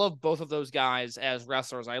love both of those guys as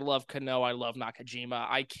wrestlers. I love Kano. I love Nakajima.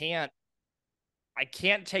 I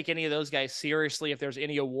can't take any of those guys seriously if there's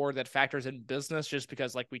any award that factors in business, just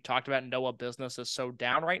because, like we talked about, Noah business is so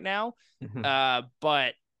down right now. Mm-hmm.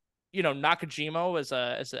 But Nakajima is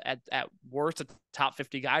at worst a top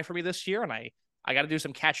 50 guy for me this year, and I got to do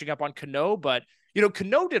some catching up on Kano. But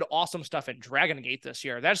Kano did awesome stuff in Dragon Gate this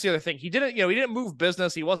year. That's the other thing. He didn't move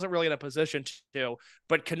business. He wasn't really in a position to.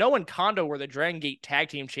 But Kano and Kondo were the Dragon Gate tag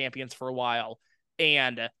team champions for a while.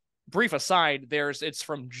 And brief aside, it's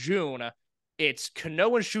from June. It's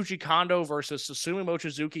Kano and Shuji Kondo versus Susumu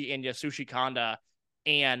Mochizuki and Yasushi Kanda,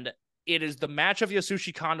 and it is the match of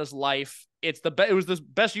Yasushi Kanda's life. It was the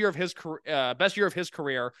best year of his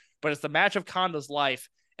career, but it's the match of Kanda's life,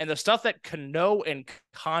 and the stuff that Kano and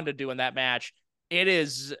Kanda do in that match, it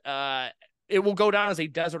will go down as a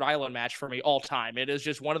desert island match for me all time. It is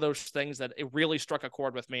just one of those things that it really struck a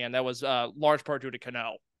chord with me, and that was large part due to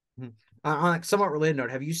Kano. On a somewhat related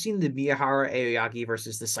note, have you seen the Miyahara Aoyagi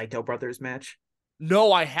versus the Saito brothers match?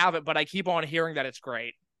 No, I haven't, but I keep on hearing that it's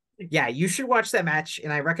great. Yeah, you should watch that match,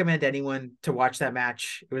 and I recommend anyone to watch that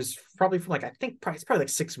match. It was probably from it's probably like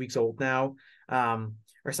 6 weeks old now,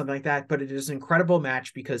 or something like that. But it is an incredible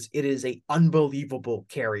match because it is a unbelievable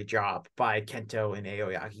carry job by Kento and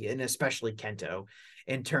Aoyagi, and especially Kento,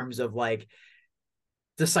 in terms of like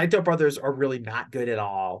the Saito brothers are really not good at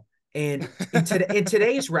all. And in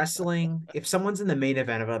today's wrestling, if someone's in the main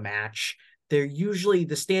event of a match,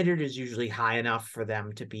 the standard is usually high enough for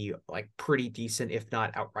them to be like pretty decent, if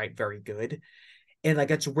not outright very good. And like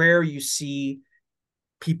it's rare you see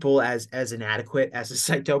people as inadequate as the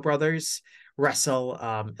Saito brothers wrestle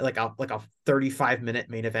like a 35-minute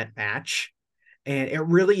main event match. And it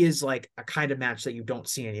really is like a kind of match that you don't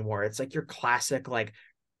see anymore. It's like your classic like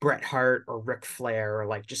Bret Hart or Ric Flair, or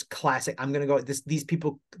like just classic. I'm gonna go these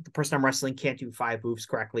people. The person I'm wrestling can't do 5 moves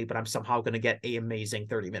correctly, but I'm somehow gonna get an amazing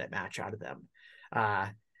 30-minute match out of them.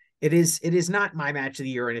 It is not my match of the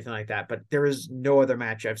year or anything like that, but there is no other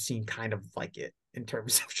match I've seen kind of like it in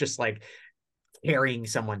terms of just like carrying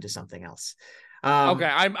someone to something else. Okay,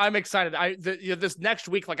 I'm excited. This next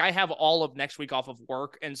week, like I have all of next week off of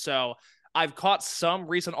work, and so I've caught some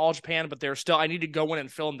recent All Japan, but there's still I need to go in and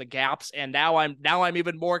fill in the gaps, and now I'm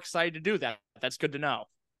even more excited to do that. That's good to know.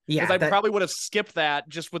 Yeah, because I probably would have skipped that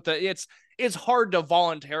just with it's hard to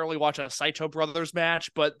voluntarily watch a Saito brothers match,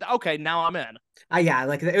 but okay, now I'm in. Yeah,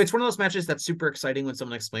 like it's one of those matches that's super exciting when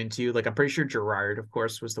someone explained to you. Like I'm pretty sure Gerard, of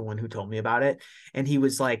course, was the one who told me about it, and he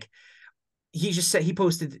was like, he just said, he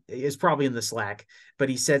posted, is probably in the Slack, but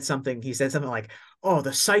he said something like, oh,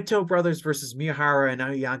 the Saito brothers versus Miyahara and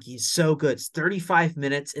Aoyagi is so good. It's 35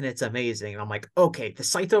 minutes and it's amazing. And I'm like, okay, the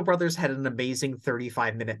Saito brothers had an amazing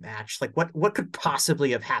 35-minute match. Like what could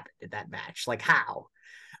possibly have happened in that match? Like how?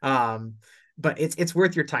 But it's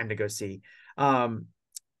worth your time to go see.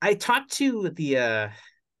 I talked to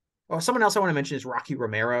someone else I want to mention is Rocky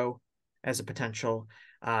Romero as a potential.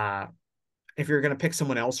 If you're going to pick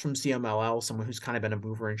someone else from CMLL, someone who's kind of been a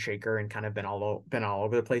mover and shaker and kind of been all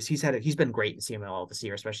over the place, he's been great in CMLL this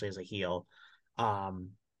year, especially as a heel.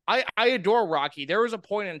 I adore Rocky. There was a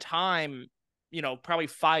point in time, probably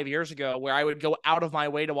 5 years ago, where I would go out of my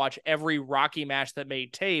way to watch every Rocky match that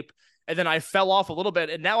made tape. And then I fell off a little bit.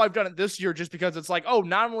 And now I've done it this year just because it's like, oh,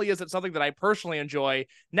 not only is it something that I personally enjoy,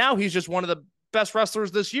 now he's just one of the best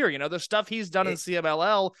wrestlers this year. The stuff he's done in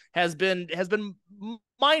CMLL has been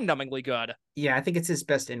mind-numbingly good. Yeah, I think it's his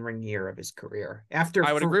best in-ring year of his career.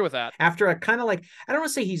 I would agree with that. After a kind of like, I don't want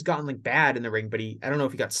to say he's gotten like bad in the ring, but I don't know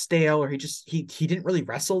if he got stale or he didn't really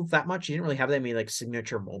wrestle that much. He didn't really have that many like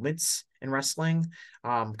signature moments in wrestling.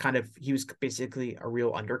 He was basically a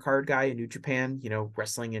real undercard guy in New Japan,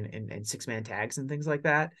 wrestling in 6-man tags and things like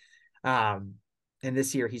that. And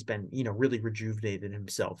this year he's been, really rejuvenated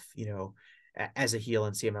himself, as a heel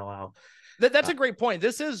in CMLL. That's a great point.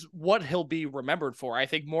 This is what he'll be remembered for, I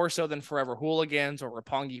think, more so than Forever Hooligans or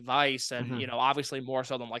Roppongi Vice, and obviously more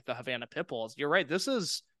so than like the Havana Pitbulls. You're right. This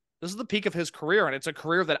is the peak of his career, and it's a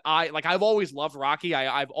career that I've always loved Rocky.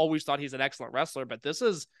 I've always thought he's an excellent wrestler, but this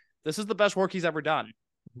is the best work he's ever done.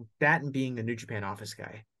 That and being a New Japan office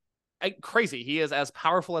guy. Crazy. He is as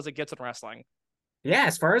powerful as it gets in wrestling. Yeah,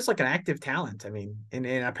 as far as like an active talent, I mean, and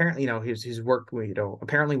apparently, his work,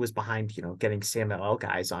 apparently was behind, getting CMLL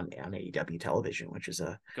guys on AEW television, which is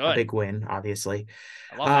a big win, obviously.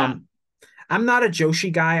 I love that. I'm not a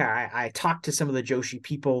Joshi guy. I talked to some of the Joshi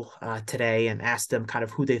people today and asked them kind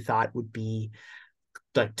of who they thought would be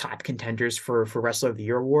the top contenders for Wrestler of the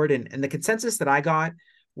Year award, and the consensus that I got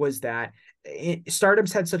was that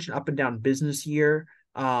Stardom's had such an up and down business year,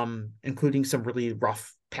 including some really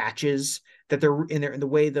rough patches, that they're in the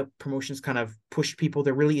way the promotions kind of pushed people.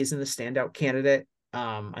 There really isn't a standout candidate.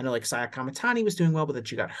 I know like Saya Kamatani was doing well, but then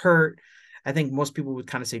she got hurt. I think most people would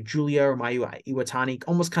kind of say Julia or Mayu Iwatani,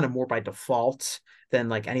 almost kind of more by default than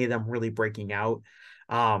like any of them really breaking out.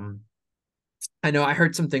 I know I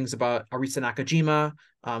heard some things about Arisa Nakajima,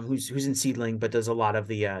 who's in Seedling, but does a lot of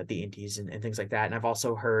the indies and things like that. And I've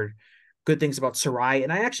also heard good things about Sarai,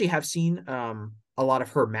 and I actually have seen a lot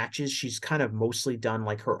of her matches. She's kind of mostly done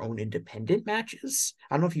like her own independent matches.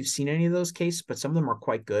 I don't know if you've seen any of those cases, but some of them are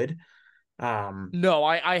quite good. No,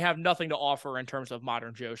 I have nothing to offer in terms of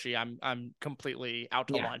modern Joshi. I'm completely out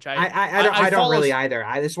to lunch. I don't really either.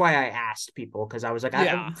 That's why I asked people, because I was like,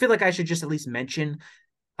 I feel like I should just at least mention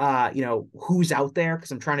who's out there,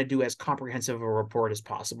 because I'm trying to do as comprehensive a report as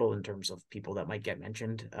possible in terms of people that might get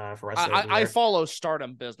mentioned for us. I follow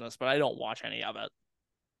Stardom business, but I don't watch any of it.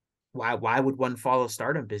 Why would one follow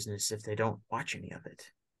Stardom business if they don't watch any of it?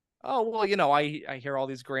 Oh, well, I hear all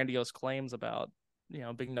these grandiose claims about,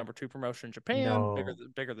 big number 2 promotion in Japan,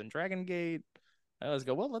 bigger than Dragon Gate. I always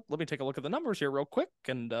go, well, let me take a look at the numbers here real quick,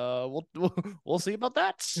 and we'll see about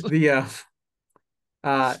that.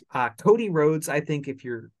 Cody Rhodes, I think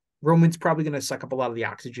Roman's probably going to suck up a lot of the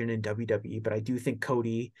oxygen in WWE, but I do think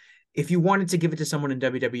Cody, if you wanted to give it to someone in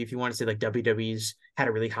WWE, if you want to say like WWE's had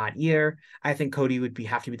a really hot year, I think Cody would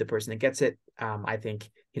have to be the person that gets it. I think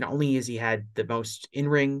not only has he had the most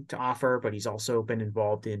in-ring to offer, but he's also been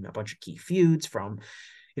involved in a bunch of key feuds, from,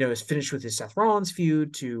 his finish with his Seth Rollins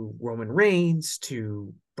feud to Roman Reigns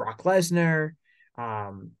to Brock Lesnar.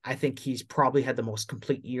 I think he's probably had the most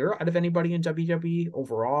complete year out of anybody in WWE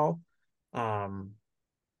overall.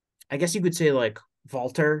 I guess you could say like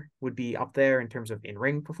Walter would be up there in terms of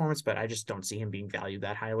in-ring performance, but I just don't see him being valued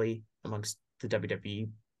that highly amongst the WWE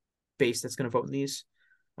base that's going to vote in these.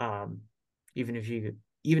 Even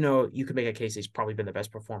though you could make a case he's probably been the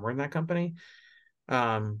best performer in that company.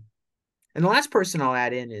 And the last person I'll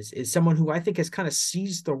add in is someone who I think has kind of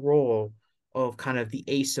seized the role of kind of the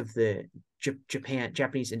ace of the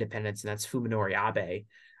Japanese independence, and that's Fuminori Abe,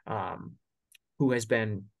 who has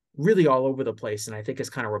been really all over the place, and I think has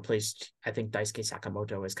kind of replaced, Daisuke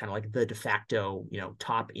Sakamoto as kind of like the de facto,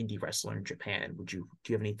 top indie wrestler in Japan. Do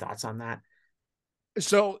you have any thoughts on that?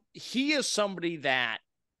 So he is somebody that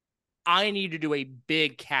I need to do a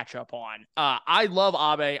big catch up on. I love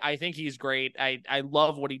Abe. I think he's great. I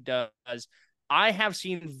love what he does. I have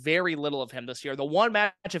seen very little of him this year. The one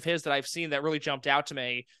match of his that I've seen that really jumped out to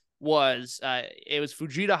me was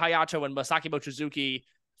Fujita Hayato and Masaki Mochizuki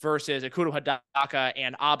versus Ikuru Hadaka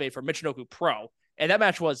and Abe for Michinoku Pro. And that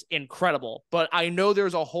match was incredible. But I know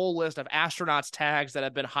there's a whole list of astronauts tags that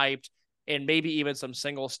have been hyped and maybe even some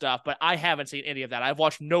single stuff, but I haven't seen any of that. I've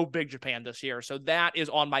watched no Big Japan this year. So that is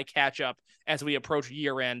on my catch up as we approach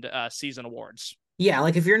year-end season awards. Yeah,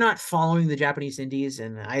 like if you're not following the Japanese indies,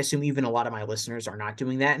 and I assume even a lot of my listeners are not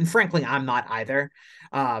doing that, and frankly, I'm not either.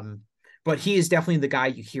 But he is definitely the guy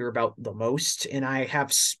you hear about the most, and I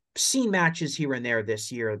have seen matches here and there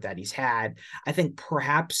this year that he's had. I think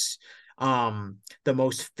perhaps the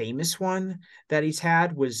most famous one that he's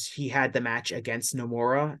had was he had the match against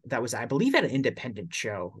Nomura that was, I believe, at an independent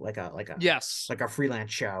show, yes, like a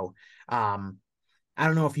freelance show. I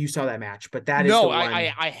don't know if you saw that match, but that is no, the one.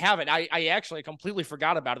 I haven't. I actually completely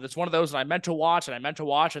forgot about it. It's one of those that I meant to watch,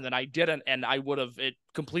 and then I didn't, and I would have, it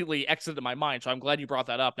completely exited my mind. So I'm glad you brought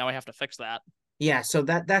that up. Now I have to fix that. Yeah, so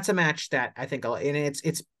that's a match that I think, and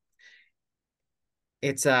it's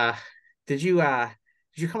did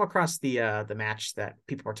you come across the match that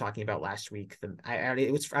people were talking about last week? I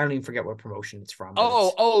don't even forget what promotion it's from.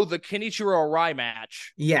 Oh, the Kenichiro Arai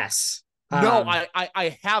match. Yes. No,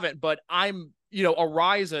 I haven't, but I'm,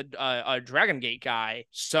 Arai's a Dragon Gate guy,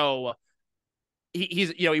 so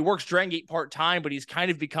he's he works Dragon Gate part-time, but he's kind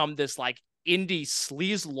of become this like indie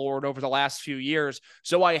sleaze lord over the last few years.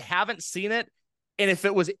 So I haven't seen it. And if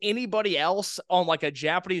it was anybody else on like a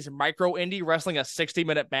Japanese micro indie wrestling a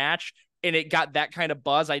 60-minute match and it got that kind of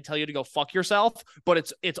buzz, I'd tell you to go fuck yourself. But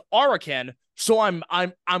it's Araken, so I'm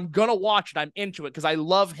gonna watch it. I'm into it because I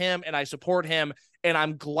love him and I support him, and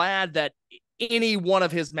I'm glad that any one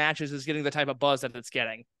of his matches is getting the type of buzz that it's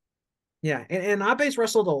getting. Yeah, and Abe's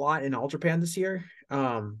wrestled a lot in All Japan this year.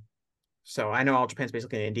 So I know All Japan's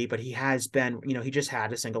basically an indie, but he has been, he just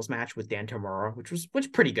had a singles match with Dan Tamura, which was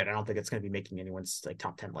pretty good. I don't think it's going to be making anyone's like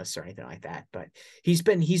top 10 lists or anything like that, but he's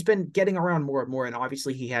been getting around more and more, and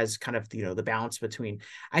obviously he has kind of the balance between.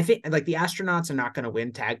 I think like the Astronauts are not going to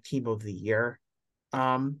win Tag Team of the Year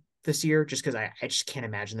this year, just because I just can't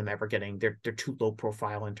imagine them ever getting. They're too low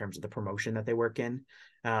profile in terms of the promotion that they work in.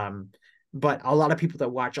 But a lot of people that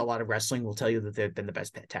watch a lot of wrestling will tell you that they've been the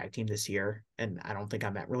best tag team this year, and I don't think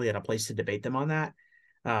I'm really at a place to debate them on that.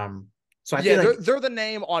 So I feel like they're the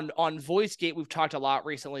name on VoiceGate we've talked a lot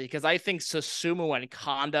recently, because I think Susumu and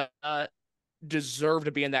Kanda deserve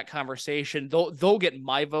to be in that conversation. They'll get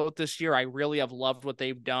my vote this year. I really have loved what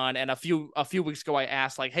they've done. And a few weeks ago, I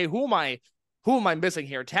asked like, hey, who am I missing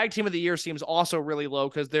here? Tag Team of the Year seems also really low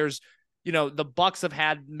because there's, the Bucks have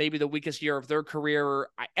had maybe the weakest year of their career.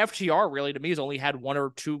 FTR really, to me, has only had one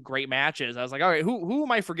or two great matches. I was like, all right, who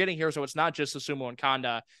am I forgetting here? So it's not just Susumu and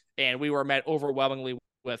Kanda. And we were met overwhelmingly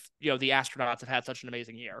with, the Astronauts have had such an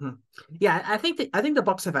amazing year. Yeah, I think the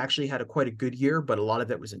Bucks have actually had quite a good year, but a lot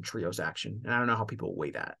of it was in trios action. And I don't know how people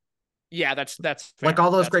weigh that. Yeah, that's fair. Like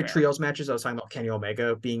all those great trios matches I was talking about Kenny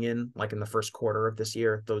Omega being in, like in the first quarter of this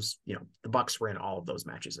year, those, the Bucks were in all of those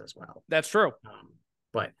matches as well. That's true.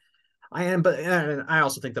 But I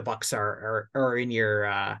also think the Bucks are in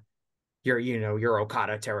your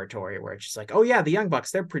Okada territory, where it's just like, oh yeah, the Young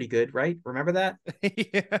Bucks, they're pretty good, right? Remember that?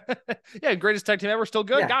 Yeah, greatest tag team ever, still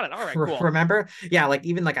good. Yeah. Got it. All right, cool. Remember? Yeah, like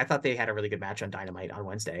even like I thought they had a really good match on Dynamite on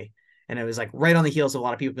Wednesday, and it was like right on the heels of a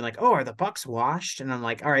lot of people being like, oh, are the Bucks washed? And I'm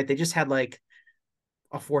like, all right, they just had like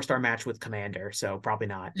a 4-star match with Commander, so probably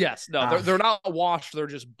not. Yes, no, they're not washed, they're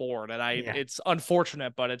just bored, and it's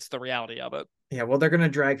unfortunate, but it's the reality of it. Yeah, well, they're gonna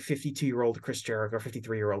drag 52-year-old Chris Jericho,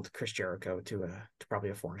 53-year-old Chris Jericho to probably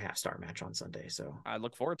a 4.5-star match on Sunday. So I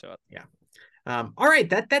look forward to it. Yeah. All right,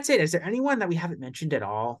 that's it. Is there anyone that we haven't mentioned at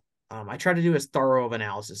all? I try to do as thorough of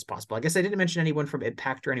analysis as possible. I guess I didn't mention anyone from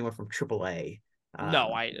Impact or anyone from AAA.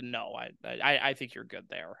 I think you're good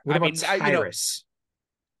there. What about Tyrus?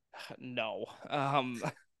 No.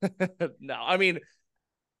 No. I mean,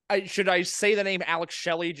 should I say the name Alex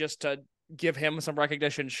Shelley just to give him some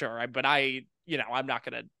recognition? Sure. But I'm not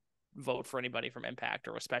going to vote for anybody from Impact,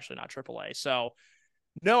 or especially not AAA. So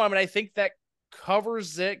no, I mean, I think that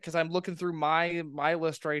covers it, because I'm looking through my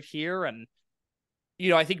list right here, and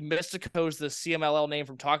I think Mistico's the CMLL name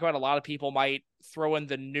from Talk About. A lot of people might throw in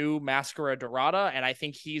the new Mascara Dorada, and I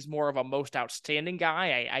think he's more of a most outstanding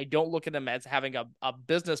guy. I don't look at him as having a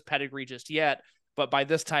business pedigree just yet, but by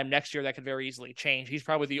this time next year, that could very easily change. He's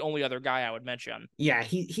probably the only other guy I would mention. Yeah,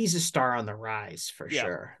 he's a star on the rise for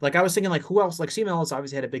sure. Like I was thinking, like who else? Like CMLL has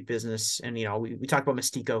obviously had a big business, and we talked about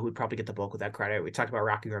Mistico, who'd probably get the bulk of that credit. We talked about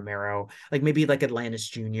Rocky Romero, like maybe like Atlantis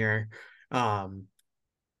Jr.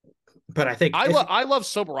 But I think I love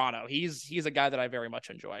Soberano. He's a guy that I very much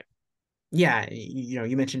enjoy. Yeah,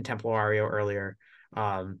 you mentioned Templario earlier.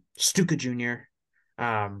 Stuka Jr.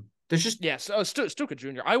 There's just Stuka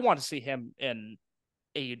Jr. I want to see him in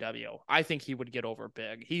AEW. I think he would get over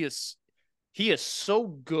big. He is He is so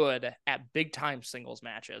good at big time singles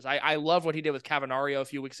matches. I love what he did with Cavanario a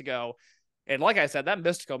few weeks ago. And like I said, that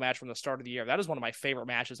Mistico match from the start of the year, that is one of my favorite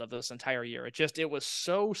matches of this entire year. It was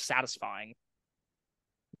so satisfying.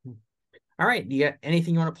 All right. Do you got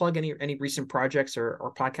anything you want to plug? Any recent projects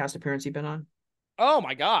or podcast appearance you've been on? Oh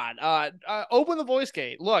my God. Open the voice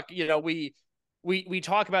gate. Look, we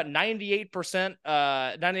talk about 98%,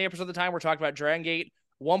 98% of the time we're talking about Dragon Gate.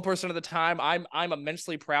 1% of the time, I'm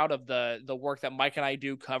immensely proud of the work that Mike and I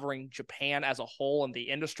do covering Japan as a whole and the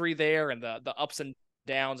industry there and the ups and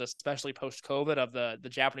downs, especially post-COVID, of the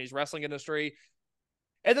Japanese wrestling industry.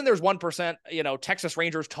 And then there's 1%, Texas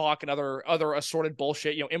Rangers talk and other assorted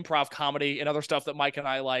bullshit, improv comedy and other stuff that Mike and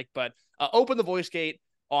I like. But Open the Voice Gate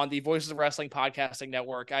on the Voices of Wrestling podcasting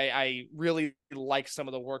network. I really like some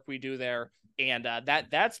of the work we do there. And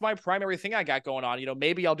that's my primary thing I got going on.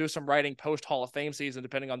 Maybe I'll do some writing post Hall of Fame season,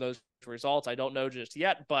 depending on those results. I don't know just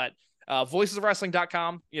yet, but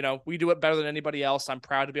voicesofwrestling.com, we do it better than anybody else. I'm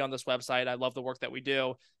proud to be on this website. I love the work that we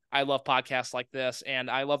do. I love podcasts like this,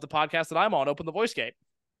 and I love the podcast that I'm on, Open the Voice Gate.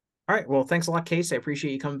 All right. Well, thanks a lot, Case. I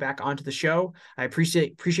appreciate you coming back onto the show. I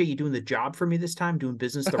appreciate you doing the job for me this time, doing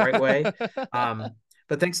business the right way.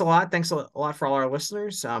 But thanks a lot. Thanks a lot for all our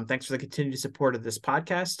listeners. Thanks for the continued support of this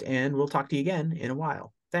podcast, and we'll talk to you again in a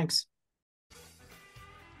while. Thanks.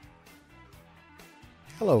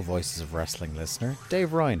 Hello, Voices of Wrestling listener.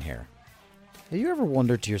 Dave Ryan here. Have you ever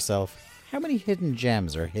wondered to yourself how many hidden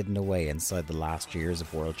gems are hidden away inside the last years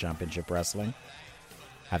of World Championship Wrestling?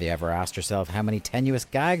 Have you ever asked yourself how many tenuous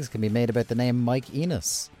gags can be made about the name Mike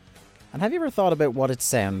Enos? And have you ever thought about what it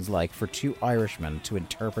sounds like for two Irishmen to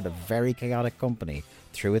interpret a very chaotic company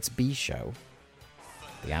through its B show?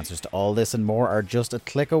 The answers to all this and more are just a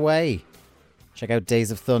click away. Check out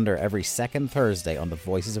Days of Thunder every second Thursday on the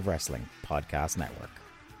Voices of Wrestling podcast network.